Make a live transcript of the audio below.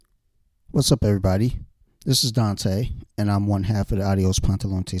What's up, everybody? This is Dante, and I'm one half of the Adios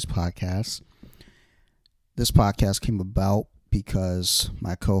Pantalontes podcast. This podcast came about because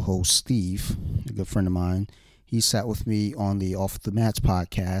my co-host Steve, a good friend of mine, he sat with me on the Off the Mats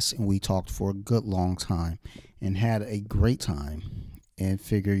podcast, and we talked for a good long time and had a great time and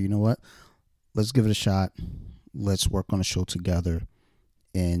figured, you know what? Let's give it a shot. Let's work on a show together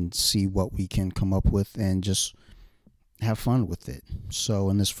and see what we can come up with and just have fun with it.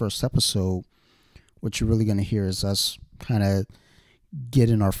 So in this first episode, what you're really going to hear is us kind of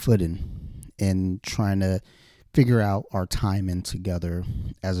getting our footing and trying to figure out our timing together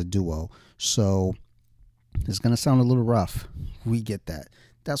as a duo. So it's going to sound a little rough. We get that.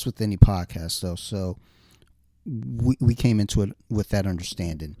 That's with any podcast, though. So we came into it with that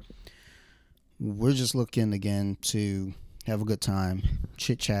understanding. We're just looking, again, to have a good time,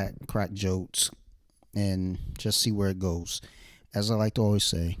 chit-chat, crack jokes, and just see where it goes. As I like to always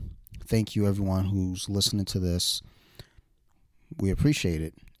say, thank you everyone who's listening to this. We appreciate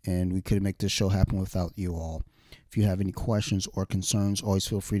it, and we couldn't make this show happen without you all. If you have any questions or concerns, always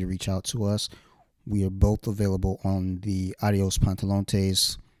feel free to reach out to us. We are both available on the Adios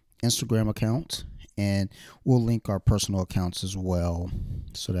Pantalontes Instagram account, and we'll link our personal accounts as well,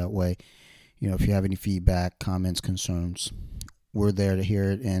 so that way, if you have any feedback, comments, concerns, we're there to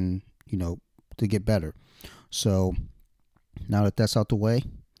hear it and, to get better. So now that that's out the way,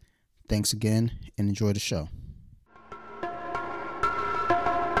 thanks again and enjoy the show.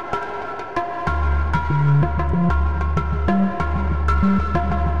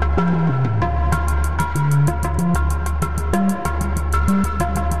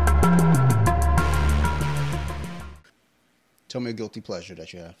 Tell me a guilty pleasure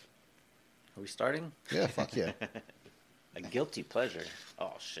that you have. Are we starting? Yeah, fuck yeah. A guilty pleasure?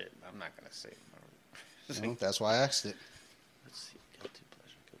 Oh, shit. I'm not going to say it. Well, that's why I asked it. Let's see. Guilty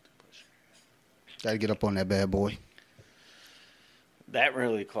pleasure. Got to get up on that bad boy. That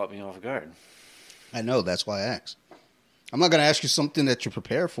really caught me off guard. I know. That's why I asked. I'm not going to ask you something that you're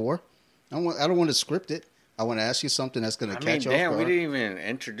prepared for. I don't want to script it. I want to ask you something that's going to catch you off guard. We didn't even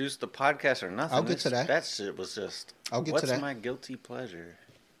introduce the podcast or nothing. I'll get to that. That shit was just, what's my guilty pleasure?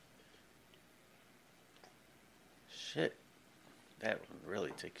 Shit. That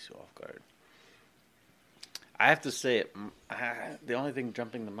really takes you off guard. I have to say, the only thing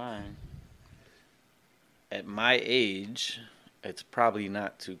jumping to mind, at my age, it's probably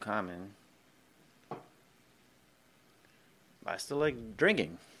not too common. I still like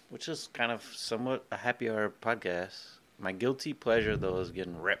drinking, which is kind of somewhat a happy hour podcast. My guilty pleasure, though, is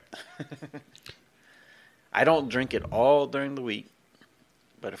getting ripped. I don't drink it all during the week,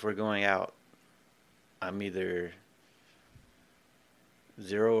 but if we're going out, I'm either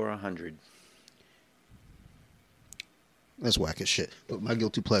 0 or 100. That's whack as shit. But my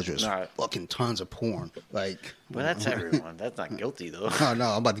guilty pleasure is fucking tons of porn. Well, that's everyone. That's not guilty, though. No,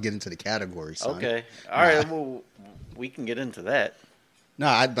 I'm about to get into the category, son. Okay. All right, well, we can get into that.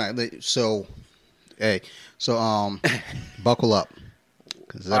 Buckle up.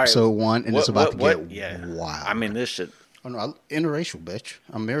 Because it's episode 1, and it's about to get wild. I mean, this shit. Oh, no, interracial, bitch.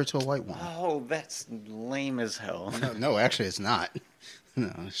 I'm married to a white woman. Oh, that's lame as hell. No, actually, it's not.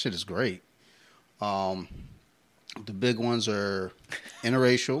 No, this shit is great. The big ones are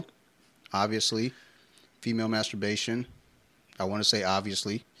interracial, obviously, female masturbation. I want to say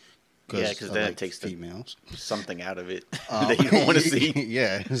obviously. Because that takes females. Something out of it that you don't want to see.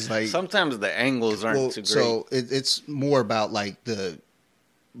 Yeah, it's like sometimes the angles aren't too great. So it's more about the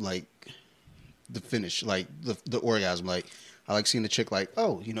finish, like the orgasm. Like I like seeing the chick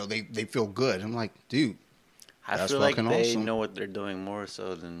they feel good. I'm like, dude, I feel like they know what they're doing more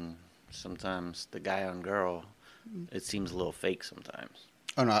so than sometimes the guy on girl. It seems a little fake sometimes.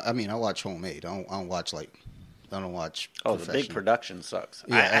 Oh no, I mean I watch homemade. I don't watch the big production sucks.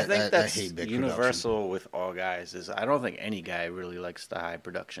 Yeah, I think that's I hate big universal production. With all guys. Is I don't think any guy really likes the high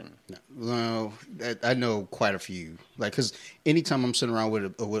production. No, I know quite a few. Because anytime I'm sitting around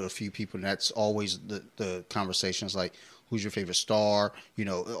with a few people, and that's always the conversations. Like, who's your favorite star?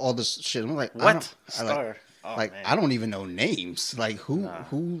 All this shit. I'm like, what star? I don't even know names. Like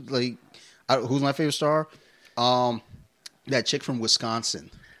who's my favorite star? That chick from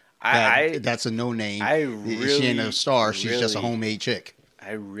Wisconsin. That's a no name. She ain't a star. She's just a homemade chick.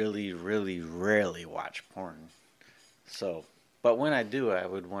 I really, really rarely watch porn. But when I do, I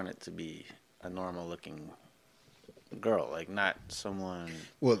would want it to be a normal looking girl, like not someone.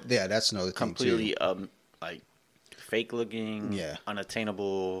 Well, yeah, that's another completely thing too. Fake looking,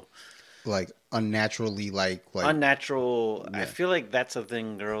 unattainable, unnaturally unnatural. Yeah. I feel like that's a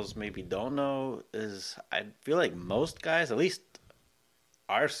thing girls maybe don't know. I feel like most guys, at least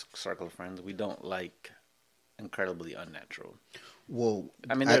our circle of friends, we don't like incredibly unnatural. Well,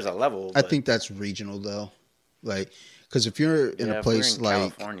 I mean, there's a level. I But think that's regional though. Like, because if you're in a if we're place in like,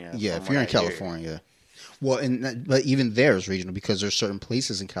 California, yeah, from if what you're I in hear, California, well, but even there is regional because there's certain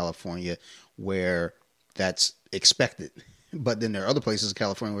places in California where that's expected. But then there are other places in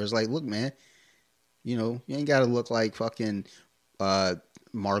California where it's like, look, man, you ain't got to look like fucking uh,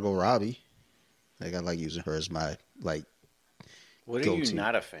 Margot Robbie. Like I like using her as my like what are you go-to.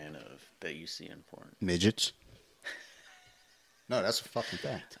 not a fan of that you see in porn? Midgets. No, that's a fucking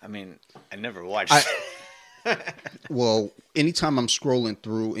fact. I mean, I never watched. Well, anytime I'm scrolling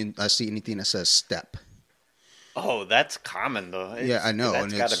through and I see anything that says step, Oh, that's common though. yeah, I know, That's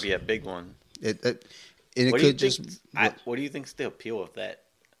and got to be a big one. and it What do you could think? just What do you think's the appeal of that?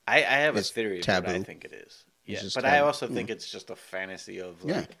 I have a It's theory of what I taboo. think it is. It's Yeah, just but I taboo. also think it's just a fantasy of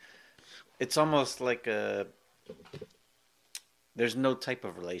like. Yeah. It's almost like a. There's no type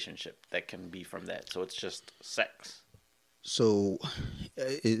of relationship that can be from that, so it's just sex. So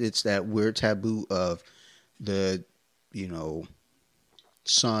it's that weird taboo of the, you know,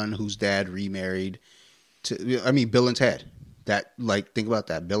 son whose dad remarried to. I mean, Bill and Ted. That like think about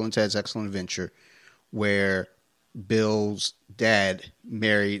that. Bill and Ted's Excellent Adventure, where Bill's dad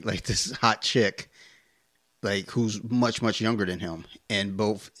married like this hot chick, like who's much younger than him, and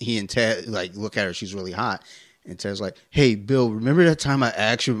both he and Ted like look at her. She's really hot, and Ted's like, "Hey, Bill, remember that time I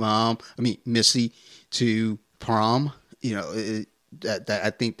asked your mom, I mean Missy, to prom?" You know, that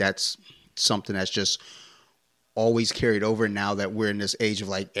I think that's something that's just always carried over. Now that we're in this age of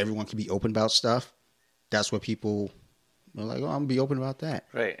like everyone can be open about stuff, that's what people are like. Oh, I'm gonna be open about that.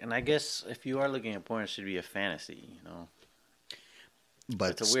 Right, and I guess if you are looking at porn, it should be a fantasy.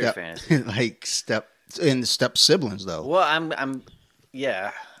 But It's a weird fantasy. like step siblings though. Well,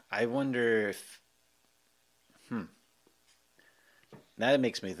 yeah. I wonder if, that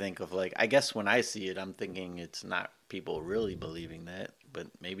makes me think of like, I guess when I see it, I'm thinking it's not people really believing that, but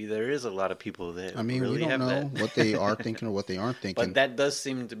maybe there is a lot of people that I mean, really we don't have know that. what they are thinking or what they aren't thinking. But that does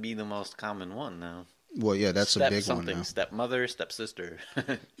seem to be the most common one now. Well, yeah, that's a big one now. Stepmother, stepsister,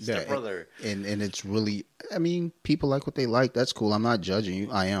 Yeah, stepbrother. and it's really, I mean, people like what they like. That's cool. I'm not judging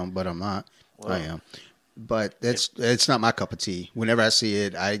you. I am, but I'm not. Well, I am. But it's not my cup of tea. Whenever I see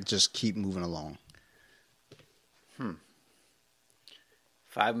it, I just keep moving along.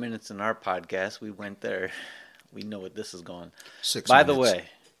 5 minutes in our podcast, we went there. We know what this is going. 6 By the minutes.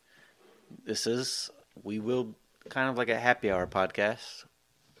 way, we will kind of like a happy hour podcast.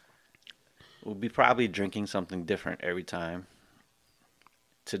 We'll be probably drinking something different every time.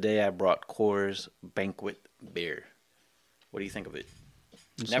 Today I brought Coors Banquet beer. What do you think of it?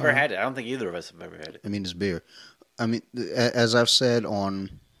 Never had it. I don't think either of us have ever had it. I mean, it's beer. I mean, as I've said on,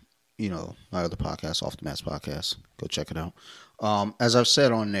 my other podcast, Off the Mats podcast, go check it out. As I've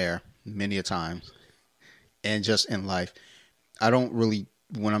said on there many a times, and just in life, I don't really,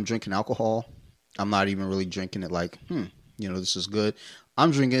 when I'm drinking alcohol, I'm not even really drinking it like, this is good.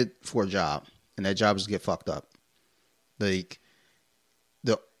 I'm drinking it for a job, and that job is to get fucked up. Like,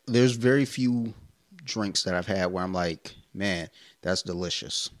 there's very few drinks that I've had where I'm like, man, that's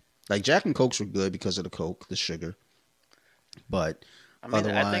delicious. Like Jack and Cokes were good because of the Coke, the sugar. But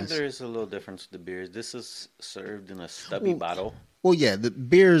otherwise, I think there is a little difference with the beers. This is served in a stubby bottle. Well, yeah, the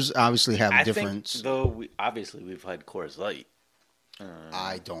beers obviously have a I difference. think, though, we've had Coors Light.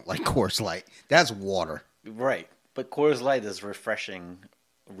 I don't like Coors Light. That's water. Right. But Coors Light is refreshing,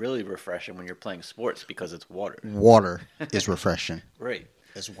 really refreshing when you're playing sports because it's water. Water is refreshing. Right.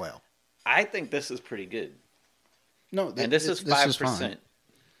 As well. I think this is pretty good. No, And this is 5%.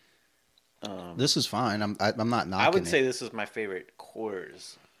 This is fine. I'm not knocking it. I would say this is my favorite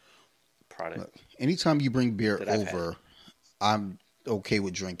Coors product. Look, anytime you bring beer that I've over, I'm okay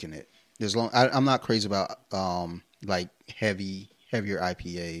with drinking it. I'm not crazy about like heavier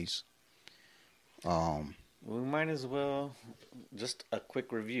IPAs. We might as well just a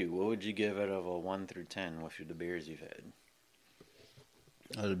quick review. What would you give it of a 1 through 10 with the beers you've had?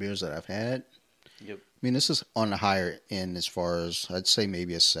 The beers that I've had. Yep. I mean, this is on the higher end as far as I'd say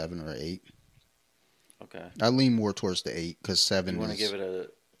maybe a 7 or 8. Okay. I lean more towards the 8 because 7. You want to give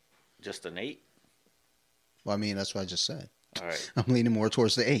it just an 8? Well, I mean, that's what I just said. All right. I'm leaning more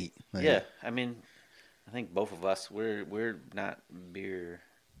towards the 8. Like, Yeah, I mean, I think both of us we're not beer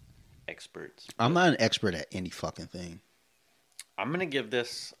experts. I'm not an expert at any fucking thing. I'm gonna give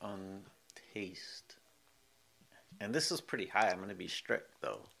this on taste, and this is pretty high. I'm gonna be strict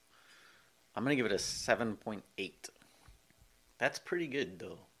though. I'm gonna give it a 7.8. That's pretty good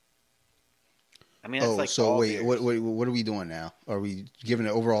though. I mean, it's like so all wait, beers. what are we doing now? Are we giving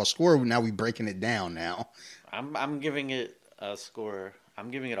an overall score? Now we breaking it down now. I'm giving it a score. I'm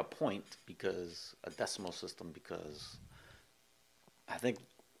giving it a point because a decimal system because I think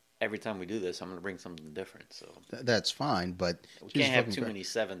every time we do this, I'm going to bring something different. So That's fine, but we can't have too many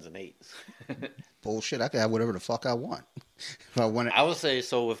 7s and 8s. bullshit. I can have whatever the fuck I want. If I want it. I will say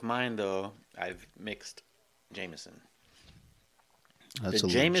so with mine though. I've mixed Jameson. That's the a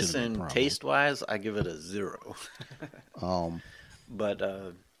Jameson taste wise, I give it a 0.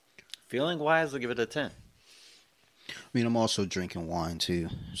 But feeling wise, I give it a 10. I mean, I'm also drinking wine too,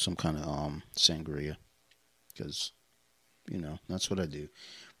 some kind of sangria, because that's what I do.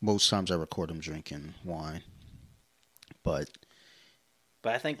 Most times I record I'm drinking wine, but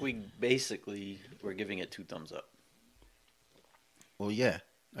I think we're giving it 2 thumbs up. Well, yeah,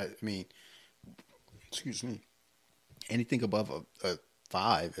 I mean, excuse me, anything above a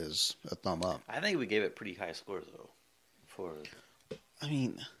 5 is a thumb up. I think we gave it pretty high scores though. I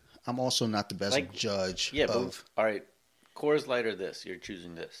mean, I'm also not the best judge. Yeah, but all right. Coors Light or this? You're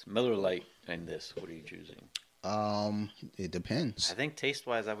choosing this. Miller Lite and this. What are you choosing? It depends. I think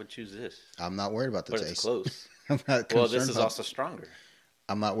taste-wise, I would choose this. I'm not worried about the taste. But it's close. I'm not concerned. Well, this is also stronger.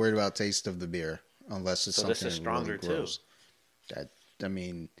 I'm not worried about taste of the beer unless it's something this is stronger really gross. too.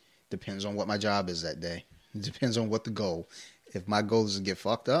 Depends on what my job is that day. It depends on what the goal. If my goal is to get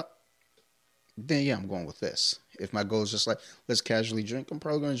fucked up, then yeah, I'm going with this. If my goal is just like, let's casually drink, I'm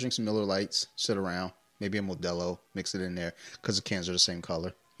probably going to drink some Miller Lights, sit around, maybe a Modelo, mix it in there, because the cans are the same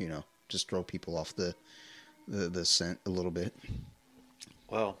color, just throw people off the scent a little bit.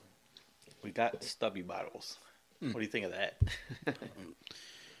 Well, we got stubby bottles. What do you think of that?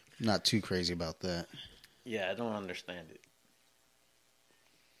 Not too crazy about that. Yeah, I don't understand it.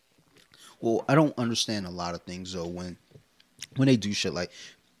 Well, I don't understand a lot of things, though, when they do shit like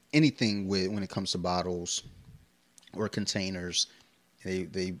anything when it comes to bottles or containers,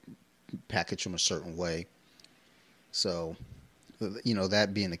 they package them a certain way. So,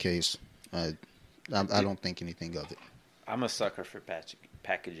 that being the case, I don't think anything of it. I'm a sucker for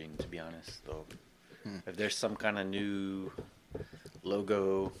packaging, to be honest, though. If there's some kind of new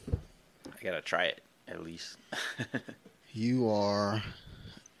logo, I gotta try it, at least. You are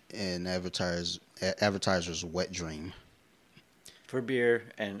an advertiser's wet dream. For beer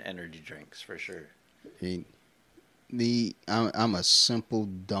and energy drinks, for sure. I'm a simple,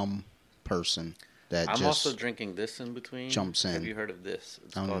 dumb person that I'm just also drinking this in between. Jumps in. Have you heard of this?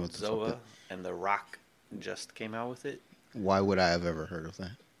 It's called Zoa, and The Rock just came out with it. Why would I have ever heard of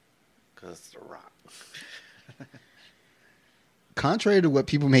that? Because it's The Rock. Contrary to what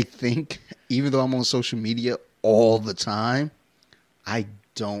people may think, even though I'm on social media all the time, I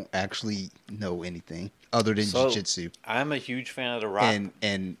don't actually know anything other than jiu-jitsu. I'm a huge fan of The Rock.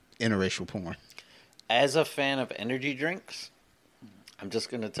 And interracial porn. As a fan of energy drinks, I'm just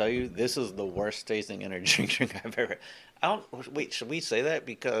going to tell you, this is the worst tasting energy drink I've ever... Wait, should we say that?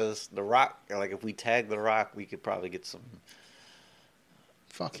 Because The Rock, like if we tag The Rock, we could probably get some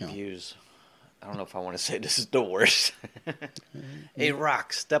views. I don't know if I want to say this is the worst. Hey,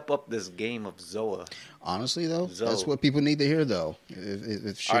 Rock, step up this game of Zoa. Honestly, though, that's what people need to hear, though.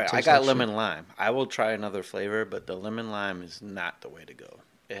 If shit all right, I got lemon lime. I will try another flavor, but the lemon lime is not the way to go.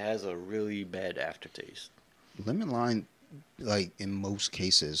 It has a really bad aftertaste. Lemon lime, like in most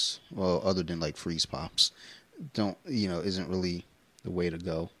cases, well, other than like freeze pops, isn't really the way to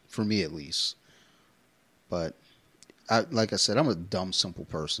go for me at least. But like I said, I'm a dumb, simple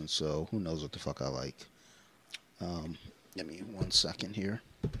person, so who knows what the fuck I like. Give me 1 second here.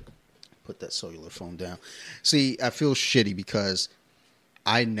 Put that cellular phone down. See, I feel shitty because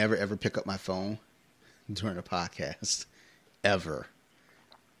I never ever pick up my phone during a podcast ever.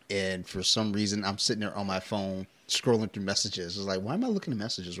 And for some reason, I'm sitting there on my phone scrolling through messages. It's like, why am I looking at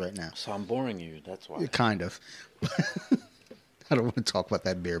messages right now? So I'm boring you. That's why. Kind of. I don't want to talk about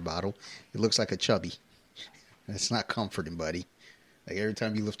that beer bottle. It looks like a chubby. It's not comforting, buddy. Like every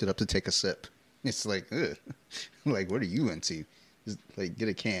time you lift it up to take a sip, it's like, ugh. Like, what are you into? Just, like, get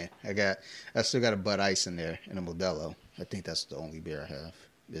a can. I still got a Bud Ice in there and a Modelo. I think that's the only beer I have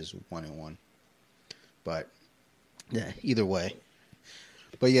is 1-in-1. But yeah, either way.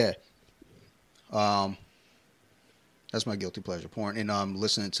 But yeah, that's my guilty pleasure porn. And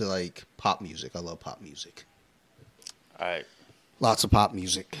listening to like pop music. I love pop music. All right. Lots of pop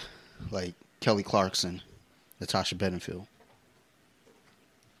music, like Kelly Clarkson, Natasha Bedingfield.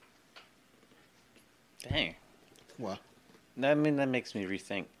 Dang. What? I mean, that makes me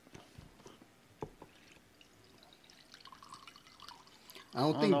rethink. I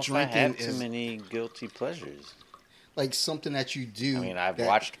don't know think if drinking I have is too many guilty pleasures. Like something that you do. I mean, I've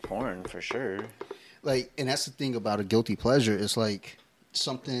watched porn for sure. Like, and that's the thing about a guilty pleasure. It's like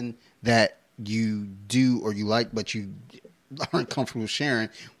something that you do or you like, but you aren't comfortable sharing,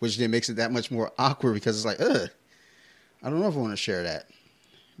 which then makes it that much more awkward because it's like, ugh, I don't know if I want to share that.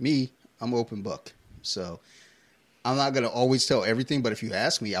 Me, I'm an open book. So I'm not going to always tell everything, but if you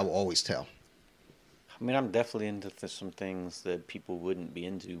ask me, I will always tell. I mean, I'm definitely into some things that people wouldn't be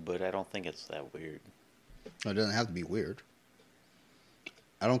into, but I don't think it's that weird. It doesn't have to be weird.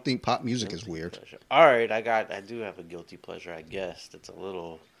 I don't think pop music is weird. Pleasure. All right, I do have a guilty pleasure, I guess. It's a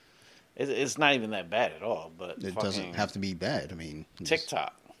little, it's not even that bad at all, but It doesn't have to be bad. I mean,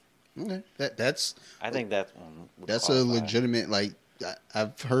 TikTok. Okay, that's. I think that one would that's qualify. a legitimate, like,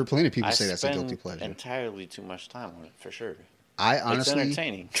 I've heard plenty of people say that's a guilty pleasure. Entirely too much time on it, for sure. I honestly, it's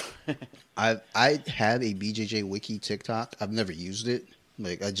entertaining. I have a BJJ Wiki TikTok. I've never used it.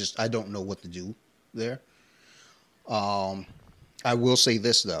 Like, I don't know what to do there. I will say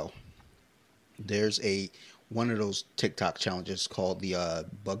this though. There's one of those TikTok challenges called the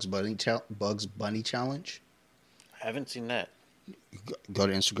Bugs Bunny challenge. I haven't seen that. Go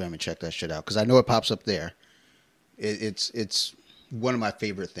to Instagram and check that shit out because I know it pops up there. It's one of my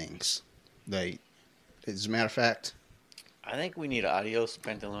favorite things. Like, as a matter of fact, I think we need Adios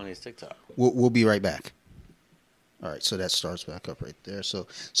Pantalones TikTok. We'll be right back. All right, so that starts back up right there. So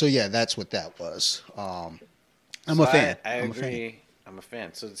yeah, that's what that was. I'm a fan. I agree. I'm a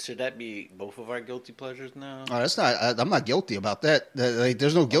fan. So should that be both of our guilty pleasures now? Oh, that's not. I'm not guilty about that. Like,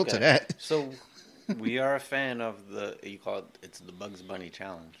 there's no guilt to that. So we are a fan of it's the Bugs Bunny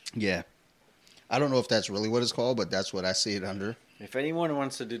challenge. Yeah, I don't know if that's really what it's called, but that's what I see it under. If anyone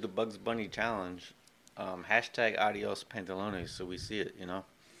wants to do the Bugs Bunny challenge, hashtag Adios Pantalones so we see it.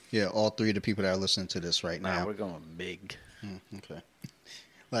 Yeah, all three of the people that are listening to this right now. We're going big. Okay,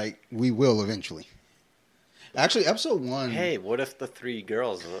 like we will eventually. Actually, episode 1. Hey, what if the 3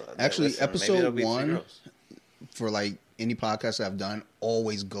 girls? Actually, episode 1 for like any podcast I've done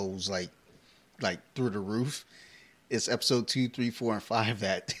always goes like through the roof. It's episode 2, 3, 4, and 5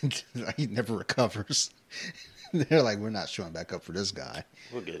 that he never recovers. They're like, we're not showing back up for this guy.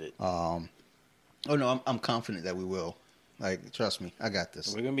 We'll get it. Oh no, I'm confident that we will. Like, trust me, I got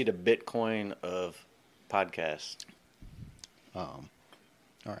this. We're gonna be the Bitcoin of podcasts. All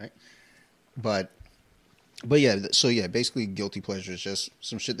right, but yeah, so yeah, basically, guilty pleasure is just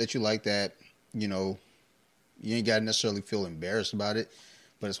some shit that you like that you ain't gotta necessarily feel embarrassed about it,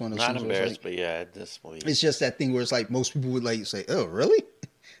 but it's one of those not things embarrassed, where but yeah, at this point, it's just that thing where it's like most people would like say, "Oh, really?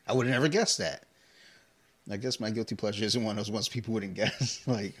 I would have never guessed that." I guess my guilty pleasure isn't one of those ones people wouldn't guess.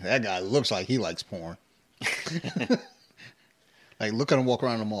 Like, that guy looks like he likes porn. Like, look at him walk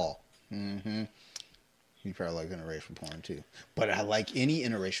around the mall. Mm-hmm. He probably like interracial porn too. But I like any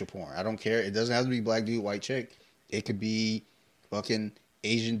interracial porn. I don't care. It doesn't have to be black dude, white chick. It could be fucking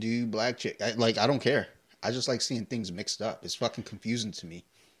Asian dude, black chick. I don't care. I just like seeing things mixed up. It's fucking confusing to me.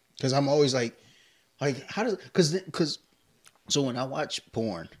 Because I'm always like, how does... Because so when I watch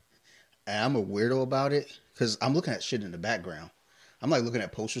porn, and I'm a weirdo about it, because I'm looking at shit in the background. I'm like looking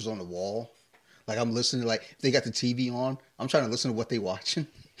at posters on the wall. Like, I'm listening to, like, if they got the TV on, I'm trying to listen to what they watching.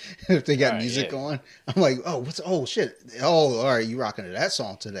 If they got music on, I'm like, oh shit. Oh, all right, you rocking to that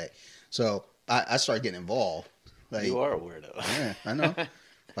song today. So I start getting involved. Like, you are a weirdo. Yeah, I know.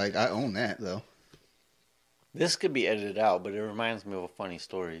 Like, I own that though. This could be edited out, but it reminds me of a funny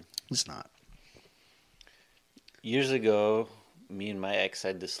story. It's not. Years ago, me and my ex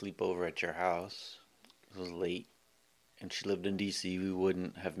had to sleep over at your house. It was late, and she lived in D.C. We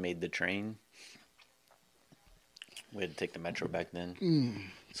wouldn't have made the train. We had to take the metro back then.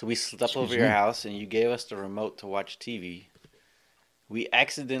 So we slept over your house, and you gave us the remote to watch TV. We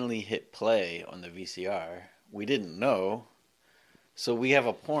accidentally hit play on the VCR. We didn't know. So we have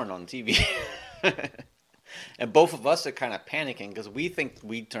a porn on TV. And both of us are kind of panicking because we think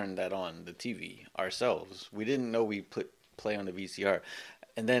we turned that on, the TV, ourselves. We didn't know we put play on the VCR.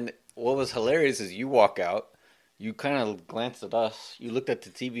 And then what was hilarious is you walk out, you kind of glanced at us, you looked at the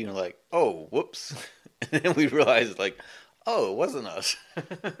TV and were like, oh, whoops. And then we realized, like, oh, it wasn't us.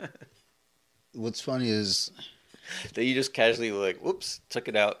 What's funny is that you just casually like, whoops, took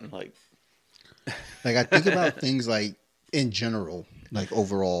it out and like. Like, I think about things like in general, like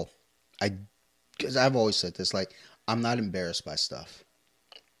overall, because I've always said this, like, I'm not embarrassed by stuff.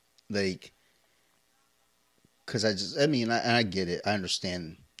 Like, because I get it. I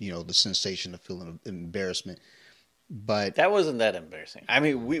understand, the sensation of feeling embarrassment. But that wasn't that embarrassing. I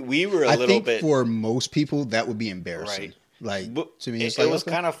mean, we were a little bit. For most people, that would be embarrassing. Right. Like, to me, it was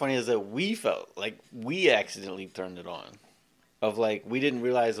kind of funny is that we felt like we accidentally turned it on. Of like, we didn't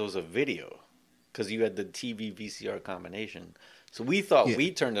realize it was a video because you had the TV VCR combination. So we thought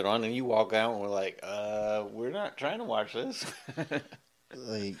we turned it on, and you walk out and we're like, we're not trying to watch this.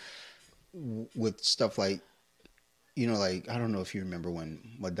 Like, with stuff like, like I don't know if you remember when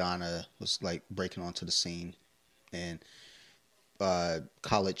Madonna was like breaking onto the scene, and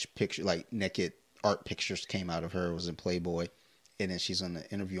college picture like naked art pictures came out of her. It was in Playboy, and then she's on the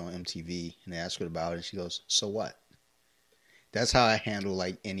interview on MTV, and they ask her about it, and she goes, "So what?" That's how I handle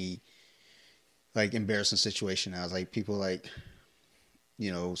like any like embarrassing situation. I was like, people like,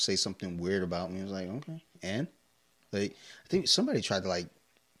 say something weird about me. I was like, okay, and like I think somebody tried to like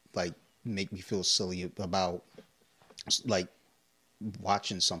make me feel silly about like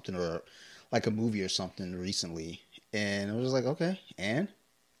watching something or like a movie or something recently, and I was like, okay, and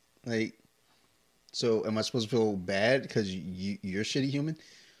like, so am I supposed to feel bad because you're a shitty human?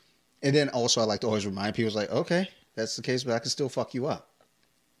 And then also I like to always remind people, like, okay, that's the case, but I can still fuck you up.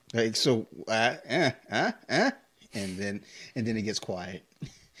 Like, so, and then it gets quiet,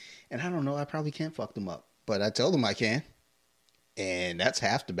 and I don't know, I probably can't fuck them up, but I tell them I can, and that's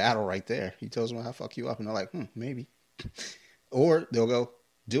half the battle right there. He tells them I'll fuck you up, and they're like, maybe. Or they'll go,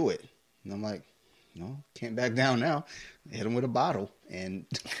 do it. And I'm like, no, can't back down now. Hit them with a bottle and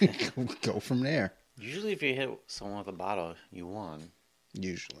go from there. Usually if you hit someone with a bottle, you won.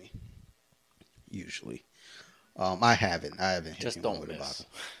 Usually. I haven't hit Just anyone don't with miss.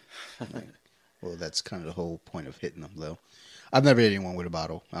 a bottle. Well, that's kind of the whole point of hitting them, though. I've never hit anyone with a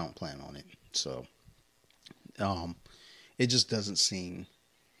bottle. I don't plan on it. So, it just doesn't seem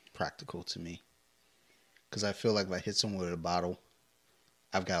practical to me. Because I feel like if I hit someone with a bottle,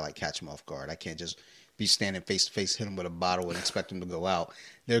 I've got to like catch them off guard. I can't just be standing face to face, hit them with a bottle and expect them to go out.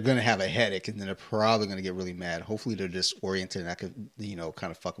 They're going to have a headache, and then they're probably going to get really mad. Hopefully they're disoriented and I could,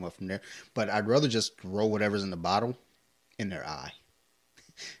 kind of fuck them up from there. But I'd rather just throw whatever's in the bottle in their eye.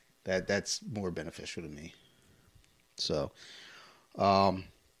 That's more beneficial to me. So,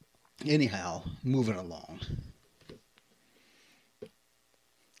 anyhow, moving along.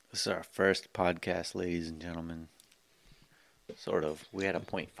 This is our first podcast, ladies and gentlemen. Sort of. We had a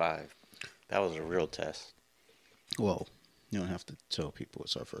 0.5. That was a real test. Well, you don't have to tell people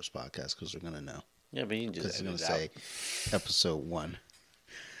it's our first podcast because they're going to know. Yeah, but you can just edit it out. Say episode 1.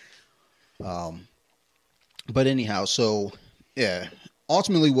 But anyhow, so yeah,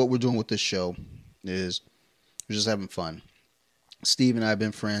 ultimately what we're doing with this show is we're just having fun. Steve and I have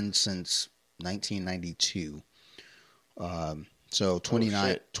been friends since 1992. So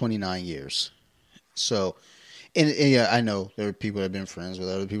 29 years. So, and yeah, I know there are people that have been friends with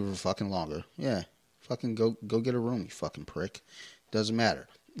other people for fucking longer. Yeah, fucking go get a room, you fucking prick. Doesn't matter.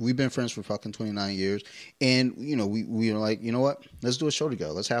 We've been friends for fucking 29 years, and we are like, you know what? Let's do a show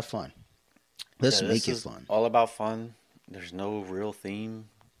together. Let's have fun. Let's make it fun. All about fun. There's no real theme.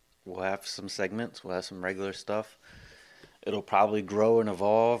 We'll have some segments. We'll have some regular stuff. It'll probably grow and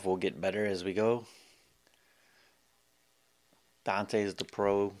evolve. We'll get better as we go. Dante's the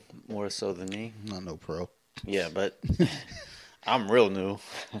pro more so than me. Not no pro. Yeah, but I'm real new.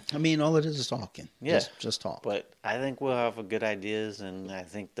 I mean, all it is talking. Yeah. Just talk. But I think we'll have good ideas, and I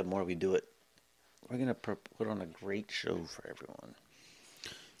think the more we do it, we're going to put on a great show for everyone.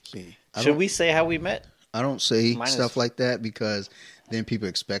 See, Should we say how we met? I don't say stuff like that because then people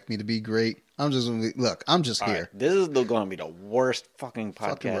expect me to be great. I'm just here. Right, this is going to be the worst fucking podcast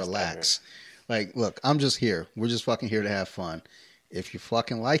fucking relax. ever. Like, look, I'm just here. We're just fucking here to have fun. If you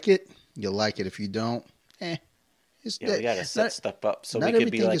fucking like it, you'll like it. If you don't, we got to set stuff up so we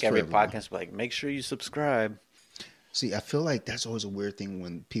could be like every podcast, like, make sure you subscribe. See, I feel like that's always a weird thing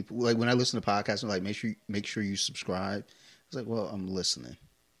when people, like when I listen to podcasts, I'm like, make sure you subscribe. It's like, well, I'm listening,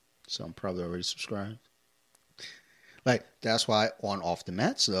 so I'm probably already subscribed. Like, that's why on Off the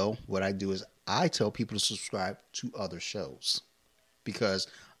Mats, though, what I do is I tell people to subscribe to other shows because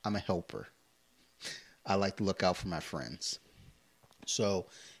I'm a helper. I like to look out for my friends. So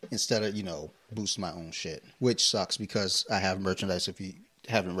instead of, boosting my own shit, which sucks because I have merchandise. If you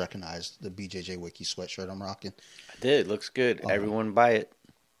haven't recognized the BJJ Wiki sweatshirt I'm rocking. I did. Looks good. Everyone buy it.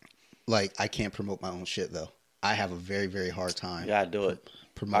 Like, I can't promote my own shit, though. I have a very, very hard time. You gotta do it.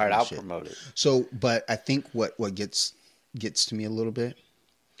 All right, I'll promote it. So, but I think what gets to me a little bit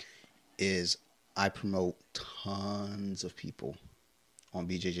is I promote tons of people on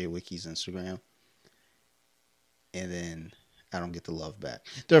BJJ Wiki's Instagram, and then I don't get the love back.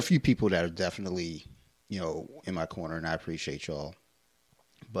 There are a few people that are definitely, in my corner, and I appreciate y'all.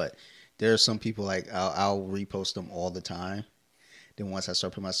 But there are some people, like, I'll repost them all the time. Then once I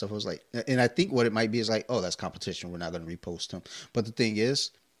start putting my stuff, I was like, and I think what it might be is like, oh, that's competition. We're not going to repost them. But the thing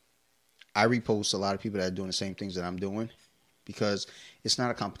is, I repost a lot of people that are doing the same things that I'm doing because it's not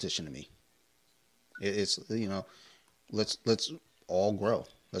a competition to me. It's, let's all grow.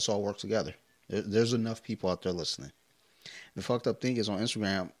 Let's all work together. There's enough people out there listening. The fucked up thing is on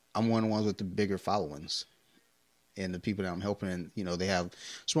Instagram, I'm one of the ones with the bigger followings. and the people that I'm helping, and they have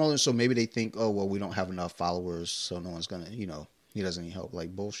smaller. So maybe they think, oh well, we don't have enough followers, so no one's gonna, he doesn't need help.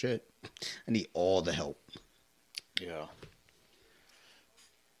 Like bullshit. I need all the help. Yeah.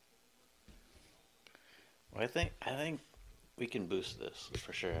 Well, I think we can boost this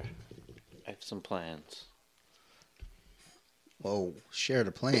for sure. I have some plans. Whoa, share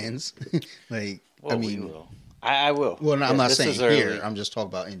the plans. Like, well, we will. I will. Well, no, I'm not saying here. I'm just talking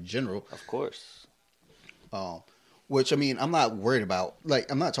about in general. Of course. Which, I mean, I'm not worried about.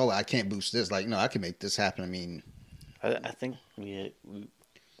 Like, I'm not talking about I can't boost this. Like, no, I can make this happen. I mean, I think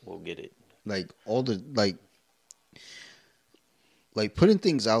we'll get it. Like, all the, like putting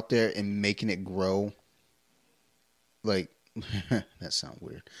things out there and making it grow. Like, that sounds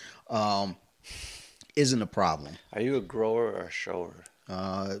weird. Isn't a problem. Are you a grower or a shower?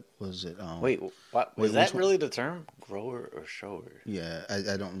 Was it? Wait, what was that really the term? Grower or shower? Yeah,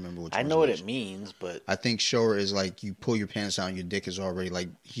 I don't remember which. I know what it means, but I think shower is like you pull your pants down, your dick is already like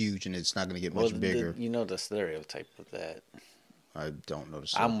huge, and it's not going to get much bigger. You know the stereotype of that. I don't know the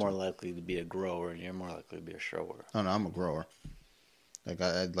stereotype. I'm more likely to be a grower, and you're more likely to be a shower. Oh no, I'm a grower.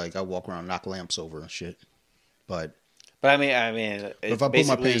 Like I walk around, knock lamps over and shit. But I mean, if I put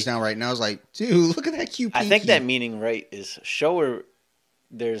my pants down right now, it's like, dude, look at that cute pinky. I think that meaning right is shower.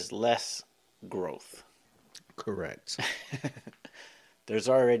 There's less growth. Correct. There's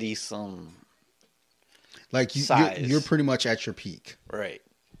already some. Like you're pretty much at your peak. Right.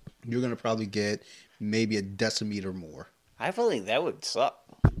 You're gonna probably get maybe a decimeter more. I feel like that would suck.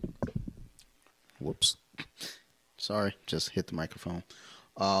 Whoops. Sorry, just hit the microphone.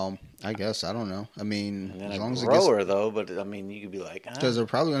 I guess I don't know. I mean, and then as long as grower though, but I mean, you could be like, because they're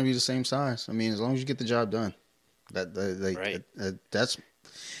probably going to be the same size. I mean, as long as you get the job done. Right.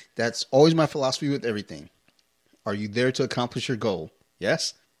 That's always my philosophy with everything. Are you there to accomplish your goal?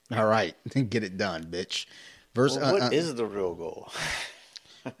 Yes. All right, then get it done, bitch. What is the real goal?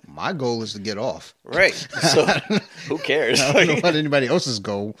 My goal is to get off. Right. So who cares? I don't know about anybody else's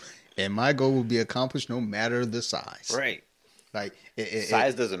goal, and my goal will be accomplished no matter the size. Right. Like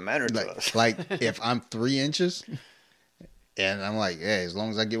size doesn't matter to us. Like if I'm 3 inches, and I'm like, hey, as long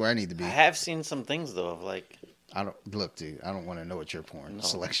as I get where I need to be. I have seen some things though of like. I don't look, dude. I don't want to know what your porn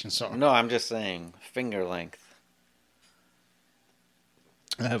selections are. No, I'm just saying finger length.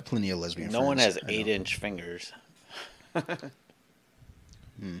 I have plenty of lesbian friends. No one has 8-inch fingers.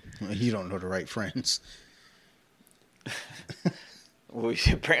 You don't know the right friends. Well,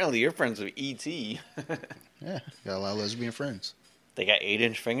 apparently you're friends with E.T. Yeah, got a lot of lesbian friends. They got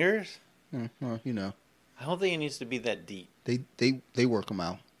 8-inch fingers? Well, you know. I don't think it needs to be that deep. They work them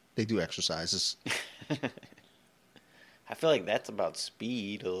out. They do exercises. I feel like that's about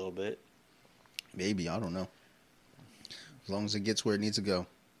speed a little bit. Maybe, I don't know. As long as it gets where it needs to go.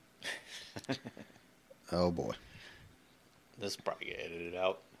 Oh, boy. This will probably get edited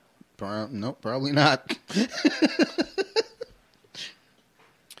out. No, probably not.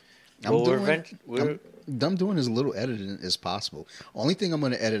 I'm doing as little editing as possible. Only thing I'm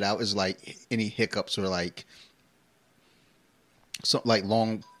going to edit out is like any hiccups or like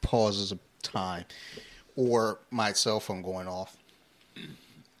long pauses of time or my cell phone going off.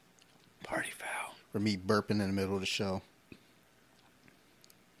 Party foul. Or me burping in the middle of the show.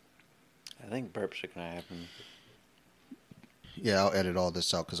 I think burps are going to happen. Yeah, I'll edit all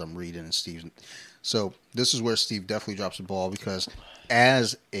this out because I'm reading and Steve. So this is where Steve definitely drops the ball because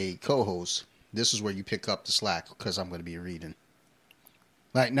as a co-host, this is where you pick up the slack because I'm going to be reading.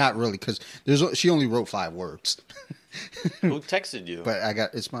 Like, not really, because she only wrote 5 words. Who texted you? But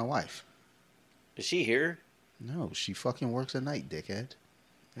it's my wife. Is she here? No, she fucking works at night, dickhead.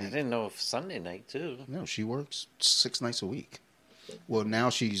 I didn't know if Sunday night, too. No, she works 6 nights a week. Well, now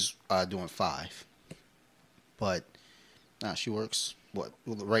she's doing 5. But she works,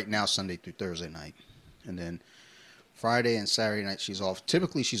 right now, Sunday through Thursday night. And then Friday and Saturday night, she's off.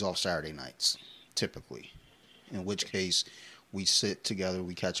 Typically, she's off Saturday nights. Typically. In which case, we sit together,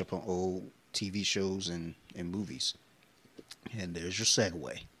 we catch up on old TV shows and movies. And there's your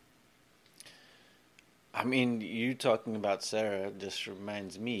segue. I mean, you talking about Sarah just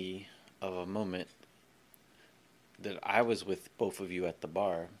reminds me of a moment that I was with both of you at the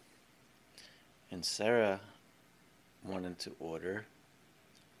bar. And Sarah wanted to order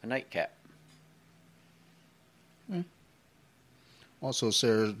a nightcap. Also,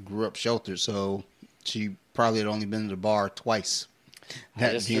 Sarah grew up sheltered, so she probably had only been to the bar twice.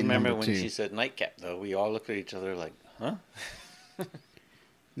 I just remember when she said nightcap, though. We all looked at each other like, huh?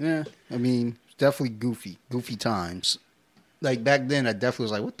 Yeah, I mean, definitely goofy times. like back then, I definitely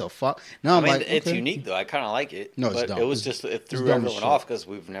was like, "What the fuck?" Now I I'm mean, like, it's "Okay." unique though. I kind of like it, No, it's but dumb. it was just it It's threw dumb as everyone shit. off because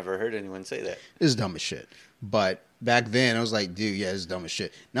we've never heard anyone say that. It's dumb as shit. But back then, I was like, "Dude, yeah, it's dumb as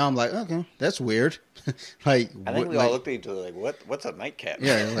shit." Now I'm like, "Okay, that's weird." Like, I think we all like, looked at each other like, "What? What's a nightcap?"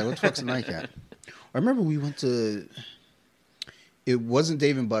 yeah, like what the fuck's a nightcap? I remember we went to. It wasn't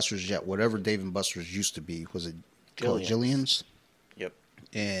Dave and Buster's yet. Whatever Dave and Buster's used to be, was it called Jillian's? Yep.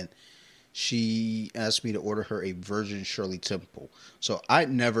 And she asked me to order her a Virgin Shirley Temple. So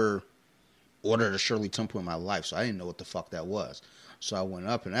I'd never ordered a Shirley Temple in my life, so I didn't know what the fuck that was. So I went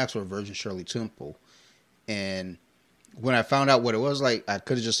up and asked for a Virgin Shirley Temple. And when I found out what it was, like, I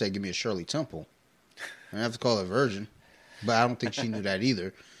could have just said, "Give me a Shirley Temple." I didn't have to call it Virgin. But I don't think she knew that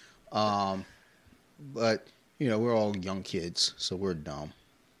either. But, you know, we're all young kids, so we're dumb.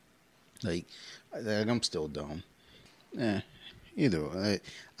 Like I'm still dumb. Either way,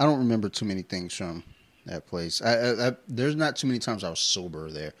 I don't remember too many things from that place. There's not too many times I was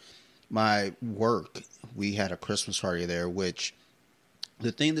sober there. My work, we had a Christmas party there, which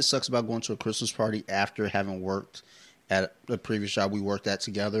the thing that sucks about going to a Christmas party after having worked at a previous job we worked at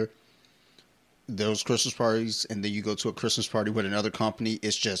together, those Christmas parties, and then you go to a Christmas party with another company,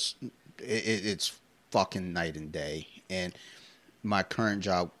 it's just, it's fucking night and day. And my current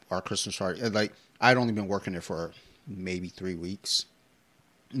job, our Christmas party, like, I'd only been working there for maybe 3 weeks.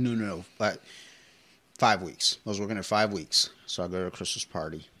 No, but 5 weeks. I was working there 5 weeks. So I go to a Christmas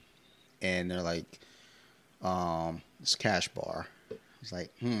party, and they're like, it's cash bar. I was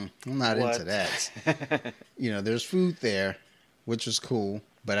like, I'm not into that. You know, there's food there, which was cool,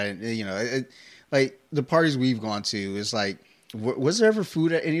 but like the parties we've gone to, is like, was there ever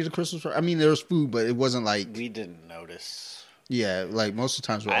food at any of the Christmas parties? I mean, there was food, but it wasn't like, we didn't notice. Yeah, like most of the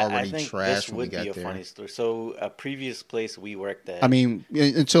times we're already trashed when we got there. This would be a funny story. So a previous place we worked at. I mean,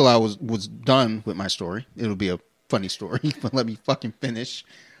 until I was done with my story, it'll be a funny story. But let me fucking finish.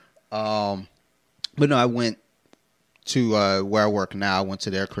 But no, I went to where I work now. I went to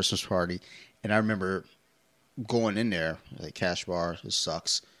their Christmas party, and I remember going in there, like, cash bar, it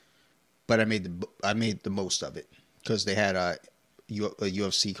sucks, but I made the most of it because they had a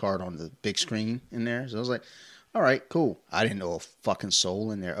UFC card on the big screen in there. So I was like, all right, cool. I didn't know a fucking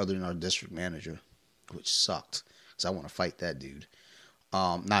soul in there other than our district manager, which sucked because I want to fight that dude.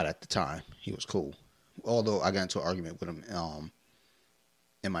 Not at the time. He was cool. Although I got into an argument with him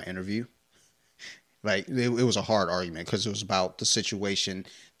in my interview. Like, it was a hard argument because it was about the situation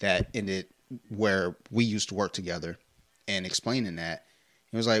that ended where we used to work together, and explaining that.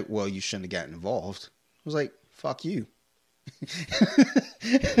 He was like, well, you shouldn't have gotten involved. I was like, fuck you.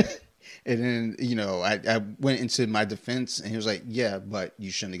 And then, you know, I went into my defense, and he was like, yeah, but you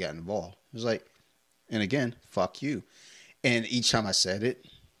shouldn't have gotten involved. I was like, and again, fuck you. And each time I said it,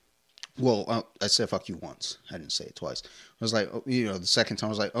 well, I said fuck you once. I didn't say it twice. I was like, you know, the second time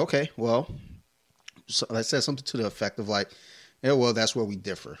I was like, okay, well, so I said something to the effect of like, yeah, well, that's where we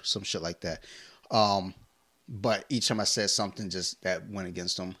differ. Some shit like that. But each time I said something just that went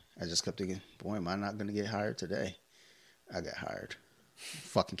against him, I just kept thinking, boy, am I not going to get hired today? I got hired.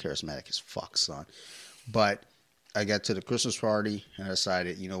 Fucking charismatic as fuck, son. But I got to the Christmas party and I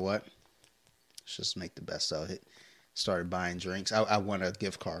decided, you know what? Let's just make the best of it. Started buying drinks. I won a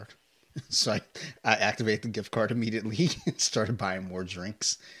gift card. So I activated the gift card immediately and started buying more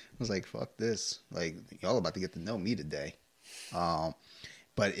drinks. I was like, fuck this. Like, y'all about to get to know me today.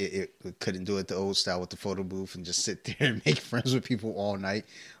 But it couldn't do it the old style with the photo booth and just sit there and make friends with people all night.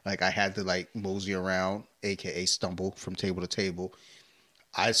 Like, I had to, like, mosey around, a.k.a. stumble from table to table.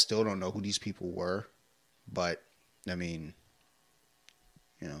 I still don't know who these people were, but, I mean,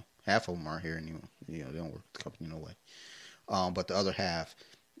 you know, half of them aren't here anymore. You know, they don't work at the company no way. But the other half,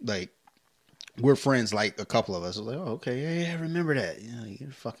 like, we're friends, like, a couple of us. I was like, oh, okay, yeah, I remember that. You know,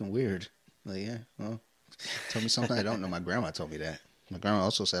 you're fucking weird. Like, yeah, well, tell me something I don't know. My grandma told me that. My grandma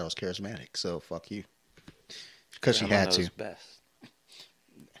also said I was charismatic, so fuck you. Because she had to. Best.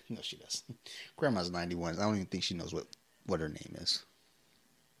 No, she doesn't. Grandma's 91. I don't even think she knows what her name is.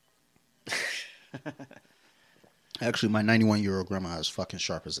 Actually, my 91-year-old grandma is fucking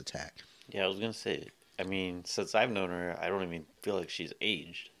sharp as a tack. Yeah, I was going to say, I mean, since I've known her, I don't even feel like she's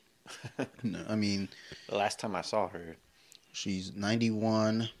aged. No, I mean, the last time I saw her, she's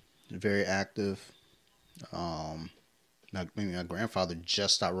 91, very active. My grandfather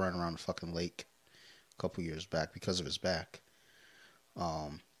just stopped running around the fucking lake a couple years back because of his back. I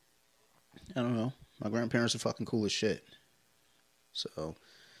don't know. My grandparents are fucking cool as shit. So,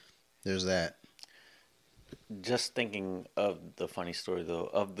 there's that. Just thinking of the funny story, though,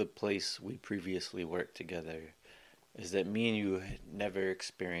 of the place we previously worked together, is that me and you had never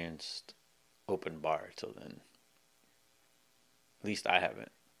experienced open bar till then. At least I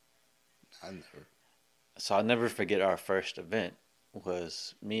haven't. I never. So I'll never forget our first event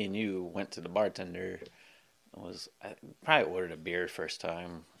was me and you went to the bartender. I probably ordered a beer first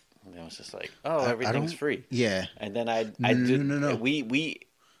time. And it was just like, oh, I everything's don't. free. Yeah. And then I No, did no, no. we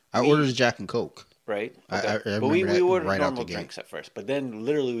I ordered a Jack and Coke. right? I Okay. But remember we that ordered right out normal the gate. drinks at first. But then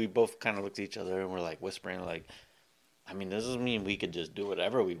literally we both kind of looked at each other and we're like whispering like, I mean, does this mean we could just do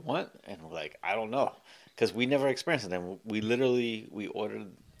whatever we want? And we're like, I don't know. Because we never experienced it. And we ordered,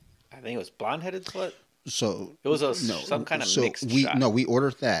 I think it was blonde-headed slut. So It was some kind of mixed we shot. no, we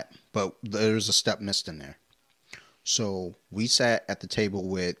ordered that, but there's a step missed in there. So we sat at the table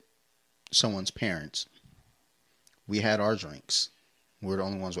with someone's parents. We had our drinks. We're the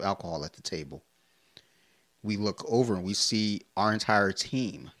only ones with alcohol at the table. We look over and we see our entire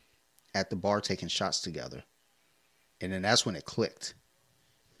team at the bar taking shots together. And then that's when it clicked.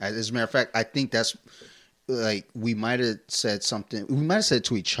 As a matter of fact, I think that's like we might have said something. We might have said it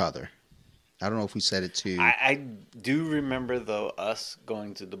to each other. I don't know if we said it to. I do remember though us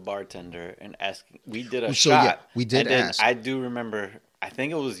going to the bartender and asking. We did a So, shot. yeah, we did and then ask. I do remember. I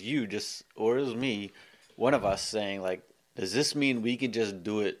think it was you, or it was me. One of us saying like, "Does this mean we could just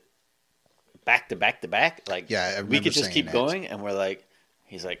do it back to back to back? Like, Yeah, I remember we could just saying keep that. going?" And we're like,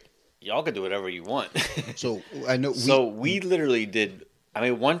 "He's like, y'all could do whatever you want." So I know. So we literally did. I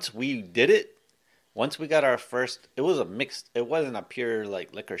mean, once we did it. Once we got our first, it was a mixed. It wasn't a pure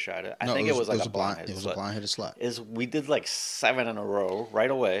like liquor shot. I think it was like a blonde. It was a blonde-headed slut. We did like 7 in a row right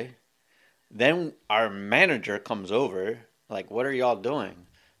away. Then our manager comes over, like, "What are y'all doing?"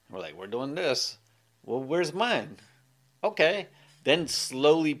 And we're like, "We're doing this." Well, where's mine? Okay. Then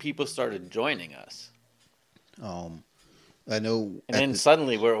slowly people started joining us, I know. and then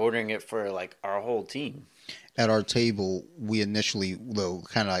suddenly we're ordering it for like our whole team. At our table, we initially though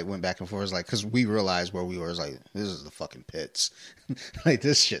kind of like went back and forth, like because we realized where we were. It was like, this is the fucking pits. Like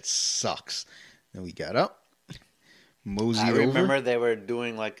this shit sucks. Then we got up, moseyed over. I remember they were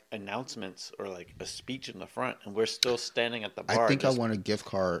doing like announcements or like a speech in the front, and we're still standing at the bar. I think I won a gift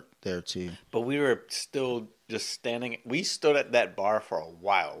card there too. But we were still just standing. We stood at that bar for a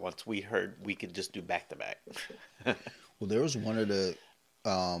while once we heard we could just do back to back. Well, there was one of the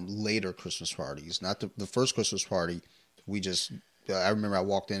later Christmas parties, not the first Christmas party. We just, I remember I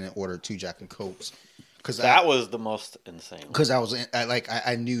walked in and ordered 2 Jack and Cokes. That was the most insane. Because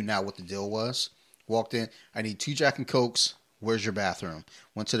I knew now what the deal was. Walked in, I need 2 Jack and Cokes. Where's your bathroom?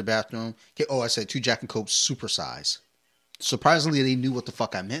 Went to the bathroom. Okay, I said 2 Jack and Cokes, super size. Surprisingly, they knew what the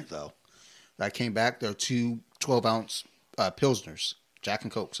fuck I meant though. I came back, there were 2 12-ounce Pilsners, Jack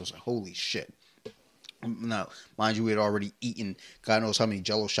and Cokes. I was like, holy shit. Now, mind you, we had already eaten God knows how many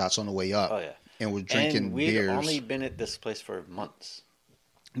Jello shots on the way up. Oh yeah, and we're drinking beers. We'd only been at this place for months.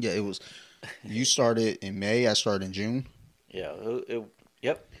 Yeah, it was. You started in May. I started in June. Yeah.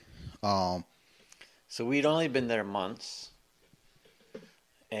 Yep. So we'd only been there months,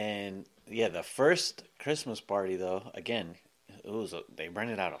 and yeah, the first Christmas party though, again, they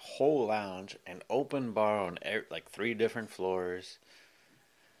rented out a whole lounge, an open bar on like 3 different floors.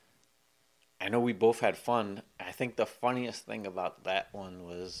 I know we both had fun. I think the funniest thing about that one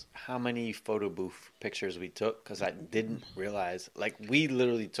was how many photo booth pictures we took, because I didn't realize, like, we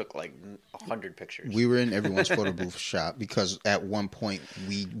literally took like 100 pictures. We were in everyone's photo booth shop because at one point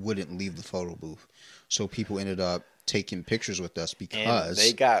we wouldn't leave the photo booth. So people ended up taking pictures with us because... And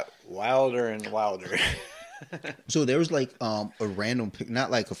they got wilder and wilder. So there was like a random, not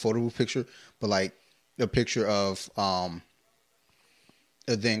like a photo booth picture, but like a picture of...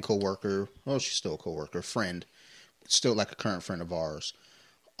 a then co-worker, well, she's still a co-worker, friend, still like a current friend of ours.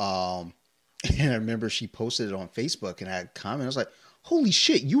 And I remember she posted it on Facebook and I had a comment. I was like, holy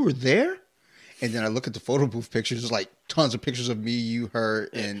shit, you were there? And then I look at the photo booth pictures, there's like tons of pictures of me, you, her,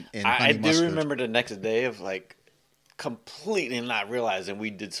 and I Honey Mustard. do remember the next day of like completely not realizing we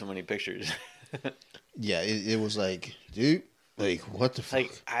did so many pictures. Yeah, it was like, dude, like what the fuck?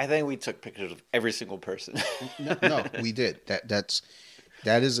 Like, I think we took pictures of every single person. No, we did.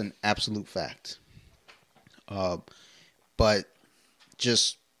 That is an absolute fact. But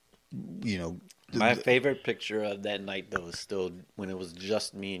just, you know. My favorite picture of that night, though, is still when it was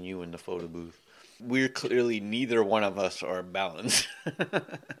just me and you in the photo booth. We're clearly neither one of us are balanced.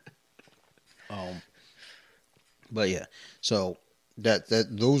 But yeah, so that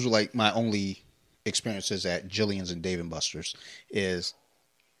those were like my only experiences at Jillian's and Dave & Buster's is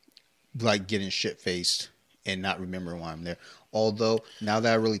like getting shit faced and not remembering why I'm there. Although, now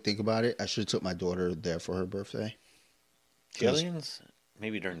that I really think about it, I should have took my daughter there for her birthday. Jillian's?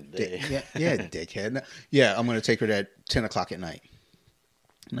 Maybe during the day. Yeah, dickhead. Yeah, I'm going to take her at 10 o'clock at night.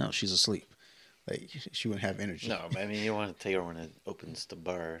 No, she's asleep. Like she wouldn't have energy. No, I mean you want to take her when it opens the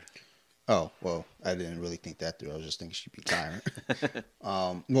bar. Oh well, I didn't really think that through. I was just thinking she'd be tired.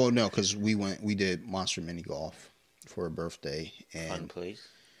 Well, no, because we did Monster Mini Golf for her birthday, Fun and place.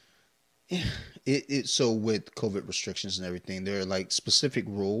 so with COVID restrictions and everything, there are like specific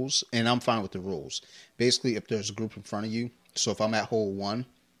rules, and I'm fine with the rules. Basically, if there's a group in front of you, so if I'm at hole one,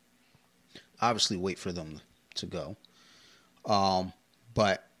 obviously wait for them to go.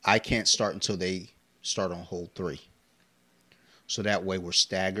 But I can't start until they start on hole three. So that way we're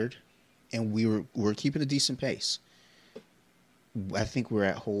staggered, and we're keeping a decent pace. I think we're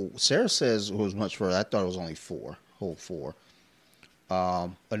at hole. Sarah says it was much further. I thought it was only hole four.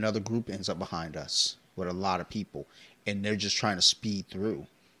 Another group ends up behind us with a lot of people, and they're just trying to speed through.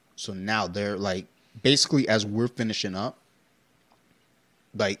 So now they're like, basically, as we're finishing up,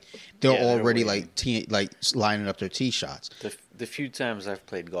 like they're already like lining up their tee shots. The few times I've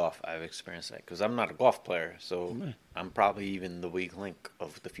played golf, I've experienced that because I'm not a golf player, so I'm probably even the weak link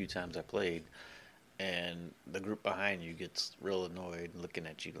of the few times I played. And the group behind you gets real annoyed looking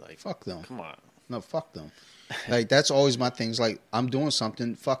at you like, fuck them. Come on. No, fuck them. Like, that's always my thing. It's like, I'm doing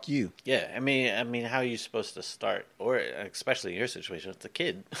something, fuck you. Yeah, I mean, how are you supposed to start? Or especially in your situation, it's a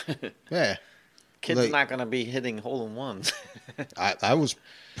kid. Yeah. Kid's like, not going to be hitting hole-in-ones. I was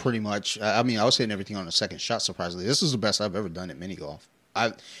pretty much, I mean, I was hitting everything on the second shot, surprisingly. This is the best I've ever done at mini golf.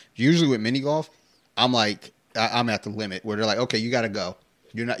 Usually with mini golf, I'm like, I'm at the limit where they're like, okay, you got to go.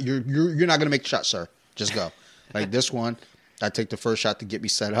 You're not going to make the shot, sir. Just go. Like this one, I take the first shot to get me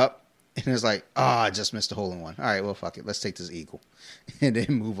set up, and it's like, I just missed a hole in one. All right, well, fuck it. Let's take this eagle, and then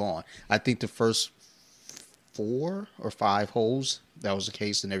move on. I think the first 4 or 5 holes, that was the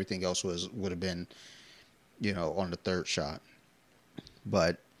case, and everything else would have been, on the third shot.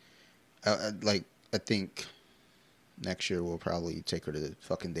 But I think next year we'll probably take her to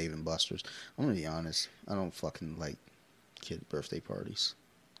fucking Dave and Buster's. I'm gonna be honest. I don't fucking like kid birthday parties.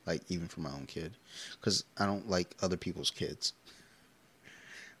 Like, even for my own kid. Because I don't like other people's kids.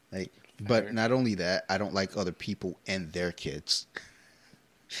 Like, but not only that, I don't like other people and their kids.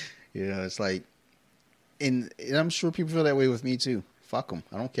 It's like, and I'm sure people feel that way with me too. Fuck them.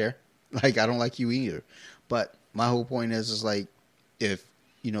 I don't care. Like, I don't like you either. But my whole point is like, if,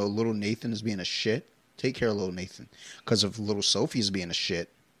 little Nathan is being a shit, take care of little Nathan. Because if little Sophie is being a shit,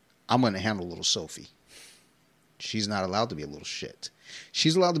 I'm going to handle little Sophie. She's not allowed to be a little shit.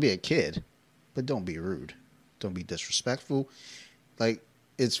 She's allowed to be a kid, but don't be rude. Don't be disrespectful. Like,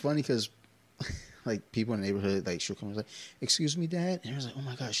 it's funny because, like, people in the neighborhood, like, she'll come and say, excuse me, Dad? And I was like, oh,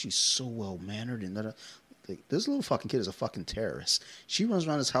 my God, she's so well-mannered. And like, this little fucking kid is a fucking terrorist. She runs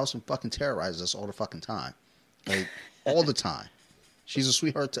around this house and fucking terrorizes us all the fucking time. Like, all the time. She's a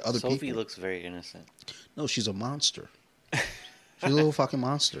sweetheart to other people. Sophie looks very innocent. No, she's a monster. She's a little fucking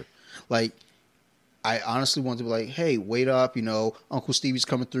monster. Like, I honestly want to be like, hey, wait up, Uncle Stevie's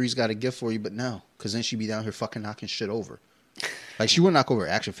coming through, he's got a gift for you, but no, because then she'd be down here fucking knocking shit over. Like, she wouldn't knock over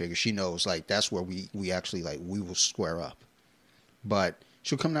action figures. She knows, like, that's where we actually, like, we will square up. But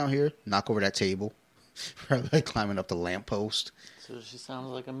she'll come down here, knock over that table, probably like climbing up the lamppost. So she sounds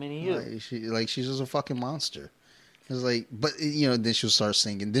like a mini you. She's just a fucking monster. It's like, but, then she'll start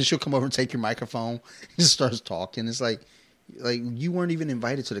singing. Then she'll come over and take your microphone and starts talking. It's like you weren't even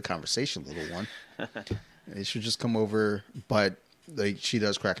invited to the conversation, little one. It should just come over. But like, she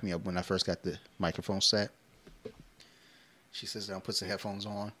does crack me up when I first got the microphone set. She sits down, puts the headphones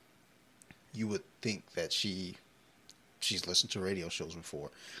on. You would think that she's listened to radio shows before,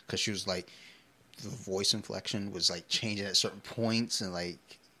 because she was like, the voice inflection was like changing at certain points, and like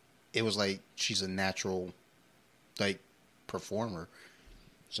it was like she's a natural like performer.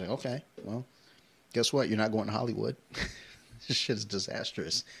 It's like, okay, well, guess what? You're not going to Hollywood. This shit is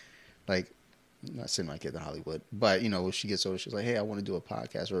disastrous. Like, I'm not sending my kid to Hollywood, but when she gets older, she's like, hey, I want to do a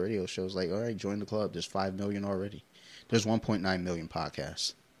podcast or a radio show. It's like, all right, join the club. There's 5 million already. There's 1.9 million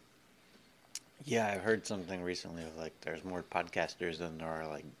podcasts. Yeah, I heard something recently of like there's more podcasters than there are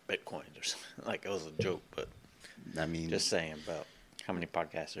like Bitcoins or something. Like, it was a joke, but I mean, just saying about how many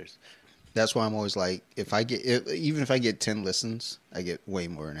podcasters. That's why I'm always like, even if I get 10 listens, I get way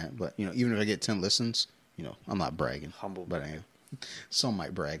more than that. But even if I get 10 listens, I'm not bragging. Humble, but I am. Some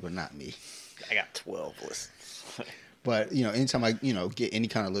might brag, but not me. I got 12 listens. But anytime I get any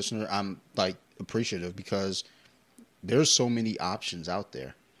kind of listener, I'm like appreciative, because there's so many options out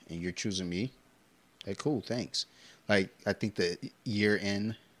there, and you're choosing me. Like, cool, thanks. Like, I think the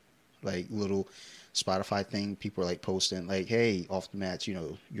year-end, like, little Spotify thing, people are, like, posting, like, hey, off the mats,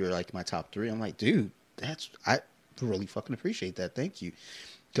 you're, like, my top 3. I'm like, dude, I really fucking appreciate that. Thank you.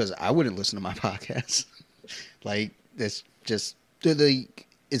 Because I wouldn't listen to my podcast. Like, that's just,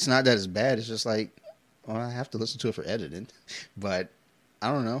 it's not that it's bad. It's just like, well, I have to listen to it for editing. But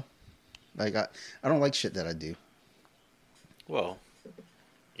I don't know. Like I don't like shit that I do. Well,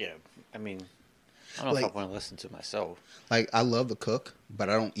 yeah. I mean, I don't know if I want to listen to myself. Like I love to cook, but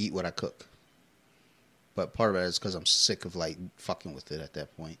I don't eat what I cook. But part of it is because I'm sick of like fucking with it at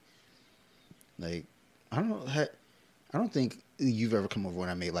that point. Like I don't know. I don't think you've ever come over when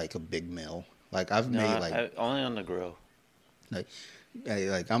I made like a big meal. Like I've made like only on the grill. Like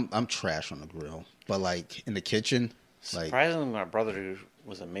I'm trash on the grill, but like in the kitchen, like surprisingly, my brother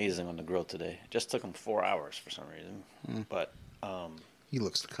was amazing on the grill today. It just took him 4 hours for some reason, but he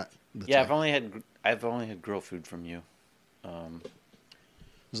looks the yeah. type. I've only had grill food from you.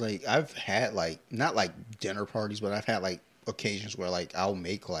 It's like I've had like not like dinner parties, but I've had like occasions where like I'll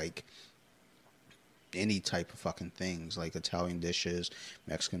make like any type of fucking things, like Italian dishes,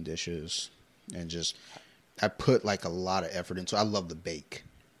 Mexican dishes, and just I put like a lot of effort into. I love to bake.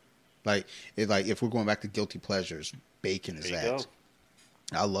 Like if we're going back to guilty pleasures, bacon is that.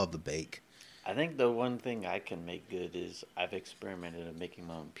 I love to bake. I think the one thing I can make good is I've experimented in making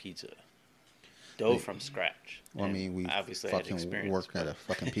my own pizza. Dough from scratch. Well, I mean, we obviously fucking worked at a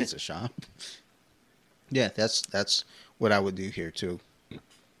fucking pizza shop. Yeah, that's what I would do here too.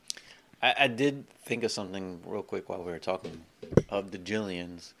 I did think of something real quick while we were talking of the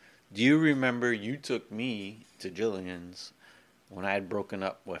Jillians. Do you remember you took me to Jillian's when I had broken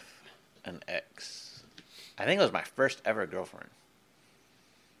up with an ex? I think it was my first ever girlfriend.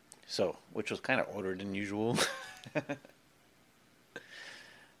 So, which was kind of older than usual.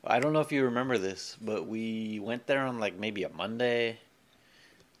 I don't know if you remember this, but we went there on like maybe a Monday.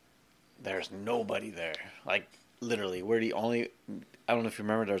 There's nobody there. Like, literally, we're the only... I don't know if you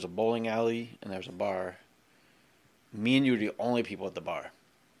remember, there's a bowling alley and there's a bar. Me and you were the only people at the bar.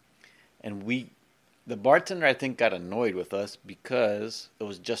 And the bartender, I think, got annoyed with us because it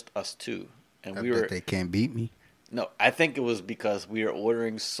was just us two. And I bet they can't beat me. No, I think it was because we were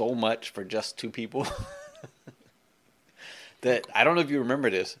ordering so much for just two people that, I don't know if you remember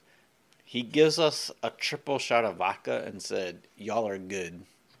this, he gives us a triple shot of vodka and said, "Y'all are good."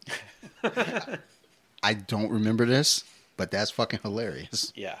 I don't remember this, but that's fucking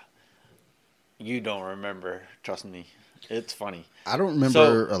hilarious. Yeah. You don't remember. Trust me. It's funny. I don't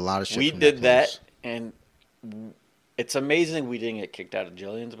remember a lot of shit. We did that, and it's amazing we didn't get kicked out of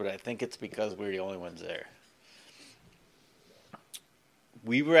Jillian's, but I think it's because we're the only ones there.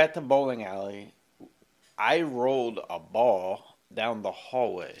 We were at the bowling alley. I rolled a ball down the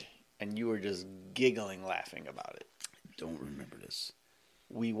hallway, and you were just giggling, laughing about it. I don't remember this.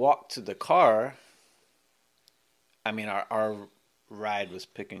 We walked to the car. I mean, our ride was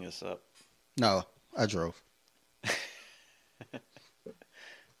picking us up. No, I drove.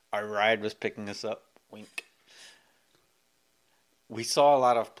 Our ride was picking us up. Wink. We saw a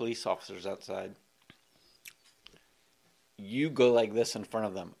lot of police officers outside. You go like this in front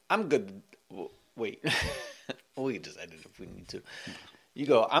of them. I'm good. Wait. We can just edit if we need to. You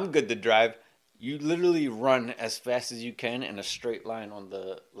go, "I'm good to drive." You literally run as fast as you can in a straight line on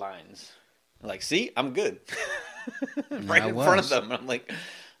the lines. Like, see, I'm good. Right in front of them. I'm like,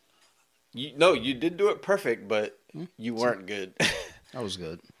 you did do it perfect, but you weren't good. I was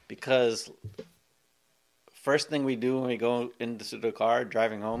good. Because first thing we do when we go into the car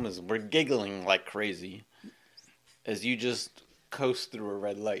driving home is we're giggling like crazy as you just coast through a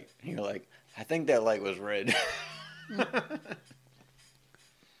red light. And you're like, "I think that light was red."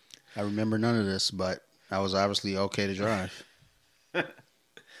 I remember none of this, but I was obviously okay to drive.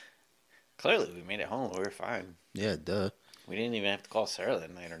 Clearly, we made it home. We were fine. Yeah, duh. We didn't even have to call Sarah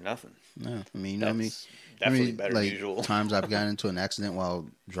that night or nothing. No, I mean, definitely better like, than usual. Times I've gotten into an accident while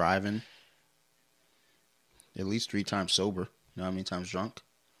driving, at least 3 times sober. You know how many times drunk?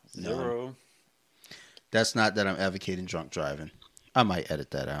 0. No. That's not that I'm advocating drunk driving. I might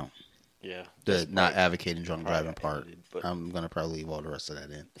edit that out. Yeah. The not advocating drunk driving part. Edited, I'm going to probably leave all the rest of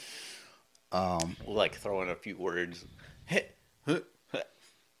that in. We'll like throw in a few words.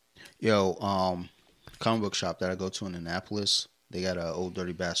 Yo, comic book shop that I go to in Annapolis, they got Old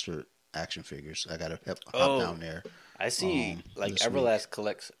Dirty Bastard action figures. I got to hop down there. I see, like, Everlast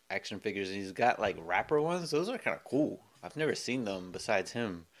collects action figures, and he's got, like, rapper ones. Those are kind of cool. I've never seen them besides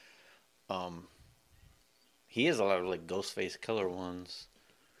him. He has a lot of, like, Ghostface Killer ones.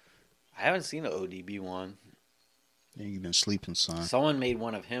 I haven't seen an ODB one. Yeah, you've been sleeping, son. Someone made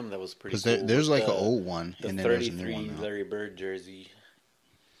one of him that was pretty cool. Because there's, like, an old one, and then there's a new one now. Larry Bird jersey.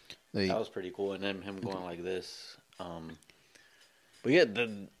 That was pretty cool. And then him going like this. But yeah,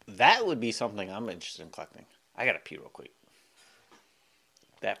 that would be something I'm interested in collecting. I gotta pee real quick.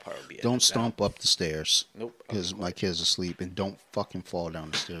 That part would be it. Don't stomp up the stairs. Nope. Because my kid's asleep. And don't fucking fall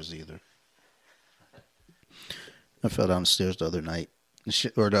down the stairs either. I fell down the stairs the other night.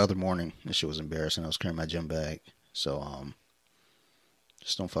 Or the other morning. This shit was embarrassing. I was carrying my gym bag. So,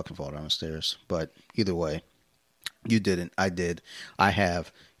 just don't fucking fall down the stairs. But either way, you didn't. I did. I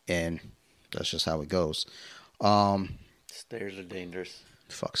have. And that's just how it goes. Stairs are dangerous.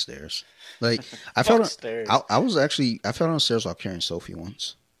 Fuck stairs. Like I fell. Stairs. I fell down the stairs while carrying Sophie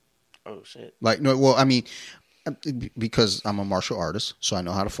once. Oh shit. Like no, well, I mean, because I'm a martial artist, so I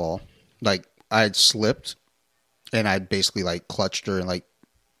know how to fall. Like I had slipped, and I basically like clutched her and like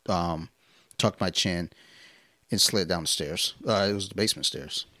tucked my chin and slid down the stairs. It was the basement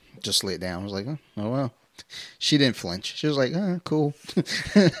stairs. Just slid down. I was like, oh well. She didn't flinch. She was like, cool.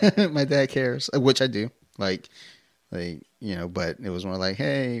 My dad cares, which I do. Like, but it was more like,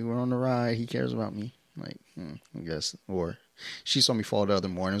 hey, we're on the ride. He cares about me. Like, I guess. Or she saw me fall the other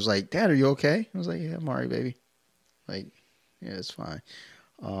morning. It was like, Dad, are you okay? I was like, yeah, I'm all right, baby. Like, yeah, it's fine.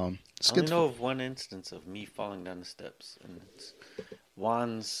 I only know of one instance of me falling down the steps, and it's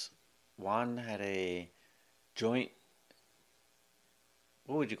Juan had a joint.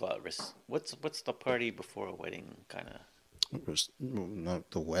 What would you call it? What's the party before a wedding kind of? Not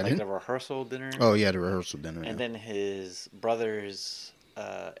the wedding? Like the rehearsal dinner? Oh, yeah, the rehearsal dinner. And then his brother's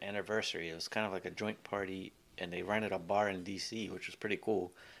anniversary. It was kind of like a joint party, and they rented a bar in D.C., which was pretty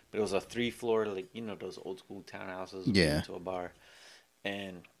cool. But it was a 3-floor, like, those old school townhouses into a bar.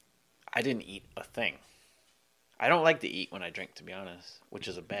 And I didn't eat a thing. I don't like to eat when I drink, to be honest, which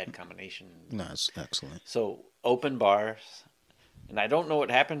is a bad combination. No, it's excellent. So, open bars. And I don't know what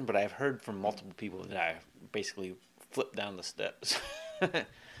happened, but I've heard from multiple people that I basically flipped down the steps.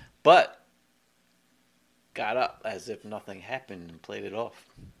 But got up as if nothing happened and played it off.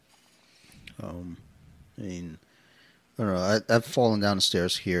 I mean, I don't know. I've fallen down the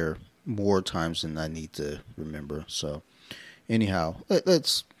stairs here more times than I need to remember. So, anyhow,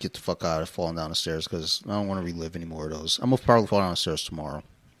 let's get the fuck out of falling down the stairs because I don't want to relive any more of those. I'm going to probably fall down the stairs tomorrow.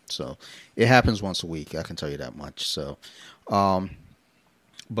 So, it happens once a week. I can tell you that much. So,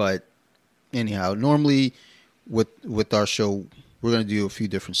 but anyhow, normally with our show, we're going to do a few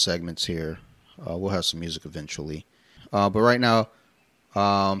different segments here. We'll have some music eventually. But right now,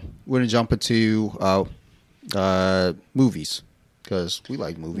 we're going to jump into movies because we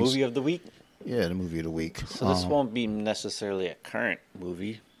like movies. Movie of the week? Yeah, the movie of the week. So this won't be necessarily a current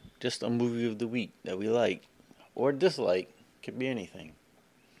movie, just a movie of the week that we like or dislike. Could be anything.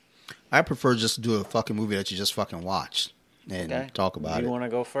 I prefer just to do a fucking movie that you just fucking watched and talk about it. You want to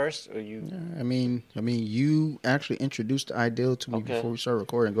go first, or you? I mean, you actually introduced the idea to me before we started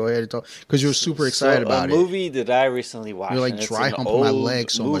recording. Go ahead and talk because you were super excited about it. A movie that I recently watched. You're like dry humping my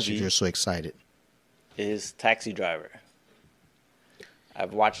legs so much if you're so excited. Is Taxi Driver.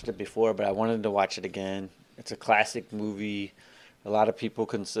 I've watched it before, but I wanted to watch it again. It's a classic movie. A lot of people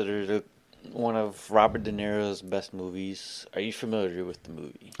consider it one of Robert De Niro's best movies. Are you familiar with the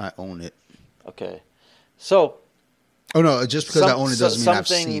movie? I own it. Okay. So. Oh, no, just because I own it doesn't mean I've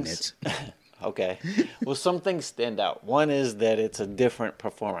seen it. Okay. Well, some things stand out. One is that it's a different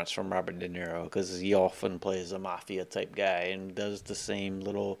performance from Robert De Niro because he often plays a mafia type guy and does the same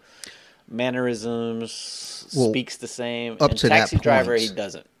little mannerisms, speaks the same. Up to Taxi that Driver, point. he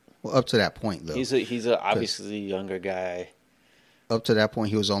doesn't. Well, up to that point, though. He's a obviously younger guy. Up to that point,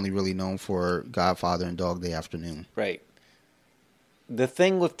 he was only really known for Godfather and Dog Day Afternoon. Right. The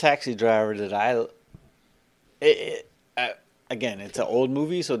thing with Taxi Driver that again, it's an old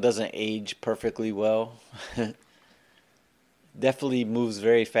movie, so it doesn't age perfectly well. Definitely moves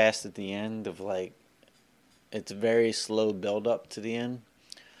very fast at the end of it's very slow build up to the end.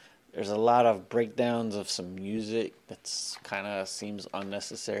 There's a lot of breakdowns of some music that's kind of seems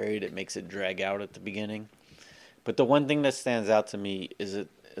unnecessary that makes it drag out at the beginning. But the one thing that stands out to me is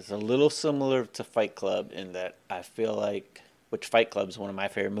it's a little similar to Fight Club in that I feel like, which Fight Club is one of my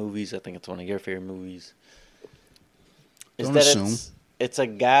favorite movies. I think it's one of your favorite movies. It's a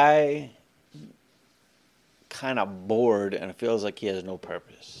guy kind of bored and feels like he has no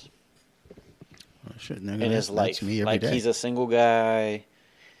purpose in his life. Like he's a single guy.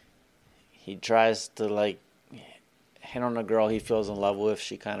 He tries to hit on a girl he feels in love with.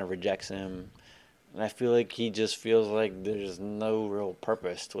 She kind of rejects him. And I feel like he just feels like there's no real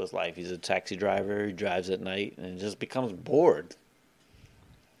purpose to his life. He's a taxi driver. He drives at night and just becomes bored.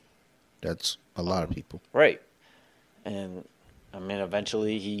 That's a lot of people. Right. And, I mean,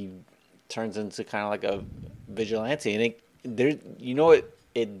 eventually he turns into kind of like a vigilante. And what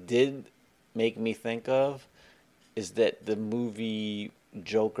it did make me think of is that the movie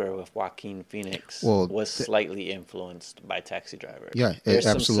Joker with Joaquin Phoenix Well, was slightly influenced by Taxi Driver. yeah, There's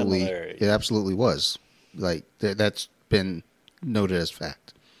some similarities. it absolutely was. Like that's been noted as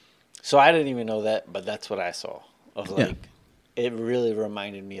fact. So I didn't even know that, but that's what I saw. Of Yeah. like, it really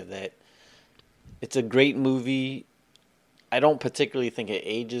reminded me of that. It's a great movie. I don't particularly think it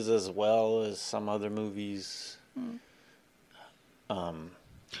ages as well as some other movies. Well,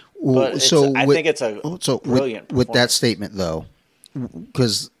 But I with, think it's a so brilliant with that performance. statement though,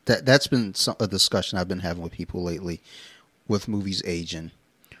 because that's been a discussion I've been having with people lately, with movies aging.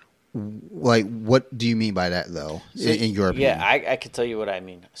 Like, what do you mean by that though? So, In your opinion? yeah, I can tell you what I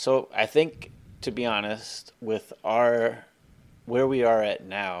mean. So I think, to be honest, with where we are at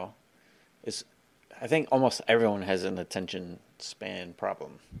now, is I think almost everyone has an attention span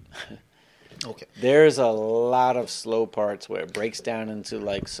problem. Okay. There's a lot of slow parts where it breaks down into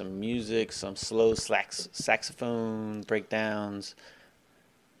like some music, some slow saxophone breakdowns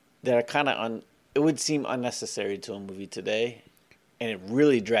that are kind of it would seem unnecessary to a movie today, and it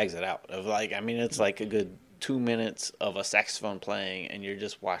really drags it out. Of like, I mean, it's like a good 2 minutes of a saxophone playing, and you're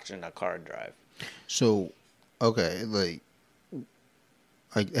just watching a car drive. So, okay, like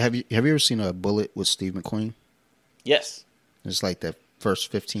have you ever seen a Bullet with Steve McQueen? Yes. It's like the first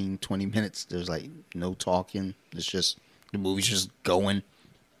 15, 20 minutes. There's like no talking. It's just the movie's just going.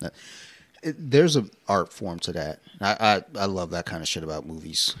 There's an art form to that. I love that kind of shit about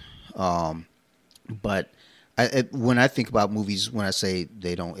movies. But when I think about movies, when I say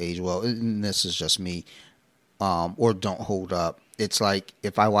they don't age well, and this is just me, or don't hold up, it's like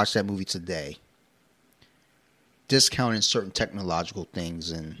if I watch that movie today, discounting certain technological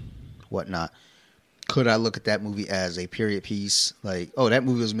things and whatnot, could I look at that movie as a period piece? Like, oh, that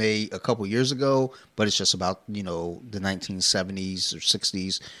movie was made a couple years ago, but it's just about, the 1970s or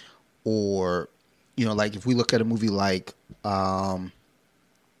 60s. Or, like if we look at a movie like, let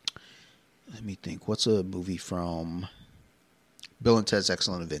me think, what's a movie from Bill and Ted's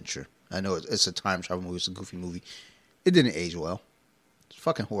Excellent Adventure? I know it's a time travel movie, it's a goofy movie. It didn't age well. It's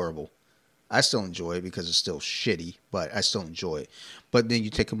fucking horrible. I still enjoy it because it's still shitty, but I still enjoy it. But then you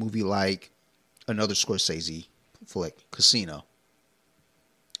take a movie like another Scorsese flick, Casino.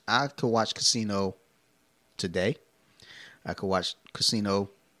 I could watch Casino today. I could watch Casino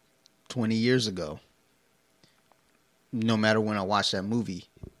 20 years ago. No matter when I watch that movie,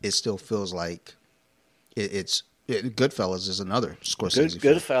 it still feels like it's Goodfellas is another Scorsese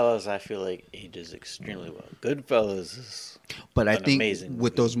film. Goodfellas, I feel like ages extremely well. Goodfellas is But I an think amazing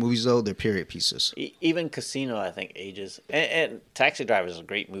with movie. those movies, though, they're period pieces. Even Casino, I think, ages. And Taxi Driver is a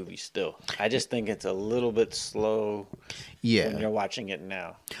great movie still. I just think it's a little bit slow when you're watching it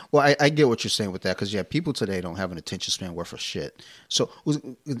now. Well, I get what you're saying with that because, yeah, people today don't have an attention span worth of shit. So,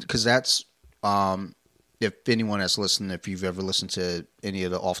 because that's, if anyone that's listening, if you've ever listened to any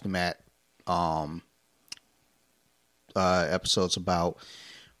of the Off the Mat episodes about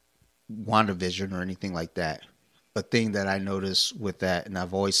WandaVision or anything like that, a thing that I notice with that, and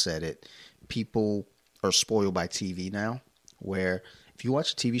I've always said it, people are spoiled by TV now, where if you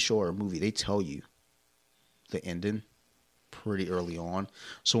watch a TV show or a movie, they tell you the ending pretty early on.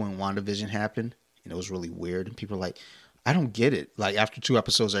 So when WandaVision happened, and it was really weird, and people were like, I don't get it. Like after 2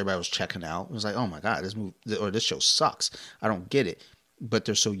 episodes, everybody was checking out. It was like, oh my God, this movie or this show sucks. I don't get it. But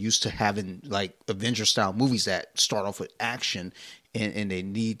they're so used to having like Avenger style movies that start off with action and they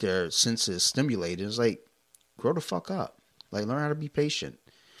need their senses stimulated. It's like, grow the fuck up. Like, learn how to be patient.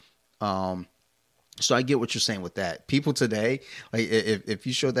 So I get what you're saying with that. People today, like, if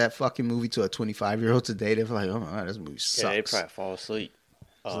you show that fucking movie to a 25-year-old today, they're like, oh my God, this movie sucks. Yeah, they probably fall asleep.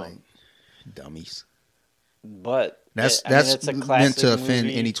 It's like, dummies. But that's it's a meant to offend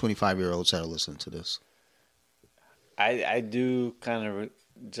movie. any 25-year-olds that are listening to this. I do kind of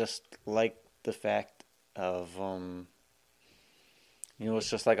just like the fact of, it's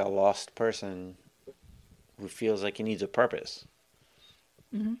just like a lost person who feels like he needs a purpose.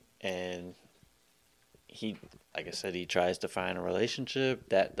 Mm-hmm. And he, like I said, he tries to find a relationship.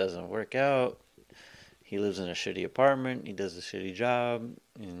 That doesn't work out. He lives in a shitty apartment. He does a shitty job.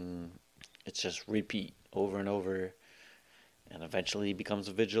 And it's just repeat over and over. And eventually he becomes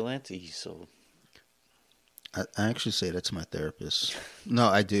a vigilante. So I actually say that to my therapist. No,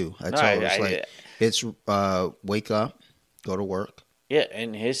 I do. I tell her it's wake up, go to work. Yeah,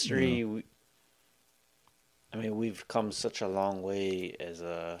 in history, we've come such a long way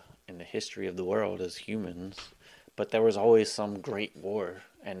in the history of the world as humans, but there was always some great war,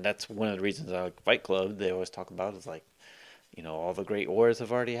 and that's one of the reasons I like Fight Club. They always talk about is like, all the great wars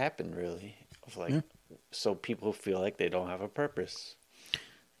have already happened, really. So people feel like they don't have a purpose.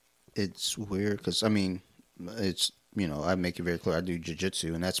 It's weird because I make it very clear I do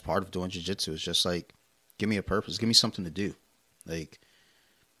jiu-jitsu, and that's part of doing jiu-jitsu. It's just like, give me a purpose, give me something to do. Like,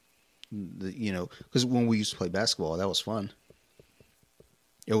 because when we used to play basketball, that was fun.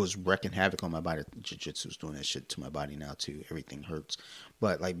 It was wrecking havoc on my body. Jiu-jitsu was doing that shit to my body now too. Everything hurts.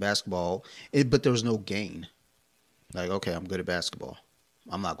 But like basketball, but there was no gain. Like, okay, I'm good at basketball.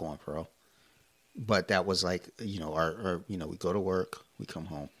 I'm not going pro. But that was like, our we go to work, we come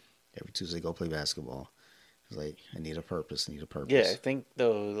home. Every Tuesday, go play basketball. It's like, I need a purpose, Yeah, I think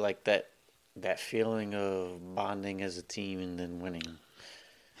though, like that feeling of bonding as a team and then winning.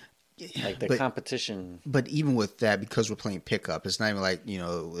 Like the competition. But even with that, because we're playing pickup, it's not even like,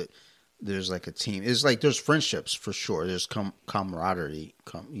 there's like a team. It's like there's friendships for sure. There's camaraderie,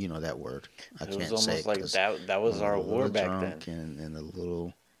 that word. I can't say. It was almost like that was our war back then. And a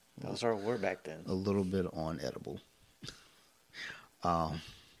little. That was our war back then. A little bit on edible.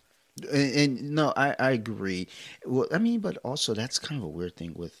 And no, I agree. Well, I mean, but also that's kind of a weird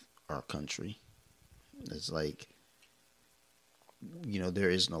thing with our country. It's like, there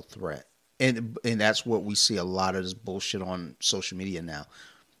is no threat. And that's what we see a lot of this bullshit on social media now.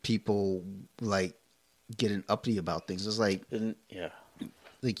 People like getting uppity about things. It's like,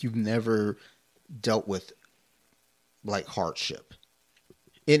 like you've never dealt with like hardship.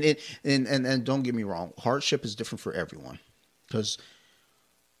 And don't get me wrong, hardship is different for everyone. Because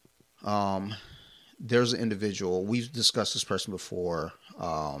there's an individual, we've discussed this person before,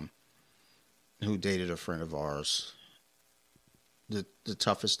 who dated a friend of ours. The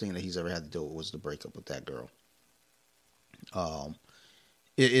toughest thing that he's ever had to deal with was the breakup with that girl.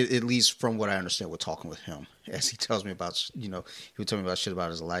 At least from what I understand, we're talking with him, as he tells me about, he would tell me about shit about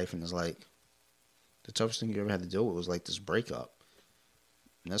his life, and it's like, the toughest thing you ever had to deal with was like this breakup.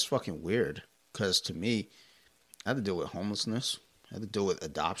 And that's fucking weird, because to me, I had to deal with homelessness. I had to deal with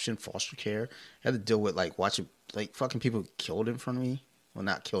adoption, foster care. I had to deal with like watching like fucking people killed in front of me. Well,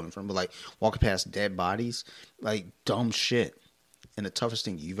 not killed in front of me, but like walking past dead bodies, like dumb shit. And the toughest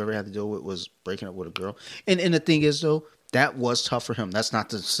thing you've ever had to deal with was breaking up with a girl. And the thing is, though, that was tough for him. That's not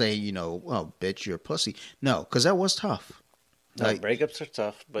to say, oh, bitch, you're a pussy. No, because that was tough. No, like, breakups are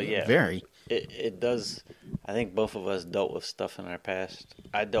tough, but yeah. Very. It does. I think both of us dealt with stuff in our past.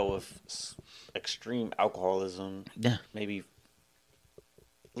 I dealt with extreme alcoholism. Yeah. Maybe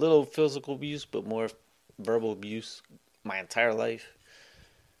little physical abuse, but more verbal abuse my entire life.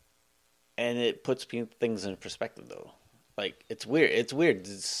 And it puts things in perspective, though. Like, it's weird. It's weird.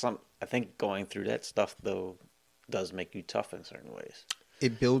 I think going through that stuff, though, does make you tough in certain ways.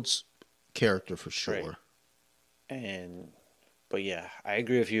 It builds character for sure. Right. But yeah, I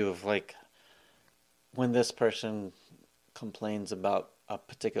agree with you of like, when this person complains about a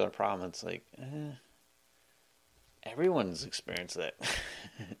particular problem, it's like, everyone's experienced that.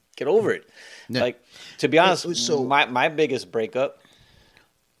 Get over it. Yeah. Like, to be honest, so my biggest breakup,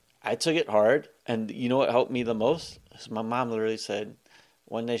 I took it hard, and you know what helped me the most? My mom literally said,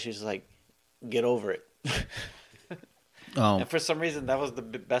 one day she was like, get over it. And for some reason, that was the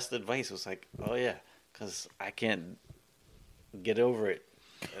best advice. It was like, oh yeah, because I can't get over it.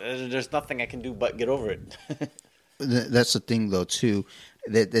 There's nothing I can do but get over it. That's the thing, though, too.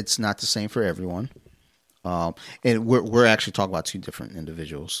 That it's not the same for everyone. And we're actually talking about two different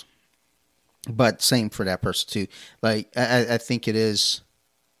individuals. But same for that person, too. Like, I think it is...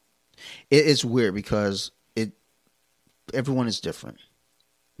 It's weird because everyone is different.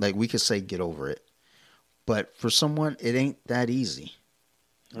 Like, we could say get over it. But for someone, it ain't that easy.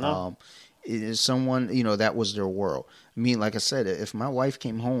 No. It is someone, that was their world. I mean, like I said, if my wife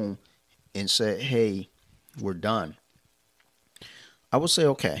came home and said, hey, we're done, I would say,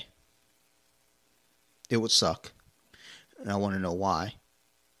 okay. It would suck. And I want to know why.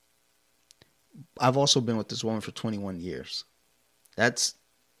 I've also been with this woman for 21 years. That's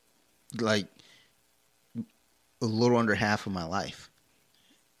like a little under half of my life.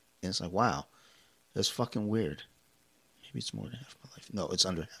 And it's like, wow, that's fucking weird. Maybe it's more than half of my life. No, it's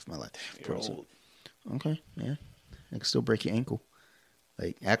under half of my life. You're old. Okay, yeah. I can still break your ankle.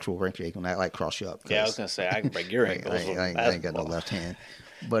 Like, actual break your ankle, not like cross you up. Yeah, I was going to say, I can break your ankle. I ain't got no left hand.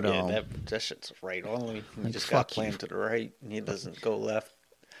 But, yeah, that shit's right only. You just got to play him to the right, and he doesn't go left.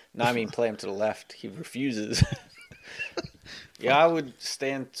 No, I mean, play him to the left. He refuses. Yeah, I would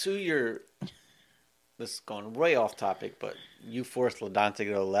stand to your... This is going way off topic, but you force LaDon to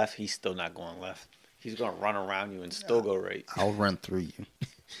go to the left, he's still not going left. He's going to run around you and still go right. I'll run through you.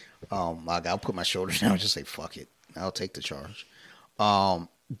 I'll put my shoulders down and just say, fuck it. I'll take the charge.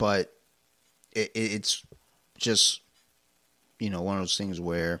 But it's just, one of those things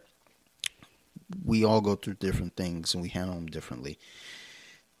where we all go through different things and we handle them differently.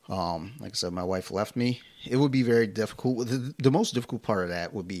 Like I said, my wife left me. It would be very difficult. The most difficult part of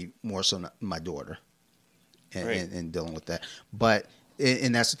that would be more so my daughter and dealing with that. But,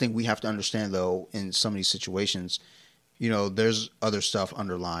 and that's the thing we have to understand, though, in some of these situations, there's other stuff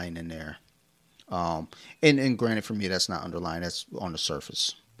underlying in there. And granted, for me, that's not underlying. That's on the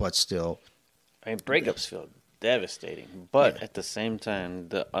surface. But still. I mean, breakups feel devastating. But at the same time,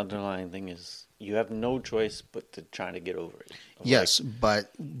 the underlying thing is you have no choice but to try to get over it. Yes,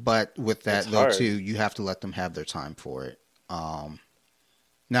 but with that, though, hard. Too, you have to let them have their time for it.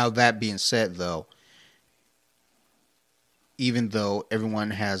 Now, that being said, though, even though everyone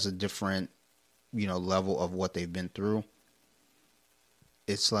has a different, level of what they've been through,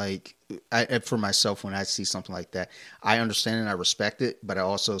 it's like, for myself, when I see something like that, I understand and I respect it, but I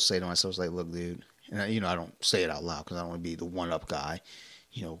also say to myself, like, look, dude, and I don't say it out loud because I don't want to be the one-up guy.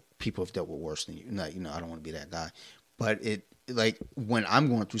 People have dealt with worse than you. No, I don't want to be that guy. But like, when I'm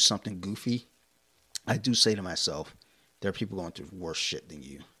going through something goofy, I do say to myself, there are people going through worse shit than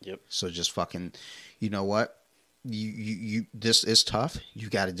you. Yep. So just fucking, you know what? You this is tough. You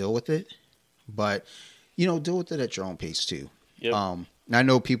got to deal with it. But, deal with it at your own pace, too. Yep. I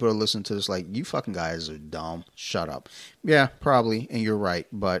know people are listening to this like, you fucking guys are dumb. Shut up. Yeah, probably. And you're right.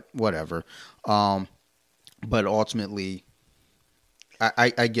 But whatever. But ultimately,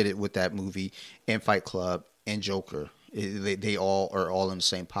 I get it with that movie and Fight Club and Joker. They all are all in the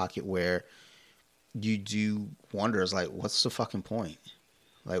same pocket where you do wonder, is like, what's the fucking point?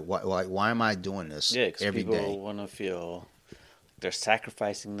 Like, why am I doing this every day? People want to feel they're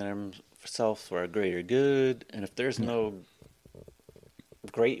sacrificing themselves for a greater good. And if there's no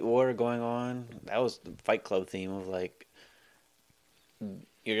great war going on, that was the Fight Club theme of like,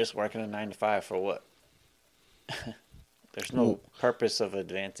 you're just working a 9 to 5 for what? There's no purpose of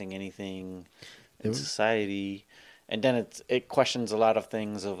advancing anything in society. And then it questions a lot of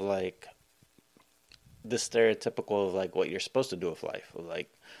things of like the stereotypical of like what you're supposed to do with life. Like,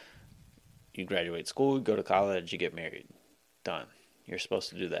 you graduate school, you go to college, you get married. Done. You're supposed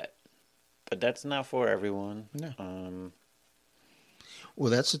to do that. But that's not for everyone. No. Well,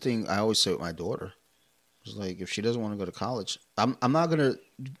 that's the thing I always say with my daughter. It's like, if she doesn't want to go to college, I'm not gonna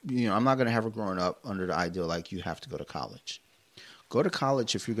have her growing up under the idea like you have to go to college. Go to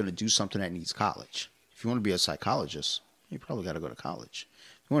college if you're gonna do something that needs college. If you want to be a psychologist, you probably got to go to college.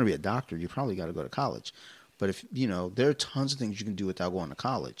 If you want to be a doctor, you probably got to go to college. But if there are tons of things you can do without going to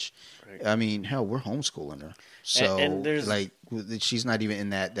college. Right. I mean, hell, we're homeschooling her, so and there's like, she's not even in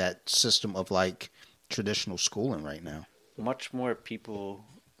that system of like traditional schooling right now. Much more people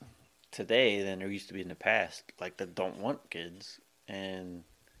today than there used to be in the past, like, that don't want kids. And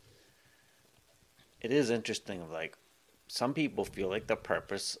it is interesting, like, some people feel like the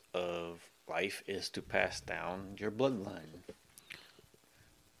purpose of life is to pass down your bloodline.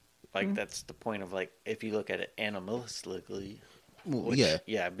 Like, that's the point of, like, if you look at it animalistically. Which,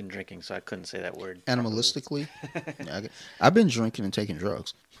 yeah, I've been drinking, so I couldn't say that word. Animalistically? I've been drinking and taking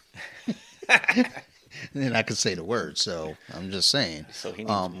drugs. Then I could say the word, so I'm just saying. So he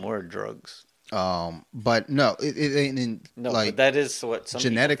needs more drugs. But no, but that is what some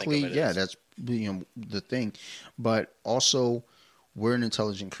genetically, people think of it as. That's the thing. But also, we're an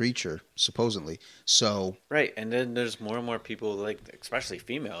intelligent creature, supposedly. So right, and then there's more and more people, like, especially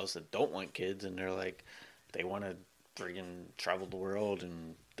females, that don't want kids, and they're like, they want to friggin' travel the world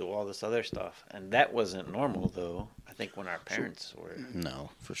and do all this other stuff. And that wasn't normal, though, I think, when our parents were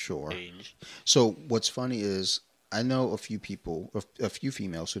for sure aged. So what's funny is I know a few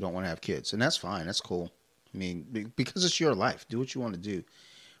females who don't want to have kids, and that's fine, that's cool. I mean, because it's your life, do what you want to do.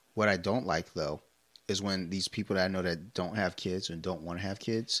 What I don't like, though, is when these people that I know that don't have kids and don't want to have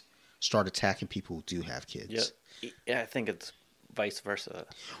kids start attacking people who do have kids. Yeah, I think it's vice versa.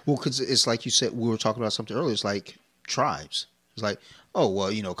 Well, because it's like you said, we were talking about something earlier. It's like tribes. It's like, oh,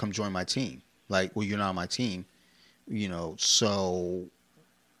 well, come join my team. Like, well, you're not on my team, so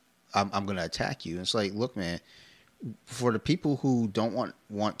I'm going to attack you. And it's like, look, man, for the people who don't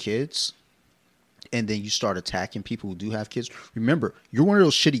want kids, and then you start attacking people who do have kids, remember, you're one of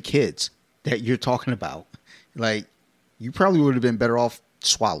those shitty kids that you're talking about. Like, you probably would have been better off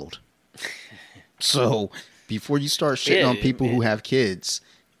swallowed. So before you start shitting on people who have kids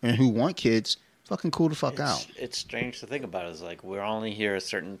and who want kids, fucking cool the fuck out. It's strange to think about. It's like, we're only here a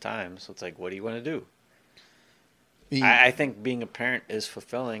certain time, so it's like, what do you want to do? I think being a parent is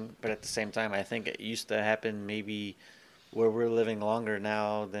fulfilling, but at the same time, I think it used to happen maybe where we're living longer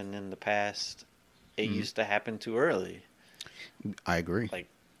now than in the past. It used to happen too early. I agree. Like,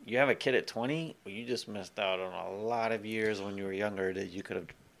 you have a kid at 20, well, you just missed out on a lot of years when you were younger that you could have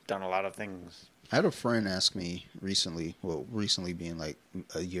done a lot of things. I had a friend ask me recently, well, recently being like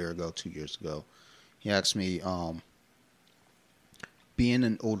a year ago, 2 years ago, he asked me, being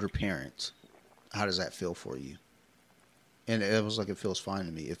an older parent, how does that feel for you? And it was like, it feels fine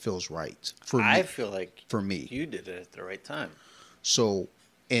to me. It feels right for me. I feel like for me, you did it at the right time. So,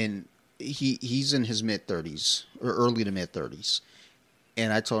 and he's in his mid 30s or early to mid 30s,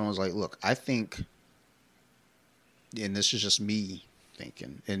 and I told him, I was like, look, I think, and this is just me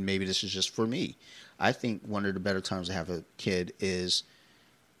thinking, and maybe this is just for me, I think one of the better times to have a kid is,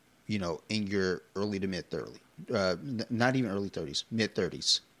 you know, in your early to mid 30s, not even early 30s, mid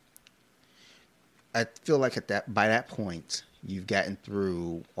 30s. I feel like by that point, you've gotten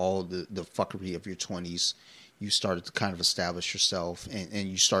through all the fuckery of your 20s. You started to kind of establish yourself, and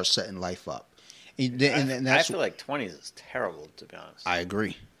you start setting life up. And I feel like 20s is terrible, to be honest.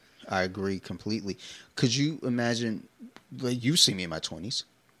 I agree completely. Could you imagine, like, you see me in my 20s.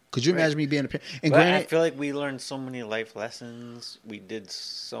 Could you imagine me being a parent? And but granted, I feel like we learned so many life lessons. We did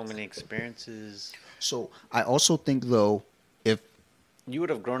so many experiences. So I also think, though, if you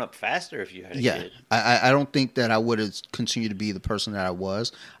would have grown up faster if you had a kid. I don't think that I would have continued to be the person that I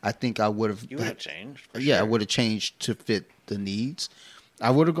was. I think I would have. You would have changed. Yeah, sure. I would have changed to fit the needs.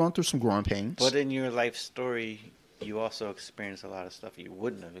 I would have gone through some growing pains. But in your life story, you also experienced a lot of stuff you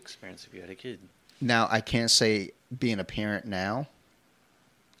wouldn't have experienced if you had a kid. Now, I can't say being a parent now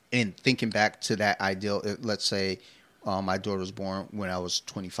and thinking back to that ideal, let's say my daughter was born when I was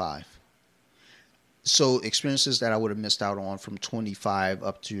 25. So experiences that I would have missed out on from 25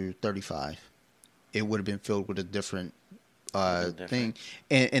 up to 35, it would have been filled with a different thing.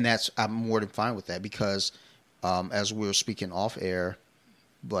 And I'm more than fine with that because as we were speaking off air,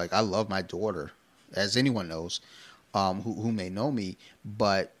 like, I love my daughter, as anyone knows, who may know me,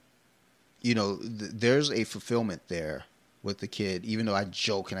 but, you know, there's a fulfillment there with the kid, even though I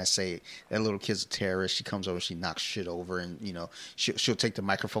joke and I say that little kid's a terrorist. She comes over, she knocks shit over, and, you know, she'll take the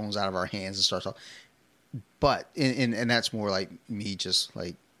microphones out of our hands and start talking. But and that's more like me, just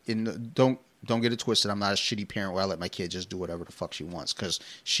like, don't get it twisted. I'm not a shitty parent where I let my kid just do whatever the fuck she wants, because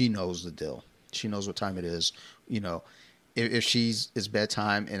she knows the deal. She knows what time it is. You know, if it's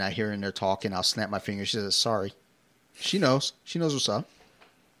bedtime and I hear her in there talking, I'll snap my fingers. She says sorry. She knows. She knows what's up.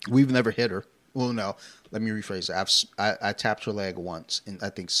 We've never hit her. Well, no. Let me rephrase it. I tapped her leg once, and I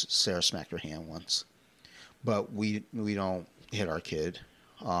think Sarah smacked her hand once. But we don't hit our kid.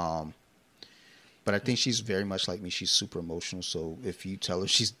 But I think she's very much like me. She's super emotional. So if you tell her,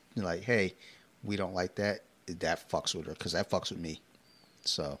 she's like, hey, we don't like that, that fucks with her, because that fucks with me.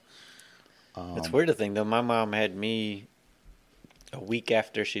 So. It's weird to think, though. My mom had me a week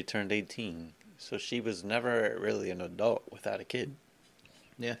after she turned 18. So she was never really an adult without a kid.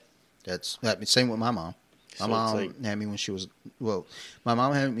 Yeah. That's same with my mom. My mom had me when she was, my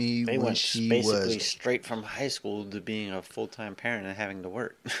mom had me when she was basically straight from high school to being a full-time parent and having to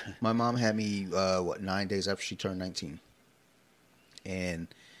work. My mom had me 9 days after she turned 19. And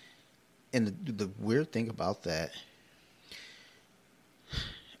the weird thing about that,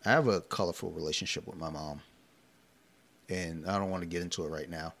 I have a colorful relationship with my mom, and I don't want to get into it right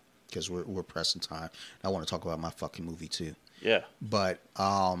now because we're pressing time. I want to talk about my fucking movie too. Yeah, but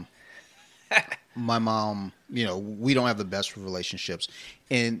my mom, you know, we don't have the best relationships.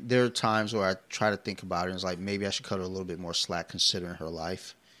 And there are times where I try to think about it and it's like, maybe I should cut her a little bit more slack considering her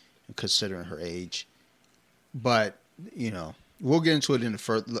life and considering her age. But, you know, we'll get into it in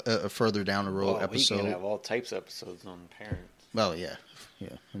a further down the road episode. We can have all types of episodes on parents. Well, yeah.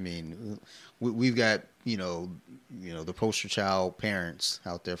 Yeah. I mean, we've got, you know, the poster child parents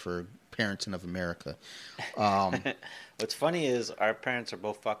out there for parenting of America. What's funny is our parents are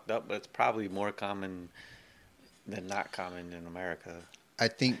both fucked up, but it's probably more common than not common in America. I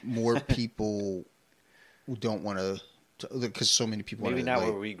think more people don't want to, because so many people maybe not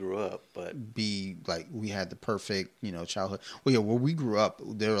where we grew up, but be like, we had the perfect, you know, childhood. Well, yeah, where we grew up,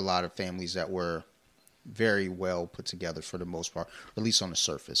 there were a lot of families that were very well put together for the most part, or at least on the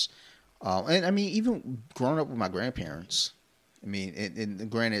surface. And I mean, even growing up with my grandparents, I mean, and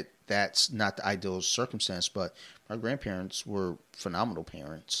granted, that's not the ideal circumstance, but my grandparents were phenomenal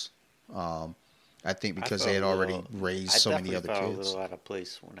parents. I think because they had already raised so many other kids. I felt a little out of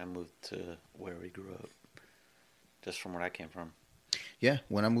place when I moved to where we grew up, just from where I came from. Yeah,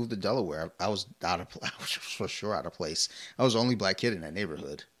 when I moved to Delaware, I was for sure out of place. I was the only black kid in that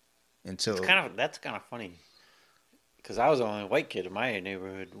neighborhood until. That's kind of funny. Because I was the only white kid in my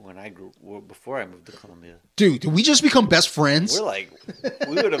neighborhood before I moved to Columbia. Dude, did we just become best friends? We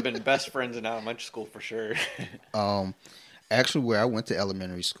would have been best friends in elementary school for sure. Actually, where I went to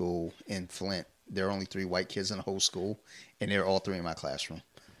elementary school in Flint, there were only 3 white kids in the whole school, and they were all 3 in my classroom.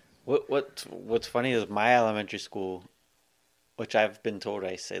 What's funny is my elementary school, which I've been told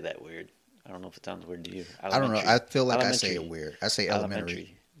I say that weird. I don't know if it sounds weird to you. I don't know. I Elementary, feel like I say it elementary, weird. I say elementary.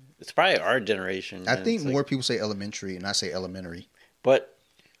 elementary. It's probably our generation, I and think it's like, more people say elementary, and I say elementary. but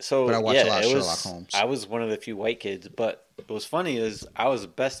But I so watch a yeah, lot it of Sherlock was. Holmes. I was one of the few white kids, but what was funny is I was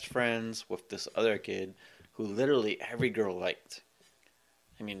best friends with this other kid who literally every girl liked.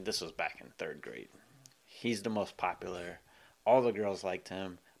 I mean, this was back in third grade. He's the most popular. All the girls liked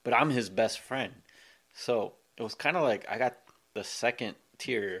him, but I'm his best friend. So it was kind of like I got the second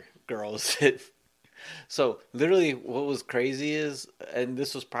tier girls. So literally, what was crazy is, and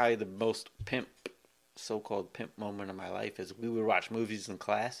this was probably the most pimp, so-called pimp moment of my life, is we would watch movies in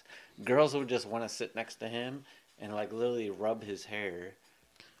class. Girls would just want to sit next to him and like literally rub his hair.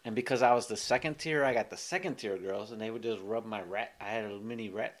 And because I was the second tier, I got the second tier girls, and they would just rub my rat. I had a mini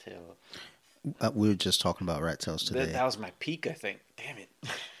rat tail. We were just talking about rat tails today. That was my peak, I think. Damn it.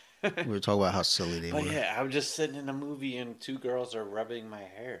 We were talking about how silly they But were. yeah, I was just sitting in a movie and two girls are rubbing my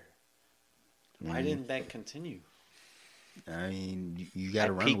hair. Why didn't that continue? I mean, you got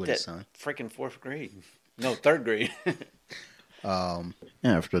to I run peaked with at it, son. freaking fourth grade. No, third grade.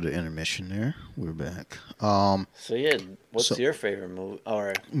 After the intermission there, we're back. So yeah, what's So- your favorite movie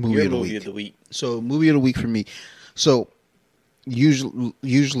or Movie your of the movie week. of the week? So, movie of the week for me. So,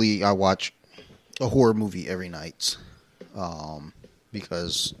 usually I watch a horror movie every night,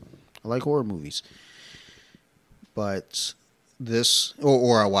 because I like horror movies. But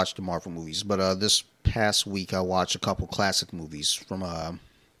or I watch the Marvel movies. But this past week I watched a couple classic movies from the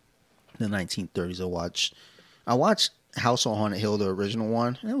 1930s. I watched House on Haunted Hill, the original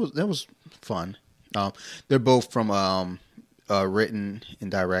one. And that was fun. They're both from written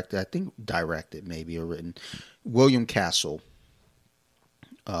and directed. I think directed maybe or written. William Castle.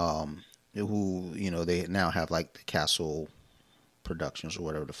 Who they now have like the Castle Productions or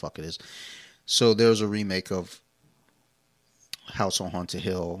whatever the fuck it is. So there's a remake of House on Haunted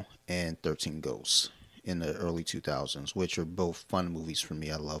Hill and 13 Ghosts in the early 2000s, which are both fun movies for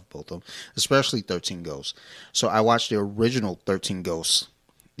me. I love both of them, especially 13 Ghosts. So I watched the original 13 Ghosts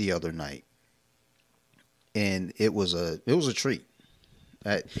the other night, and it was a treat.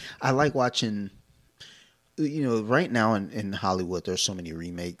 I like watching. Right now in Hollywood, there's so many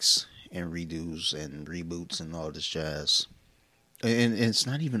remakes and redos and reboots and all this jazz. And it's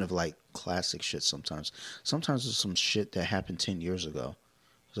not even of like classic shit sometimes. Sometimes it's some shit that happened 10 years ago.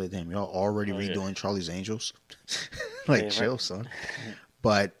 It's like, damn, y'all already redoing Charlie's Angels? Like, chill, son.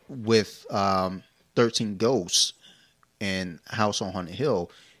 But with 13 Ghosts and House on Haunted Hill,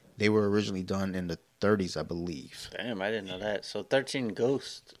 they were originally done in the 30s, I believe. Damn, I didn't know that. So 13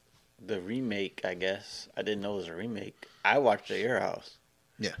 Ghosts, the remake, I guess. I didn't know it was a remake. I watched it at your house.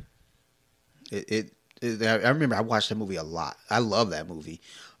 Yeah. I remember I watched that movie a lot. I love that movie.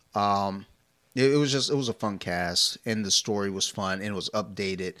 It was a fun cast, and the story was fun, and it was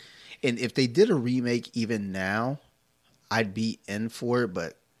updated. And if they did a remake even now, I'd be in for it,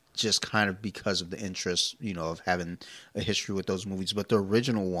 but just kind of because of the interest, of having a history with those movies. But the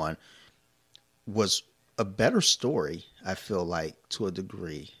original one was a better story, I feel like, to a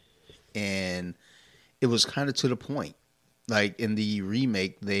degree. And it was kind of to the point. Like in the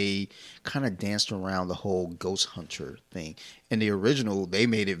remake, they kind of danced around the whole ghost hunter thing. In the original, they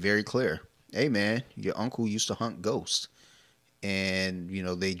made it very clear. Hey, man, your uncle used to hunt ghosts. And,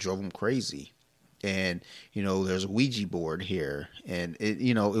 they drove him crazy. And, there's a Ouija board here. And,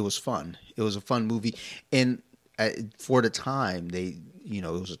 it was fun. It was a fun movie. And for the time, it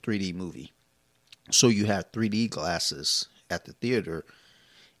was a 3D movie. So you have 3D glasses at the theater.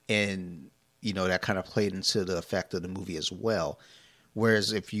 And that kind of played into the effect of the movie as well.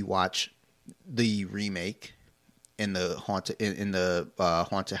 Whereas if you watch the remake in the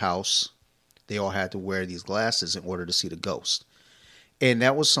haunted house, they all had to wear these glasses in order to see the ghost. And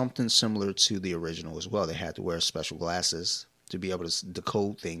that was something similar to the original as well. They had to wear special glasses to be able to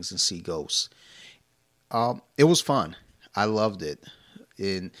decode things and see ghosts. It was fun. I loved it.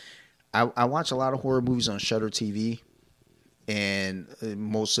 And I watch a lot of horror movies on Shudder TV. And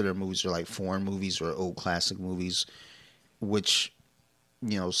most of their movies are like foreign movies or old classic movies, which,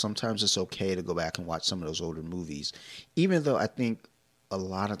 sometimes it's okay to go back and watch some of those older movies. Even though I think a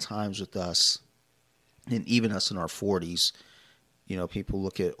lot of times with us, and even us in our 40s, people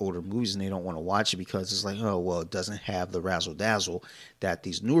look at older movies and they don't want to watch it because it's like, oh, well, it doesn't have the razzle-dazzle that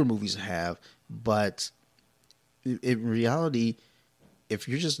these newer movies have. But in reality, if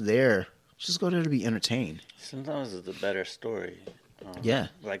you're just there, just go there to be entertained. Sometimes it's a better story. Yeah.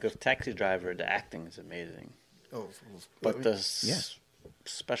 Like with Taxi Driver, the acting is amazing. But the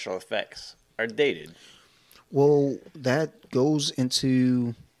special effects are dated. Well, that goes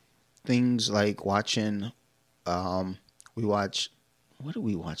into things like watching. We watch. What did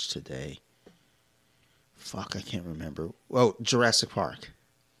we watch today? Fuck, I can't remember. Oh, Jurassic Park.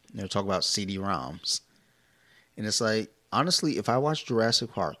 They're talking about CD-ROMs, and it's like, honestly, if I watch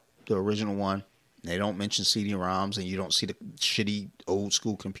Jurassic Park, the original one, they don't mention CD-ROMs, and you don't see the shitty old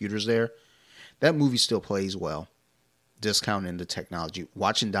school computers there, that movie still plays well. Discounting the technology.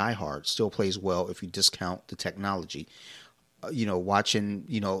 Watching Die Hard still plays well if you discount the technology. Watching,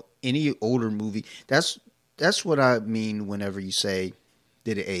 any older movie. That's what I mean whenever you say,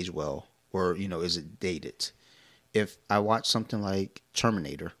 did it age well? Or, is it dated? If I watch something like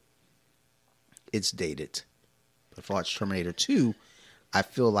Terminator, it's dated. But if I watch Terminator 2, I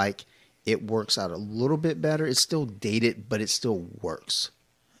feel like it works out a little bit better. It's still dated, but it still works.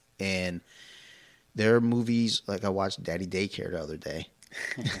 And there are movies, like I watched Daddy Daycare the other day.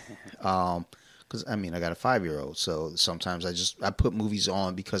 Because, I got a 5-year-old, so sometimes I put movies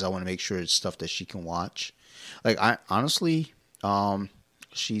on because I want to make sure it's stuff that she can watch. Like, I honestly,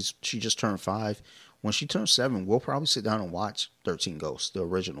 she just turned 5. When she turns 7, we'll probably sit down and watch 13 Ghosts, the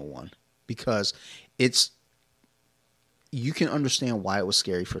original one. Because you can understand why it was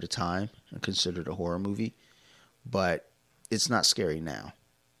scary for the time and considered a horror movie, but it's not scary now.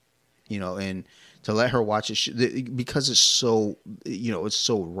 And to let her watch it because it's so, it's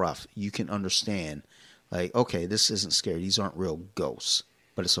so rough. You can understand, like, okay, this isn't scary. These aren't real ghosts,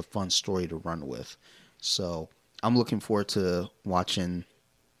 but it's a fun story to run with. So I'm looking forward to watching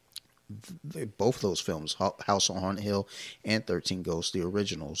both those films, House on Haunted Hill and 13 Ghosts, the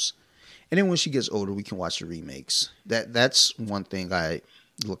originals. And then when she gets older, we can watch the remakes. That's one thing I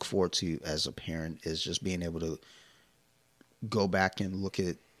look forward to as a parent, is just being able to go back and look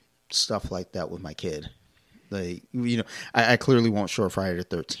at stuff like that with my kid. Like, I clearly won't show Friday the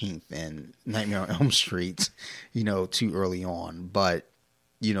 13th and Nightmare on Elm Street, too early on. But,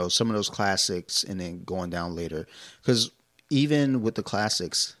 some of those classics, and then going down later. Because even with the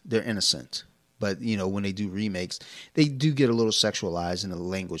classics, they're innocent. But, when they do remakes, they do get a little sexualized and the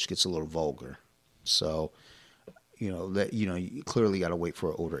language gets a little vulgar. So, you clearly got to wait for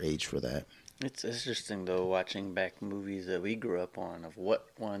an older age for that. It's interesting, though, watching back movies that we grew up on, of what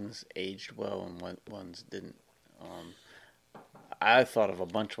ones aged well and what ones didn't. I thought of a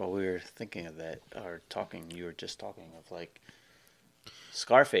bunch while we were thinking of that, or talking. You were just talking of, like,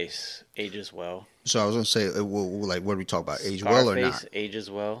 Scarface ages well. So I was going to say, like, what do we talk about? Age well or not? Scarface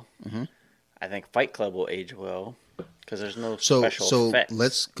ages well. Mm-hmm. I think Fight Club will age well, because there's no special effects. So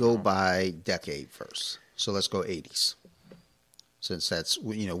let's go by decade first. So let's go 80s. Since that's,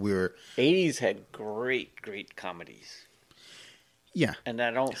 we're... 80s had great comedies. Yeah. And I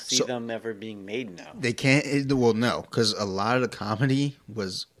don't see them ever being made now. They can't... Well, no, because a lot of the comedy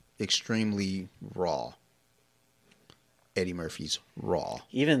was extremely raw. Eddie Murphy's raw.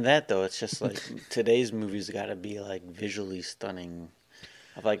 Even that, though, it's just like, today's movies got to be, like, visually stunning.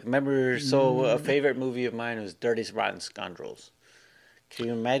 Remember, a favorite movie of mine was Dirty Rotten Scoundrels. Can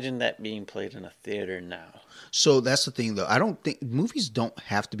you imagine that being played in a theater now? So that's the thing, though. I don't think movies don't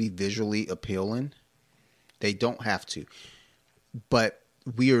have to be visually appealing. They don't have to. But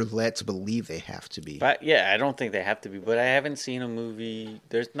we are led to believe they have to be. But yeah, I don't think they have to be. But I haven't seen a movie.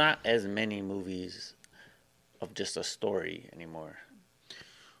 There's not as many movies of just a story anymore.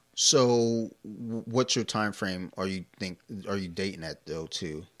 So what's your time frame are you dating at, though,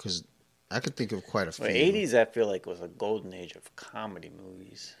 too? Because I could think of quite a few. The 80s, I feel like, was a golden age of comedy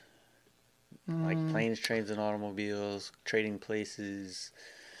movies. Like Planes, Trains, and Automobiles, Trading Places,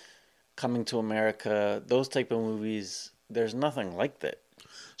 Coming to America. Those type of movies, there's nothing like that.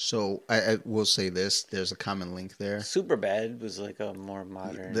 So I will say this. There's a common link there. Superbad was like a more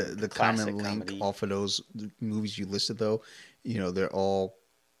modern The classic common link comedy. off of those movies you listed, though, they're all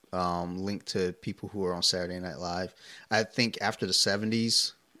linked to people who are on Saturday Night Live. I think after the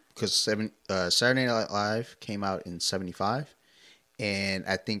 70s, because Saturday Night Live came out in 75, and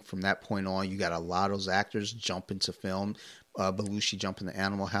I think from that point on, you got a lot of those actors jump into film. Belushi jump into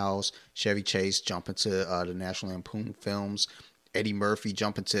Animal House, Chevy Chase jump into the National Lampoon films, Eddie Murphy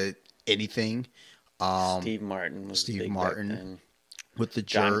jump into anything. Steve Martin was Steve big Martin back then. With the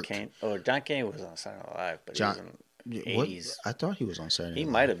John Jerk. Kane. Oh, John Kane was on Saturday Night Live, but he was in 80s. I thought he was on Saturday Night He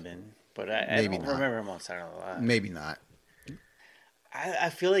Live. might have been, but I don't remember him on Saturday Night Live. Maybe not. I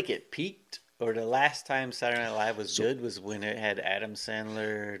feel like it peaked, or the last time Saturday Night Live was good was when it had Adam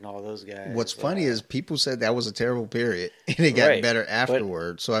Sandler and all those guys. What's funny is people said that was a terrible period, and it got better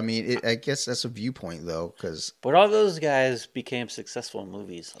afterward. So, I mean, I guess that's a viewpoint, though. But all those guys became successful in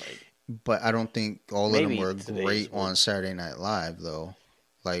movies. But I don't think all of them were great on Saturday Night Live, though.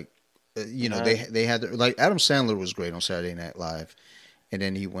 Like, they had... Like, Adam Sandler was great on Saturday Night Live. And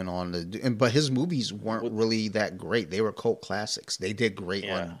then he went on to do, but his movies weren't really that great. They were cult classics. They did great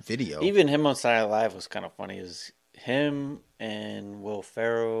on video. Even him on Saturday Night Live was kind of funny. Is him and Will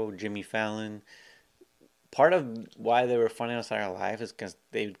Ferrell, Jimmy Fallon. Part of why they were funny on Saturday Night Live is because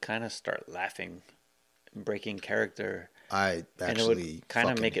they would kind of start laughing, breaking character. I actually and it would kind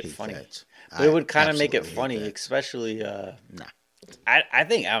of make it funny. That. But it would kind of make it funny, especially. Nah. I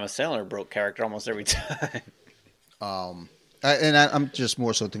think Adam Sandler broke character almost every time. I'm just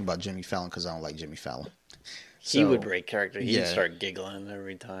more so thinking about Jimmy Fallon because I don't like Jimmy Fallon. So, he would break character. He'd start giggling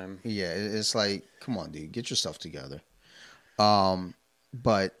every time. Yeah, it's like, come on, dude, get yourself together.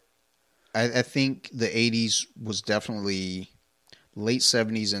 But I think the 80s was definitely, late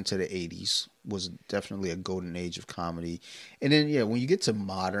 70s into the 80s was definitely a golden age of comedy. And then, when you get to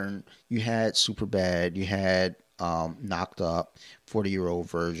modern, you had Superbad, you had Knocked Up, 40-Year-Old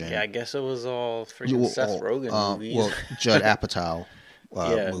Virgin. Yeah, I guess it was all freaking Seth Rogen movies. Well, Judd Apatow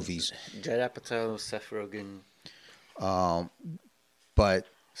movies. Judd Apatow, Seth Rogen. But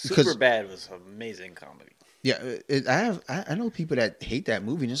Superbad was amazing comedy. Yeah, I know people that hate that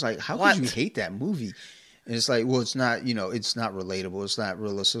movie, and it's like, how could you hate that movie? And it's like, well, it's not, it's not relatable. It's not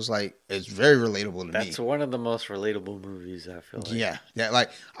realistic. It's like, it's very relatable to me. That's one of the most relatable movies, I feel like. Yeah. Like,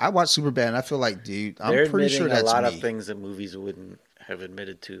 I watched Superbad, and I feel like, dude, I'm pretty sure that's me. a lot of things that movies wouldn't have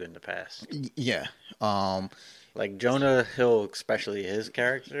admitted to in the past. Yeah. Like Jonah Hill, especially his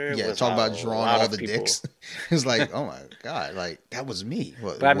character. Yeah, talking about drawing all the dicks. It's like, oh my God, like, that was me.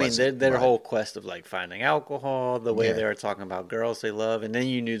 But I mean, their whole quest of like finding alcohol, the way they were talking about girls they love, and then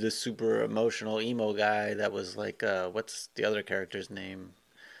you knew this super emotional emo guy that was like, what's the other character's name?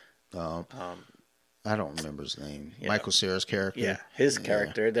 I don't remember his name. Yeah. Michael Cera's character. Yeah, his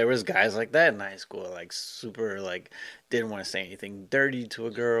character. There was guys like that in high school, like super, like didn't want to say anything dirty to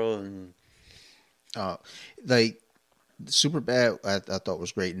a girl, and like Superbad, I thought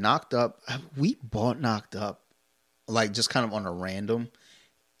was great. Knocked Up, we bought Knocked Up, like just kind of on a random,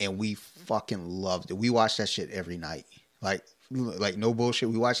 and we fucking loved it. We watched that shit every night, like no bullshit.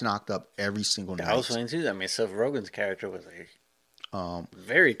 We watched Knocked Up every single night. I was funny too. I mean, Seth Rogen's character was like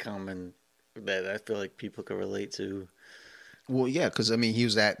very common that I feel like people could relate to. Well, yeah, because I mean, he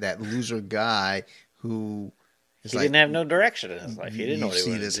was that loser guy who. He didn't have no direction in his life. He didn't know what he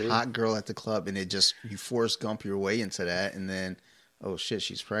wanted to do. You see this hot girl at the club, and you Forrest Gump your way into that, and then, oh shit,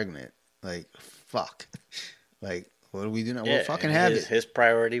 she's pregnant. Like, fuck. Like, what do we do now? Yeah, we'll fucking have it. His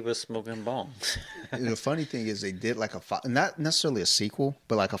priority was smoking bombs. The funny thing is, they did like not necessarily a sequel,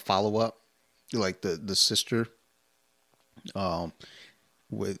 but like a follow up, like the sister,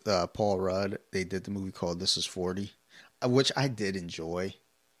 with Paul Rudd. They did the movie called This Is 40, which I did enjoy.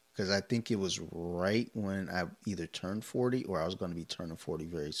 Because I think it was right when I either turned 40 or I was going to be turning 40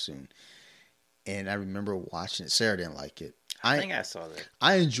 very soon. And I remember watching it. Sarah didn't like it. I think I saw that.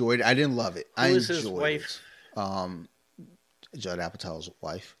 I enjoyed it. I didn't love it. Who was his wife? Judd Apatow's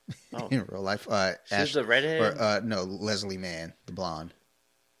wife in real life. She's the redhead? No, Leslie Mann, the blonde.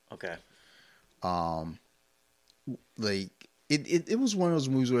 Okay. Like it was one of those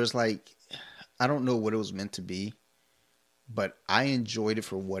movies where it's like, I don't know what it was meant to be. But I enjoyed it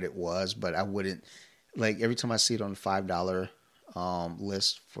for what it was. But I wouldn't, like, every time I see it on the $5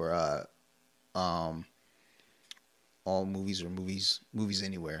 list for all movies or movies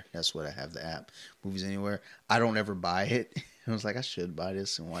anywhere. That's what I have, the app, Movies Anywhere. I don't ever buy it. I was like, I should buy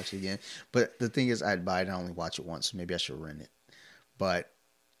this and watch it again. But the thing is, I'd buy it and I only watch it once. So maybe I should rent it. But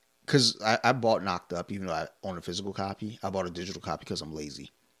because I bought Knocked Up, even though I own a physical copy, I bought a digital copy because I'm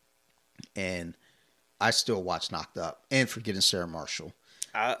lazy. And I still watch Knocked Up and Forgetting Sarah Marshall.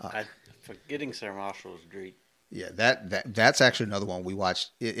 Forgetting Sarah Marshall was great. Yeah, that's actually another one we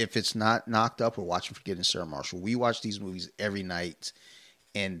watched. If it's not Knocked Up, we're watching Forgetting Sarah Marshall. We watch these movies every night,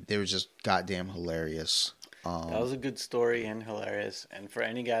 and they're just goddamn hilarious. That was a good story and hilarious. And for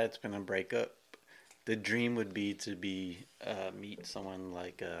any guy that's been in a breakup, the dream would be to meet someone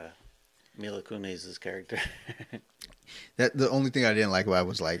like Mila Kunis' character. That the only thing I didn't like about it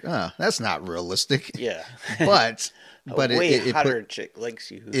was like, that's not realistic. Yeah, but a way hotter chick likes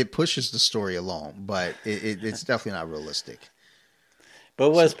you. It pushes the story along, but it's definitely not realistic. But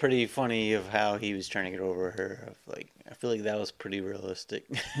it was pretty funny of how he was trying to get over her. Like, I feel like that was pretty realistic.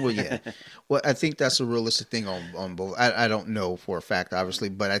 Well, yeah. Well, I think that's a realistic thing on both. I don't know for a fact, obviously,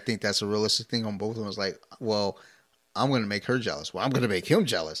 but I think that's a realistic thing on both of them. It's like, well, I'm going to make her jealous. Well, I'm going to make him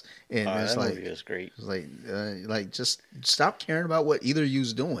jealous. And it's that like, movie was great. It's like, just stop caring about what either of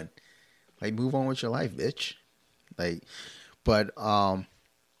you's doing. Like, move on with your life, bitch. Like, but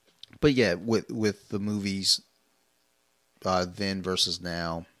yeah, with the movies, then versus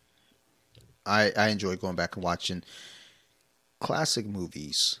now, I enjoy going back and watching classic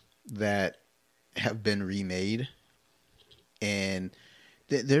movies that have been remade, and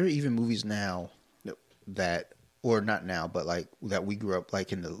there are even movies now that, or not now, but like that we grew up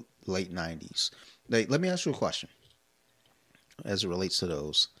like in the late 90s. Like, let me ask you a question as it relates to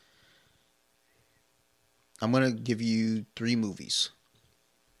those. I'm going to give you 3 movies.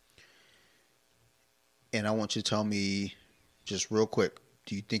 And I want you to tell me just real quick,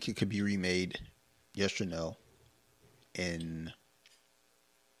 do you think it could be remade? Yes or no? And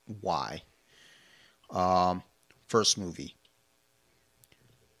why? First movie,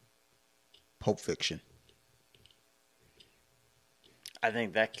 Pulp Fiction. I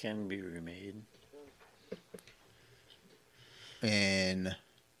think that can be remade. And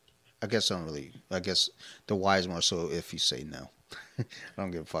I guess the why is more so if you say no. I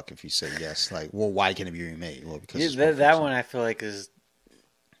don't give a fuck if you say yes. Like, well, why can it be remade? Well, because that one I feel like is,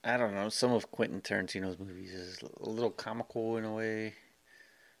 I don't know, some of Quentin Tarantino's movies is a little comical in a way.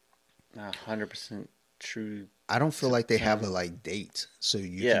 Not 100% true. I don't feel like they have a like date, so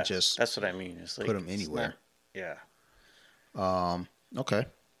you can just that's what I mean. It's like put them anywhere. Okay,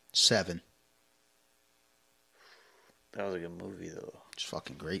 7. That was a good movie though. It's a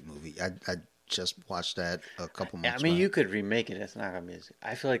fucking great movie. I just watched that a couple months. I mean, you could remake it. It's not gonna be.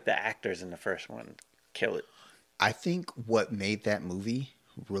 I feel like the actors in the first one kill it. I think what made that movie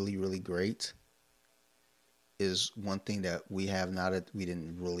really, really great is one thing that we have now that we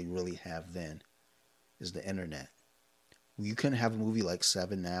didn't really have then is the internet. You couldn't have a movie like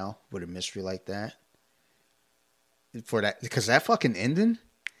 7 now with a mystery like that. For that, because that fucking ending.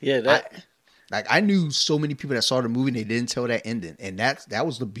 Yeah, I knew so many people that saw the movie and they didn't tell that ending, and that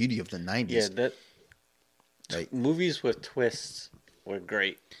was the beauty of the 90s. Yeah, movies with twists were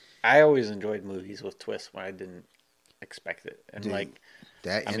great. I always enjoyed movies with twists when I didn't expect it, and dude, like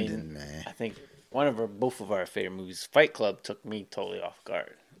that ending, man. I think both of our favorite movies, Fight Club, took me totally off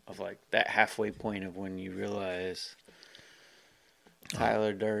guard. Of like that halfway point of when you realize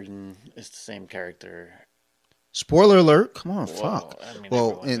Tyler Durden is the same character. Spoiler alert! Come on, fuck. I mean,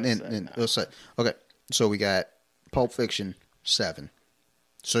 well, okay. So we got Pulp Fiction 7.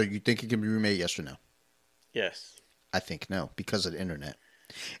 So you think it can be remade? Yes or no? Yes. I think no, because of the internet.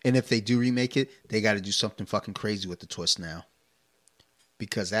 And if they do remake it, they got to do something fucking crazy with the twist now.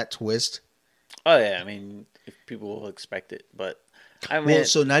 Because that twist. Oh yeah, I mean, if people will expect it, but I mean,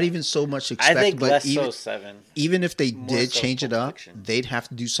 so not even so much expect. I think but less even, so 7. Even if they did change it up, Fiction. they'd have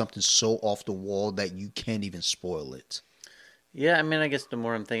to do something so off the wall that you can't even spoil it. Yeah, I mean, I guess the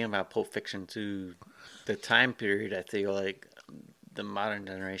more I'm thinking about Pulp Fiction too, the time period, I feel like the modern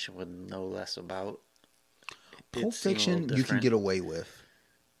generation would know less about. Pulp Fiction, you can get away with.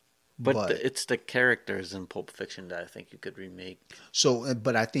 But it's the characters in Pulp Fiction that I think you could remake. So,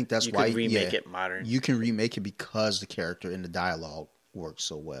 but I think that's why you could remake it modern. You can remake it because the character and the dialogue works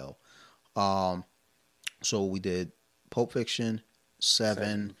so well. So we did Pulp Fiction,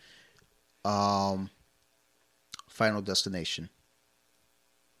 7. Final Destination.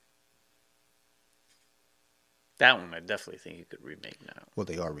 That one I definitely think you could remake now. Well,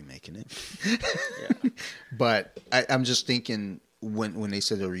 they are remaking it. Yeah. But I'm just thinking when they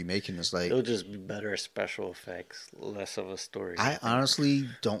said they're remaking, it's like it'll just be better special effects, less of a story. I honestly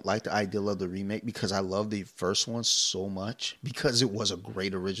don't like the idea of the remake because I love the first one so much because it was a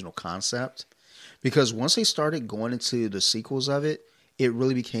great original concept. Because once they started going into the sequels of it, it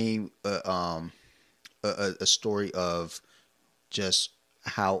really became a story of just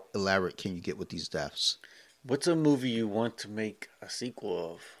how elaborate can you get with these deaths. What's a movie you want to make a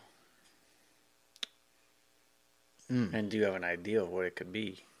sequel of? And do you have an idea of what it could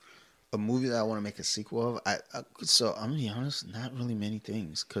be? A movie that I want to make a sequel of? So I'm gonna be honest, not really many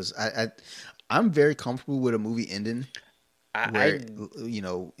things because I'm very comfortable with a movie ending where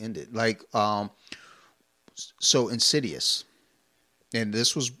ended like so Insidious, and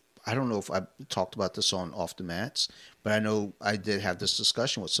this was I don't know if I talked about this on Off the Mats, but I know I did have this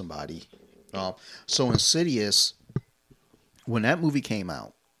discussion with somebody. So Insidious, when that movie came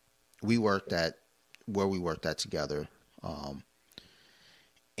out, we worked at where we worked at together.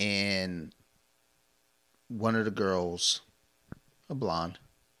 And one of the girls, a blonde,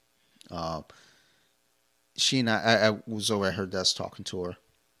 she and I was over at her desk talking to her.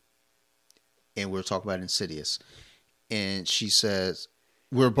 And we were talking about Insidious. And she says,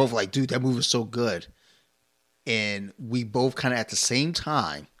 we were both like, dude, that movie is so good. And we both kind of at the same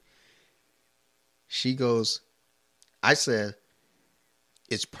time, she goes, I said,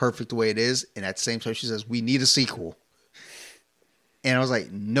 it's perfect the way it is. And at the same time, she says, we need a sequel. And I was like,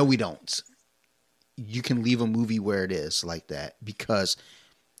 no, we don't. You can leave a movie where it is like that. Because,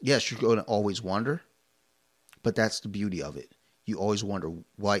 yes, you're going to always wonder. But that's the beauty of it. you always wonder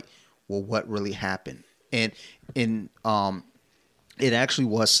what really happened. And it actually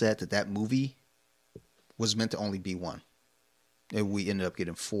was said that movie was meant to only be one. And we ended up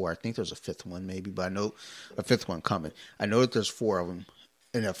getting 4. I think there's a 5th one maybe, but I know a 5th one coming. I know that there's 4 of them.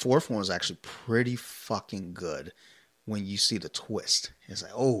 And that 4th one was actually pretty fucking good when you see the twist. It's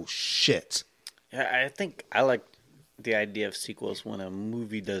like, oh, shit. Yeah, I think I like the idea of sequels when a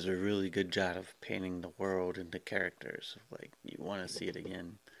movie does a really good job of painting the world and the characters. Like, you want to see it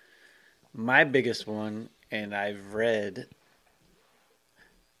again. My biggest one, and I've read,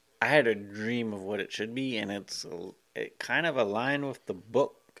 I had a dream of what it should be, and it kind of aligned with the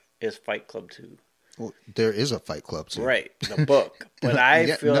book, is Fight Club 2. Well, there is a Fight Club 2. Right, the book. But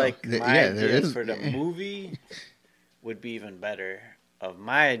I feel like my idea is. for the movie would be even better.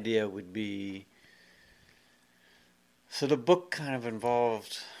 My idea would be... So the book kind of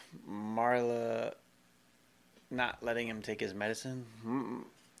involved Marla not letting him take his medicine.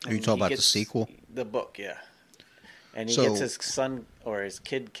 Are you talking about the sequel? The book, yeah. And he gets his son or his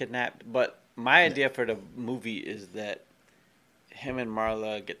kid kidnapped. But my idea for the movie is that him and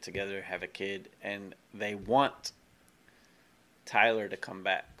Marla get together, have a kid, and they want Tyler to come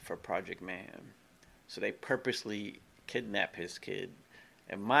back for Project Mayhem. So they purposely kidnap his kid.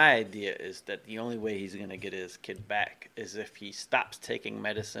 And my idea is that the only way he's going to get his kid back is if he stops taking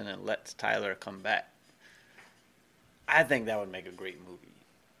medicine and lets Tyler come back. I think that would make a great movie.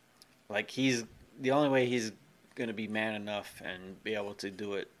 Like, the only way he's going to be man enough and be able to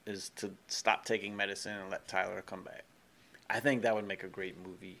do it is to stop taking medicine and let Tyler come back. I think that would make a great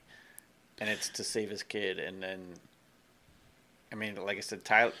movie. And it's to save his kid. And then, I mean, like I said,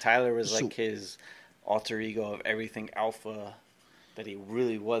 Tyler was like his alter ego of everything alpha that he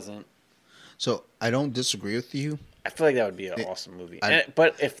really wasn't. So I don't disagree with you. I feel like that would be an awesome movie.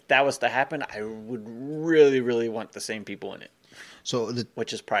 But if that was to happen, I would really, really want the same people in it. So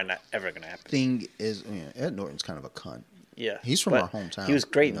which is probably not ever going to happen. Thing is, Ed Norton's kind of a cunt. Yeah. He's from our hometown. He was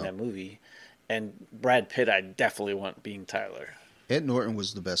great in that movie. And Brad Pitt, I definitely want being Tyler. Ed Norton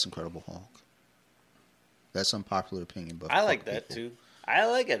was the best Incredible Hulk. That's unpopular opinion, but I like that too. I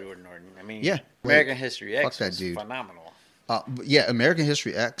like Edward Norton. I mean, yeah, American History X that was dude. Phenomenal. Yeah, American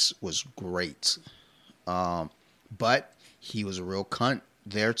History X was great. But he was a real cunt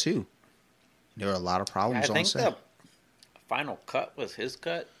there too. There were a lot of problems on set. I think the final cut was his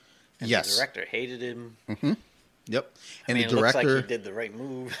cut. And yes. The director hated him. Mm-hmm. Yep. And the director, it looks like he did the right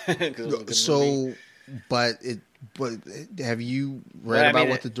move. But have you read about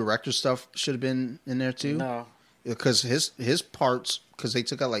what the director stuff should have been in there too? No. Because his parts, because they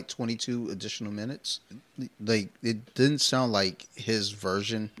took out like 22 additional minutes, it didn't sound like his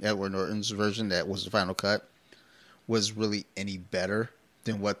version, Edward Norton's version, that was the final cut, was really any better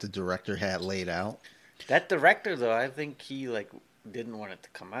than what the director had laid out. That director, though, I think he didn't want it to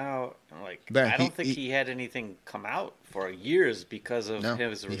come out. I don't think he had anything come out for years because of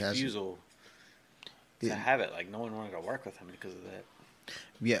his refusal to have it. Like, no one wanted to work with him because of that.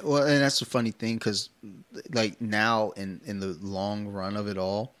 Yeah, well, and that's the funny thing, because now in the long run of it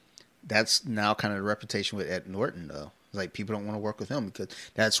all, that's now kind of the reputation with Ed Norton, though. Like, people don't want to work with him, because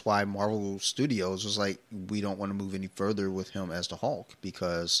that's why Marvel Studios was like, we don't want to move any further with him as the Hulk,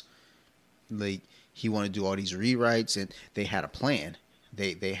 because he wanted to do all these rewrites, and they had a plan.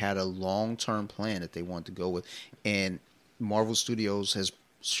 They had a long-term plan that they wanted to go with, and Marvel Studios has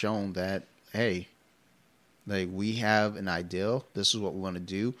shown that, hey, we have an ideal. This is what we want to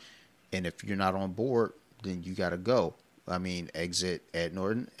do. And if you're not on board, then you got to go. I mean, exit Ed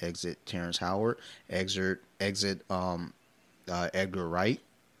Norton, exit Terrence Howard, exit Edgar Wright.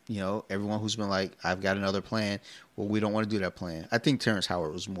 Everyone who's been like, I've got another plan. Well, we don't want to do that plan. I think Terrence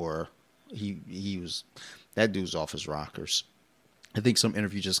Howard was more, he was, that dude's off his rockers. I think some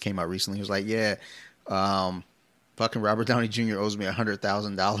interview just came out recently. He was like, yeah, fucking Robert Downey Jr. owes me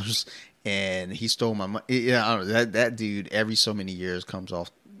 $100,000. And he stole my money. Yeah, I don't know. That dude every so many years comes off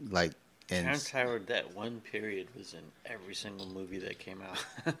like. And Terrence Howard, that one period, was in every single movie that came out.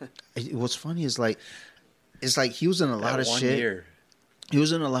 What's funny is it's like he was in a lot of shit. Year. He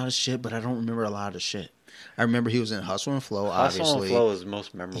was in a lot of shit, but I don't remember a lot of the shit. I remember he was in Hustle and Flow. Obviously, Hustle and Flow is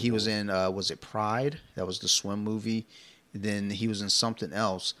most memorable. He was in was it Pride? That was the swim movie. Then he was in something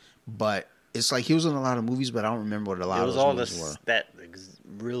else, but. It's like he was in a lot of movies, but I don't remember what a lot of those movies were. That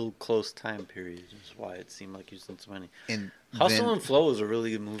real close time period is why it seemed like he was in so many. And Hustle and Flow is a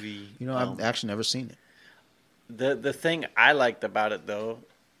really good movie. I've actually never seen it. The thing I liked about it, though,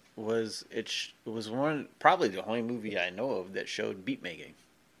 was it was probably the only movie I know of that showed beat making.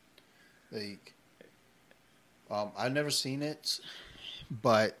 I've never seen it,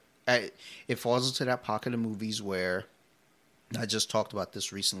 but it falls into that pocket of movies where I just talked about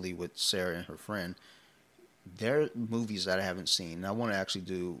this recently with Sarah and her friend. There are movies that I haven't seen. I want to actually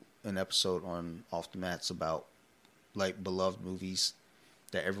do an episode on Off the Mats about like beloved movies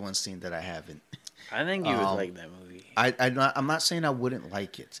that everyone's seen that I haven't. I think you would like that movie. I'm not saying I wouldn't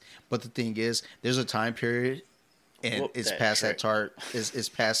like it, but the thing is, there's a time period, and it's past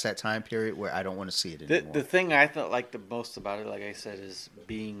that time period where I don't want to see it anymore. The thing I thought like the most about it, like I said, is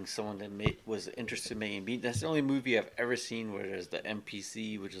being someone that was interested in making beat. That's the only movie I've ever seen where there's the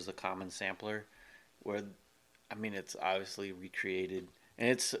MPC, which is a common sampler, where, I mean, it's obviously recreated, and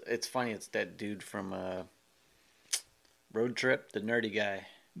it's funny. It's that dude from Road Trip, the nerdy guy.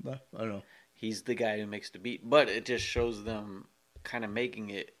 I know. He's the guy who makes the beat, but it just shows them kind of making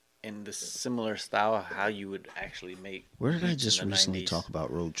it in the similar style of how you would actually make. Where did I just recently 90s. talk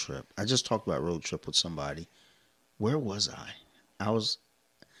about Road Trip? I just talked about Road Trip with somebody. Where was I?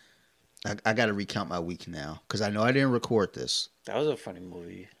 I got to recount my week now because I know I didn't record this. That was a funny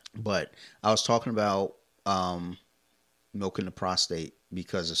movie. But I was talking about milking the prostate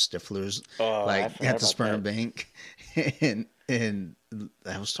because of Stifler's at the sperm bank. and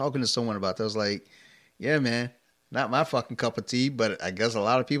I was talking to someone about that. I was like, yeah, man, not my fucking cup of tea, but I guess a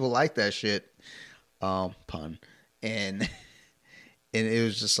lot of people like that shit. Pun. And it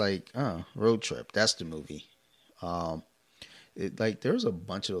was just like, oh, Road Trip. That's the movie. There's a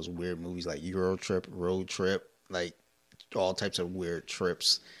bunch of those weird movies like Euro Trip, Road Trip, like all types of weird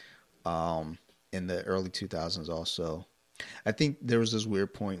trips in the early 2000s also. I think there was this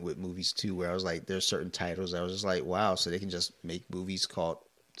weird point with movies too where I was like, there's certain titles I was just like, wow, so they can just make movies called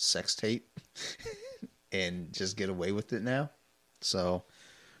Sex Tape and just get away with it now. So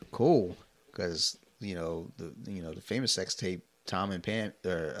cool, because the famous Sex Tape, Tommy and Pam.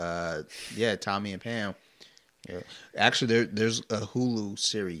 Yeah. Actually, there's a Hulu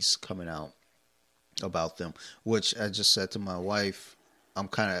series coming out about them, which I just said to my wife, I'm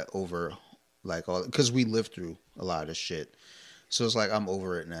kind of over like all because we lived through a lot of this shit, so it's like I'm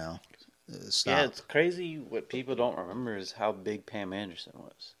over it now. Stop. Yeah, it's crazy. What people don't remember is how big Pam Anderson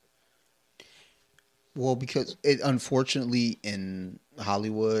was. Well, because it unfortunately in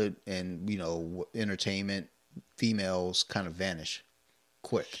Hollywood and entertainment, females kind of vanish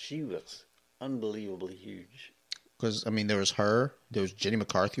quick. She was unbelievably huge. Because, I mean, there was her, there was Jenny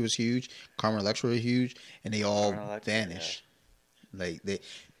McCarthy was huge, Carmen Electra was huge, and they all vanished. Yeah. Like, they,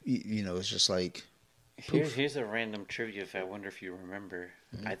 it's just like... Here's a random trivia if I wonder if you remember.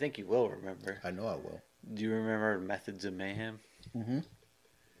 Mm-hmm. I think you will remember. I know I will. Do you remember Methods of Mayhem? Mm-hmm.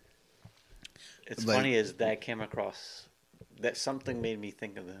 It's funny as that came across... That something made me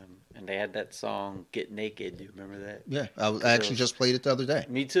think of them, and they had that song "Get Naked." Do you remember that? Yeah, I actually just played it the other day.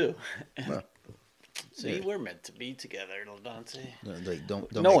 Me too. Well, See, we're meant to be together, Dante.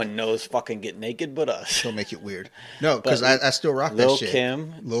 Don't no one knows fucking Get Naked but us. Don't make it weird. No, because I still rock that shit.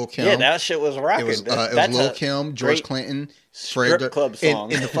 Lil Kim. Yeah, that shit was rocking. It was Lil Kim, George Clinton, Fred Strip club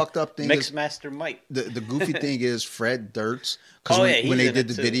song. And the fucked up thing is Mixmaster Mike. The goofy thing is Fred Durst. Because when they did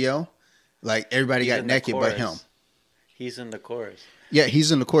the video, like everybody got naked but him. He's in the chorus. Yeah,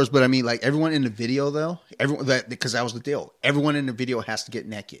 he's in the chorus, but I mean, like everyone in the video, though, because that was the deal. Everyone in the video has to get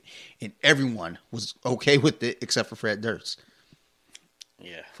naked, and everyone was okay with it except for Fred Durst.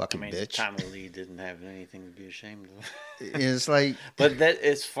 Yeah, fucking bitch. Tommy Lee didn't have anything to be ashamed of. It's like, but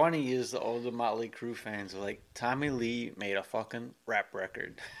it's funny is all the Motley Crue fans are like, Tommy Lee made a fucking rap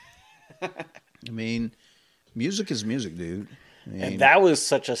record. I mean, music is music, dude. And that was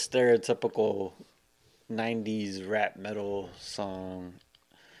such a stereotypical 90s rap metal song.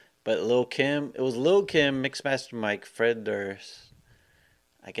 But it was Lil Kim, Mixmaster Mike, Fred Durst.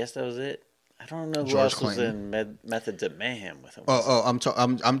 I guess that was it. I don't know who else Clinton. Was in Methods of Mayhem with him. I'm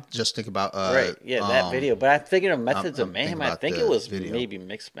just thinking about right, yeah, that video. But I'm thinking of Methods of Mayhem. I think it was maybe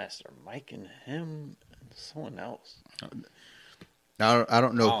Mixmaster Mike and him and someone else. I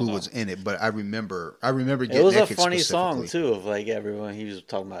don't know who was in it, but I remember getting it was a funny song too. Of like everyone, he was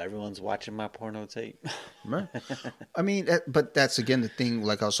talking about everyone's watching my porno tape. Right. I mean, but that's again the thing.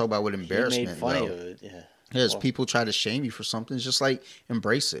 Like I was talking about with embarrassment. He made funny of it. Yeah. Yes, people try to shame you for something. It's just like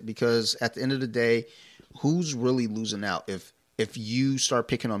embrace it, because at the end of the day, who's really losing out if you start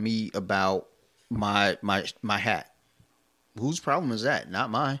picking on me about my hat? Whose problem is that?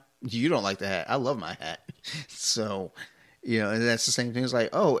 Not mine. You don't like the hat. I love my hat. So. And that's the same thing. It's like,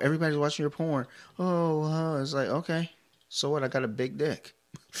 oh, everybody's watching your porn. Oh, it's like, okay, so what? I got a big dick.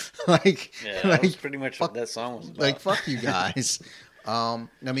 That was pretty much what that song was about. Like, fuck you guys. I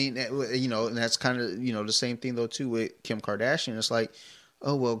mean, and that's kind of, the same thing though too with Kim Kardashian. It's like,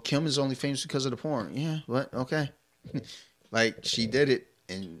 oh well, Kim is only famous because of the porn. Yeah, what? Okay, like she did it,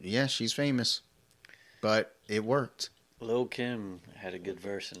 and yeah, she's famous, but it worked. Lil Kim had a good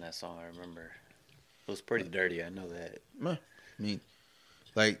verse in that song. I remember. It was pretty dirty. I know that. I mean,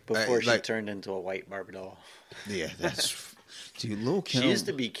 like, Before she turned into a white Barbie doll. Yeah, that's dude. Lil Kim. She used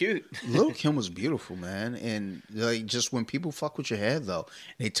to be cute. Lil Kim was beautiful, man, and like just when people fuck with your head though,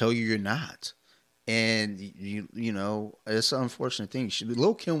 they tell you you're not, and you know it's an unfortunate thing.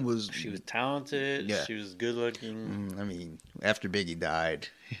 Lil Kim was. She was talented. Yeah. She was good looking. I mean, after Biggie died,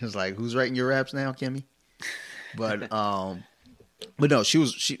 he was like, "Who's writing your raps now, Kimmy?" But no,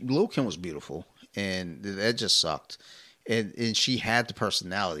 Lil Kim was beautiful, and that just sucked. And she had the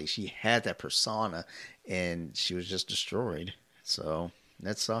personality, she had that persona, and she was just destroyed. So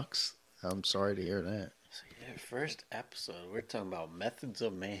that sucks. I'm sorry to hear that. So yeah, first episode, we're talking about Methods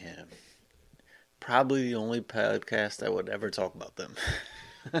of Mayhem. Probably the only podcast that would ever talk about them.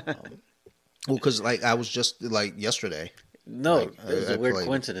 Well, because like I was just like yesterday. No, like, it was a weird played.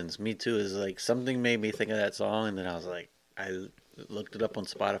 coincidence. Me too. Is like something made me think of that song, and then I was like, I looked it up on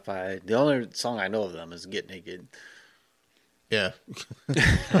Spotify. The only song I know of them is "Get Naked." Yeah.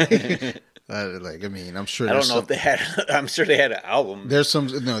 Like I mean, I'm sure. I don't know if they had. I'm sure they had an album. There's some.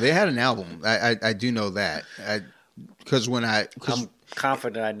 No, they had an album. I do know that. Because I'm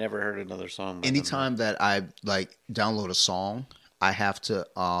confident I never heard another song. Anytime that I like download a song, I have to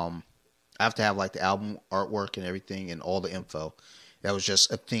have like the album artwork and everything and all the info. That was just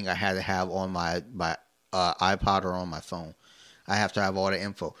a thing I had to have on my iPod or on my phone. I have to have all the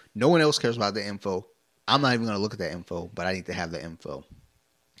info. No one else cares about the info. I'm not even going to look at that info, but I need to have the info.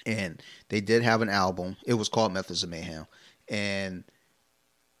 And they did have an album. It was called Methods of Mayhem. And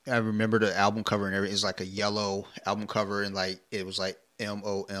I remember the album cover and everything. It was like a yellow album cover, and like it was like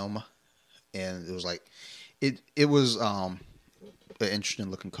MOM. And it was like it was an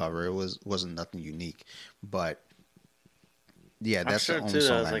interesting looking cover. It wasn't nothing unique. But yeah, that's I'm sure the only too,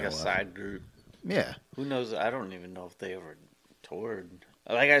 song that was I like know a of. side group. Yeah. Who knows? I don't even know if they ever toured.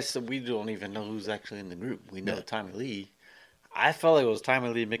 Like I said, we don't even know who's actually in the group. We know Tommy Lee. I felt like it was Tommy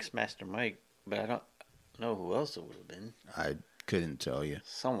Lee, Mixmaster Mike, but I don't know who else it would have been. I couldn't tell you.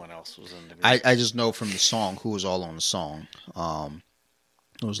 Someone else was in the group. I just know from the song who was all on the song.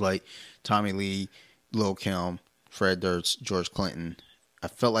 It was like Tommy Lee, Lil Kim, Fred Durst, George Clinton. I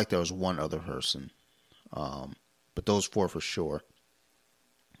felt like there was one other person, but those four for sure.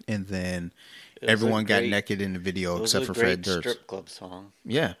 And then everyone got naked in the video except for Fred Durst. Strip club song.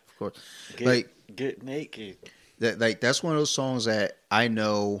 Yeah, of course. Get naked. That's one of those songs that I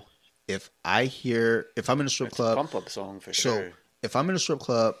know if I'm in a strip club. Pump up song for sure. So if I'm in a strip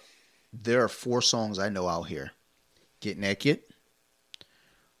club, there are 4 songs I know out here: "Get Naked,"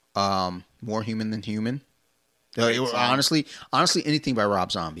 "More Human Than Human." Honestly, anything by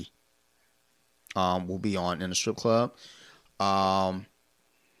Rob Zombie will be on in a strip club.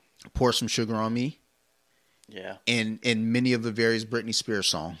 "Pour Some Sugar on Me." Yeah. And many of the various Britney Spears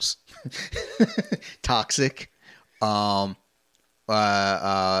songs. "Toxic." "Do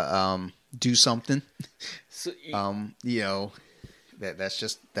Something." So,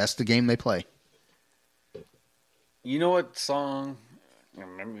 that's the game they play. You know what song? I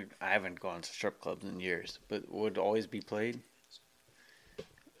remember, I haven't gone to strip clubs in years, but would always be played.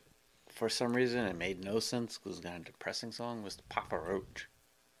 For some reason, it made no sense because it was kind of depressing song. Was Papa Roach?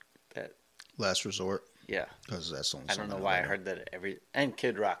 That Last Resort. Yeah, because that's the only I don't know why I heard that at and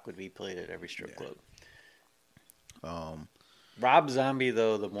Kid Rock would be played at every strip club. Rob Zombie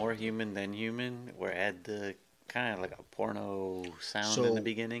though, the More Human Than Human, where it had the kind of like a porno sound in the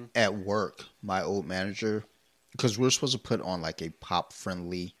beginning. At work, my old manager, because we're supposed to put on like a pop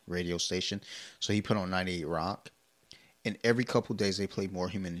friendly radio station, so he put on 98 Rock, and every couple days they played More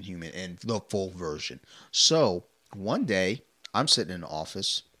Human Than Human and the full version. So one day I'm sitting in the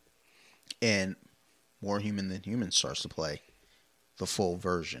office, and More Human Than Human starts to play the full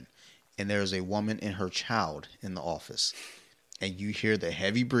version. And there's a woman and her child in the office. And you hear the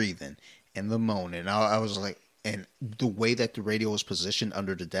heavy breathing and the moaning. I was like, and the way that the radio is positioned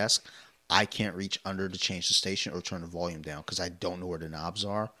under the desk, I can't reach under to change the station or turn the volume down because I don't know where the knobs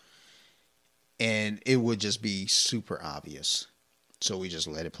are. And it would just be super obvious. So we just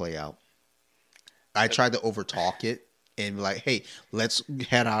let it play out. I tried to overtalk it and be like, hey, let's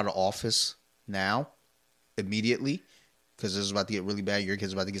head out of the office now, immediately, because this is about to get really bad. Your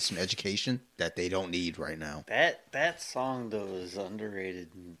kid's about to get some education that they don't need right now. That song though is underrated.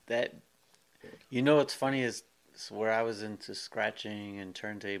 That, you know what's funny is where I was into scratching and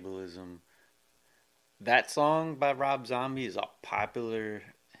turntablism. That song by Rob Zombie is a popular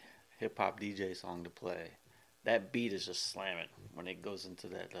hip hop DJ song to play. That beat is just slamming when it goes into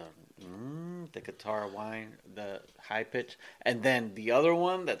that the guitar whine, the high pitch, and then the other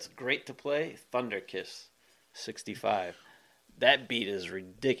one that's great to play, Thunder Kiss. 65. That beat is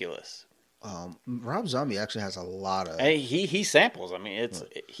ridiculous. Rob Zombie actually has a lot of. Hey, he samples. I mean,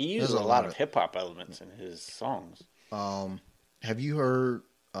 he uses a lot of hip hop elements in his songs. Have you heard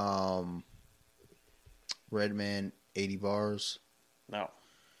Redman 80 Bars? No.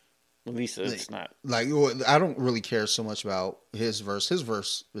 At least it's not. Like, I don't really care so much about his verse. His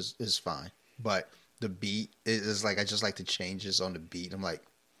verse is fine, but the beat is like, I just like the changes on the beat. I'm like,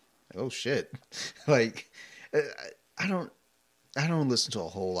 oh shit. Like, I don't listen to a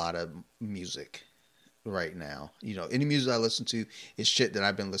whole lot of music right now. You know, any music I listen to is shit that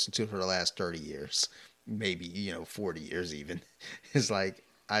I've been listening to for the last 30 years, maybe 40 years even. It's like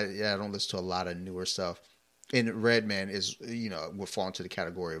I don't listen to a lot of newer stuff. And Redman is, would fall into the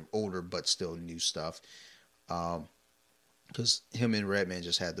category of older but still new stuff. Because him and Redman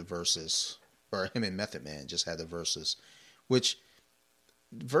just had the verses, or him and Method Man just had the verses, which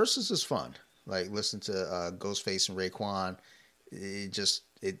verses is fun. Like, listen to Ghostface and Raekwon.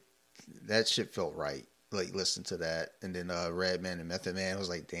 That shit felt right. Like, listen to that. And then Redman and Method Man, I was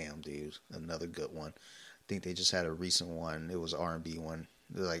like, damn, dude, another good one. I think they just had a recent one. It was R&B one.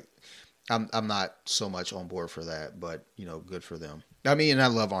 They're like, I'm not so much on board for that, but good for them. I mean, and I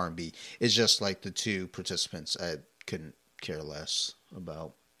love R&B. It's just like the two participants I couldn't care less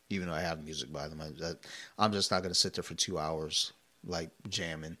about, even though I have music by them. I'm just not going to sit there for 2 hours like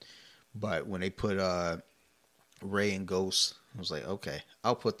jamming. But when they put Ray and Ghost, I was like, okay,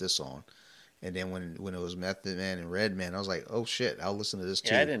 I'll put this on. And then when it was Method Man and Redman, I was like, oh shit, I'll listen to this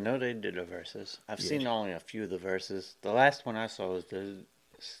too. Yeah, I didn't know they did the verses. I've seen only a few of the verses. The last one I saw was the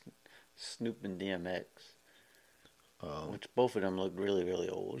Snoop and DMX, which both of them looked really, really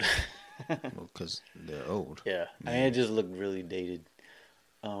old. Well, because they're old. Yeah, I mean, it just looked really dated.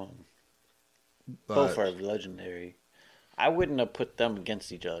 Both are legendary. I wouldn't have put them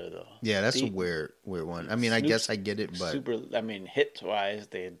against each other though. Yeah, that's a weird one. I mean, I guess I get it, but hits wise,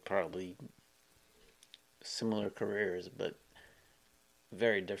 they had probably similar careers, but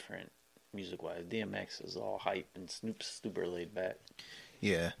very different music wise. DMX is all hype, and Snoop's super laid back.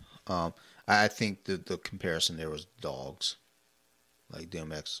 Yeah, I think the comparison there was dogs, like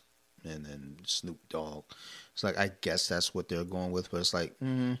DMX and then Snoop Dogg. It's like, I guess that's what they're going with, but it's like,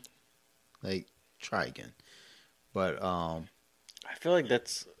 like, try again. But I feel like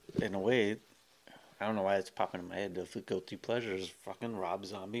that's, in a way, I don't know why it's popping in my head. The guilty pleasure is fucking Rob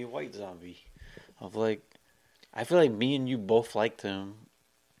Zombie, White Zombie. I feel like me and you both liked him.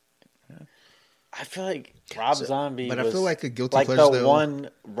 Yeah. I feel like Rob Zombie, but was I feel like a guilty like pleasure, the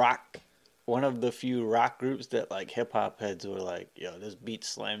one of the few rock groups that like hip hop heads were like, yo, this beat's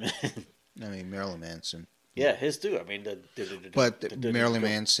slamming. I mean, Marilyn Manson. Yeah, his too. I mean, but Marilyn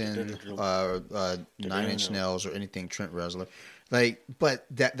Manson, 9 Inch Nails, or anything Trent Reznor, like. But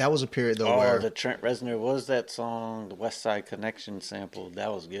that was a period though where the Trent Reznor was that song, the West Side Connection sample. That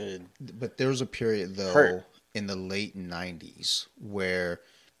was good. But there was a period though in the late '90s where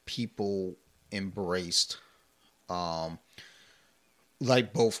people embraced,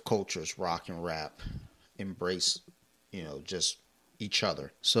 like both cultures, rock and rap, embraced, just each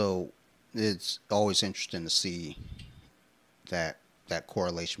other. So it's always interesting to see that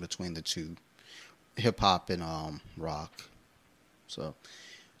correlation between the two, hip hop and rock. So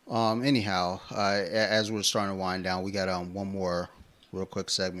anyhow, as we're starting to wind down, we got one more real quick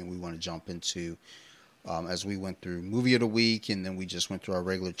segment we want to jump into. As we went through movie of the week, and then we just went through our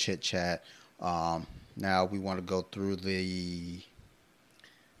regular chit chat. Now we want to go through we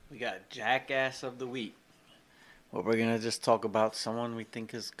got Jackass of the Week. Well, we're going to just talk about someone we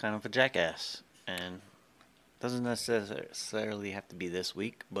think is kind of a jackass. And doesn't necessarily have to be this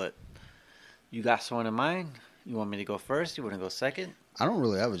week, but you got someone in mind? You want me to go first? You want to go second? I don't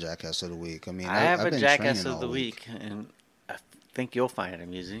really have a jackass of the week. I mean, I have a jackass of the week, and I think you'll find it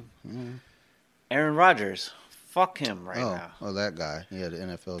amusing. Mm-hmm. Aaron Rodgers. Fuck him now. Oh, that guy. Yeah, the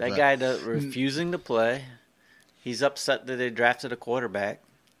NFL That guy refusing to play. He's upset that they drafted a quarterback.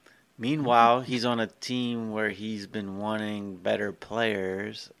 Meanwhile, he's on a team where he's been wanting better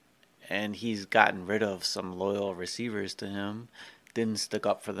players, and he's gotten rid of some loyal receivers to him. Didn't stick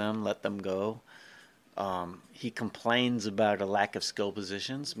up for them, let them go. He complains about a lack of skill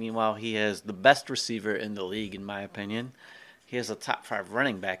positions. Meanwhile, he has the best receiver in the league, in my opinion. He has a top 5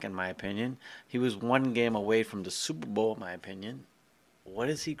 running back, in my opinion. He was one game away from the Super Bowl, in my opinion. What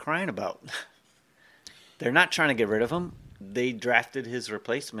is he crying about? They're not trying to get rid of him. They drafted his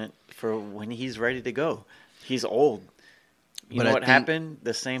replacement for when he's ready to go. He's old. You know what happened?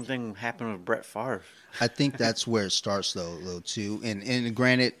 The same thing happened with Brett Favre. I think that's where it starts, though, too. And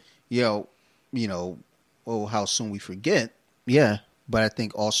granted, how soon we forget. Yeah. But I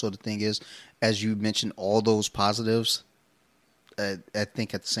think also the thing is, as you mentioned, all those positives, I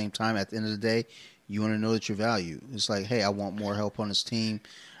think at the same time, at the end of the day, you want to know that you're valued. It's like, hey, I want more help on this team.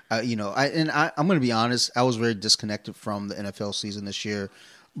 I'm going to be honest. I was very disconnected from the NFL season this year,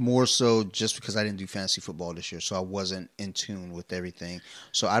 more so just because I didn't do fantasy football this year, so I wasn't in tune with everything.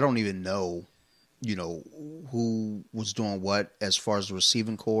 So I don't even know, who was doing what as far as the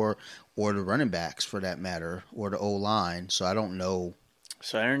receiving core or the running backs, for that matter, or the O line. So I don't know.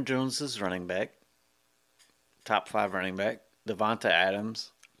 So Aaron Jones is running back, top 5 running back. Devonta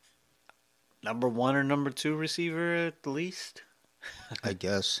Adams, number 1 or number 2 receiver at the least. I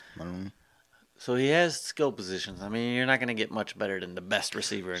guess. I don't know. So he has skill positions. I mean, you're not going to get much better than the best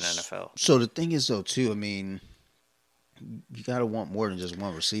receiver in NFL. So the thing is, though, too, I mean, you got to want more than just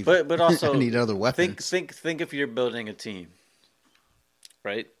one receiver. But also, need other weapons. Think if you're building a team,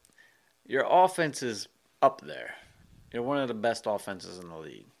 right? Your offense is up there. You're one of the best offenses in the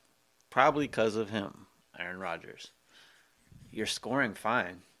league, probably because of him, Aaron Rodgers. You're scoring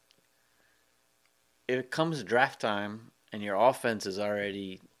fine. If it comes draft time and your offense is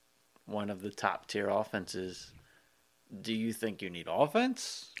already one of the top tier offenses, do you think you need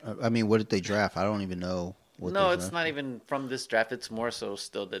offense? I mean, what did they draft? I don't even know. No, it's not even from this draft. It's more so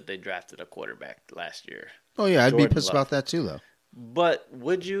still that they drafted a quarterback last year. Oh, yeah, I'd be pissed about that too, though. But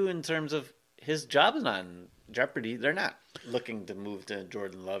would you, in terms of his job is not in jeopardy, they're not looking to move to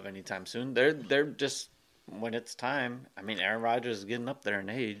Jordan Love anytime soon. They're just, when it's time, I mean, Aaron Rodgers is getting up there in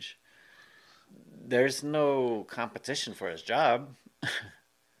age. There's no competition for his job.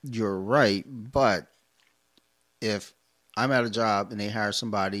 You're right, but if I'm at a job and they hire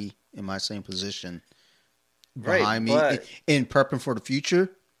somebody in my same position behind me in prepping for the future,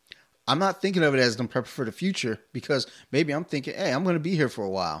 I'm not thinking of it as them prepping for the future, because maybe I'm thinking, hey, I'm going to be here for a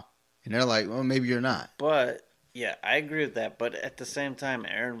while. And they're like, well, maybe you're not. But, yeah, I agree with that. But at the same time,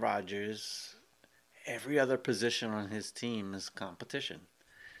 Aaron Rodgers, every other position on his team is competition.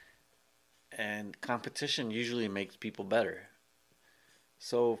 And competition usually makes people better.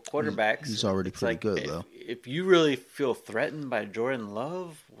 So quarterbacks, he's already pretty good, though. If you really feel threatened by Jordan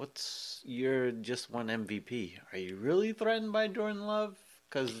Love, you're just won MVP. Are you really threatened by Jordan Love?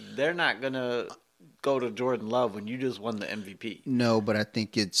 Because they're not gonna go to Jordan Love when you just won the MVP. No, but I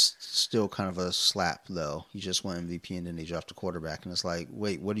think it's still kind of a slap, though. You just won MVP and then they draft a quarterback, and it's like,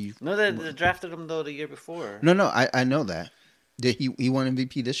 wait, what do you? No, they drafted him though the year before. No, I know that. Did he won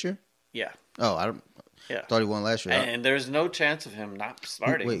MVP this year? Yeah. Oh, I don't. Yeah. Thought he won last year. And there's no chance of him not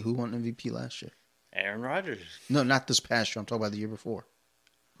starting. Wait, who won MVP last year? Aaron Rodgers. No, not this past year. I'm talking about the year before.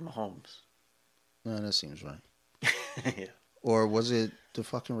 Mahomes. No, that seems right. Yeah. Or was it the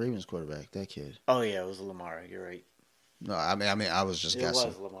fucking Ravens quarterback, that kid? Oh, yeah, it was Lamar. You're right. No, I mean, I was just guessing.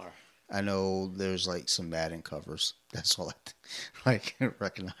 It was Lamar. I know there's like some Madden covers. That's all I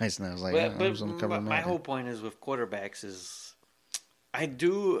recognized. And I was like, but I was on the cover of my Madden. whole point is with quarterbacks is, I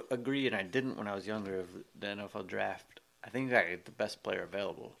do agree, and I didn't when I was younger, of the NFL draft. I think I get the best player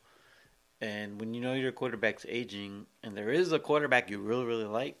available. And when you know your quarterback's aging, and there is a quarterback you really, really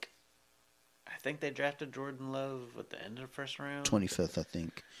like, I think they drafted Jordan Love at the end of the first round. 25th, I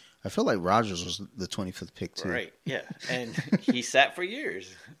think. I feel like Rodgers was the 25th pick, too. Right, yeah. And he sat for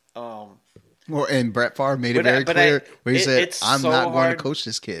years. And Brett Favre made it very clear where he said, I'm not going to coach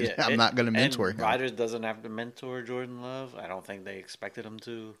this kid. Yeah, I'm not going to mentor him. Rodgers doesn't have to mentor Jordan Love. I don't think they expected him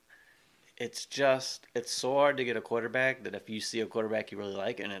to. It's so hard to get a quarterback that if you see a quarterback you really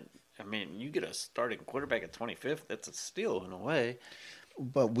like, you get a starting quarterback at 25th, that's a steal in a way.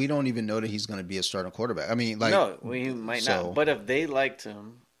 But we don't even know that he's going to be a starting quarterback. I mean, like, no, we might not. But if they liked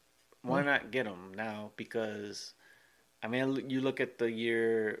him, why not get him now? Because, I mean, you look at the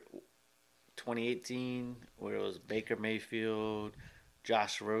year 2018 where it was Baker Mayfield,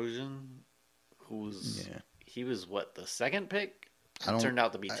 Josh Rosen, he was what, the second pick? It turned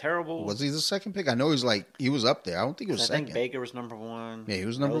out to be terrible. Was he the second pick? I know he was up there. I don't think he was second. I think Baker was number 1. Yeah, he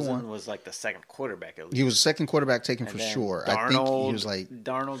was number Rosen 1. Was like the second quarterback at least. He was the second quarterback taken for sure. Darnold, I think he was like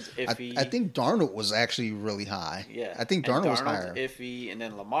Darnold's iffy. I think Darnold was actually really high. Yeah, I think Darnold was higher. Iffy, and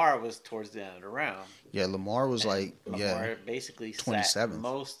then Lamar was towards the end of the round. Yeah, Lamar was Lamar basically 27th. sat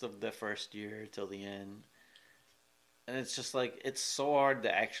most of the first year till the end, and it's just like it's so hard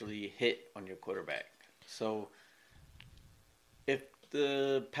to actually hit on your quarterback. So if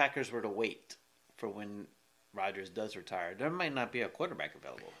the Packers were to wait for when Rodgers does retire, there might not be a quarterback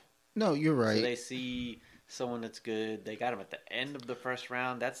available. No, you're right. So they see someone that's good. They got him at the end of the first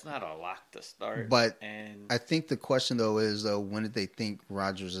round. That's not a lock to start. But I think the question, though, is, when did they think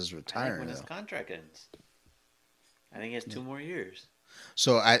Rodgers is retiring? When his contract ends. I think he has 2 more years.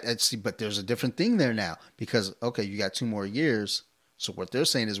 So I see, but there's a different thing there now because, okay, you got 2 more years. So what they're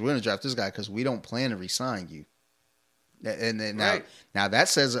saying is we're going to draft this guy because we don't plan to re-sign you. And then now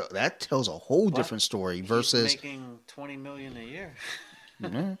that tells a whole different story versus he's making $20 million a year.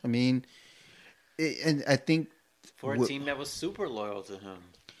 I mean, and I think for a team that was super loyal to him.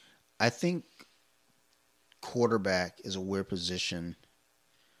 I think quarterback is a weird position.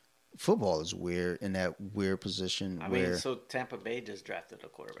 Football is weird in that weird position. So Tampa Bay just drafted a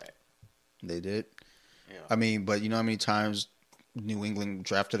quarterback. They did. Yeah. I mean, but you know how many times New England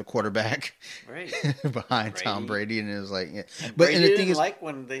drafted a quarterback behind Tom Brady, and it was like, yeah. But and the thing is, like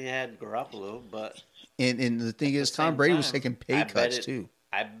when they had Garoppolo, but and the thing is, Tom Brady was taking pay cuts too.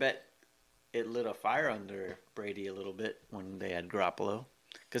 I bet it lit a fire under Brady a little bit when they had Garoppolo,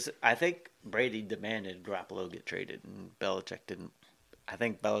 because I think Brady demanded Garoppolo get traded, and Belichick didn't. I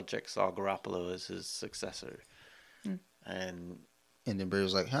think Belichick saw Garoppolo as his successor, and then Brady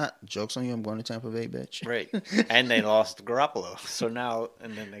was like, joke's on you, I'm going to Tampa Bay, bitch. Right. And they lost Garoppolo. So now,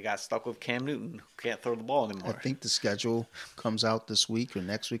 and then they got stuck with Cam Newton, who can't throw the ball anymore. I think the schedule comes out this week or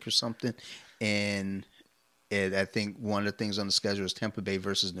next week or something. And I think one of the things on the schedule is Tampa Bay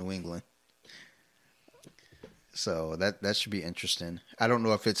versus New England. So that should be interesting. I don't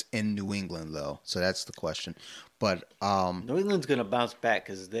know if it's in New England, though. So that's the question. But New England's going to bounce back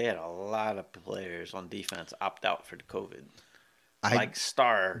because they had a lot of players on defense opt out for the COVID.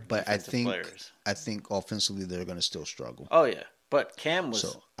 Star defensive players. I think offensively they're going to still struggle. Oh, yeah. But Cam's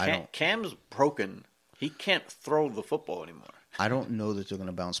broken. He can't throw the football anymore. I don't know that they're going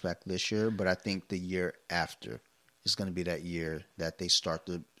to bounce back this year, but I think the year after is going to be that year that they start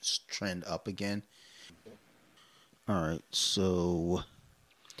to trend up again. All right, so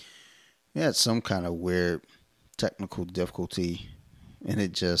we had some kind of weird technical difficulty, and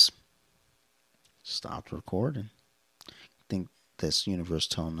it just stopped recording. I think this universe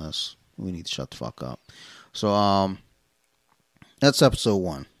telling us we need to shut the fuck up. So that's episode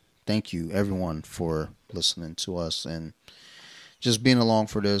 1. Thank you everyone for listening to us and just being along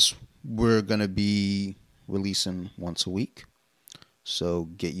for this. We're gonna be releasing once a week, so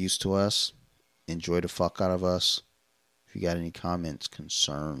get used to us. Enjoy the fuck out of us. If you got any comments,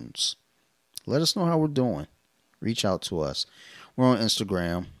 concerns, let us know how we're doing. Reach out to us. We're on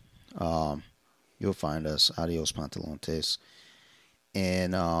Instagram. You'll find us, Adios Pantalontes.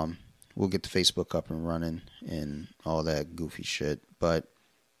 And we'll get the Facebook up and running and all that goofy shit. But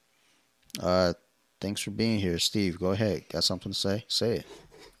thanks for being here. Steve, go ahead. Got something to say? Say it.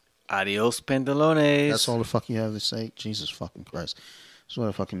 Adios, Pantalones. That's all the fuck you have to say? Jesus fucking Christ. That's what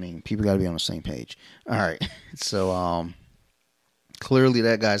I fucking mean. People got to be on the same page. All right. So, clearly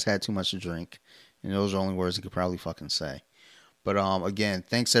that guy's had too much to drink. And those are only words he could probably fucking say. But, again,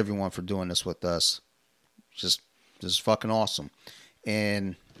 thanks everyone for doing this with us. This is fucking awesome.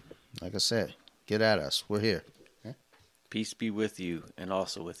 And, like I said, get at us. We're here. Yeah? Peace be with you and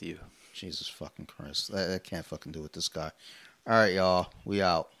also with you. Jesus fucking Christ. I can't fucking do with this guy. All right, y'all. We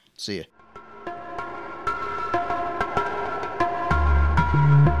out. See ya.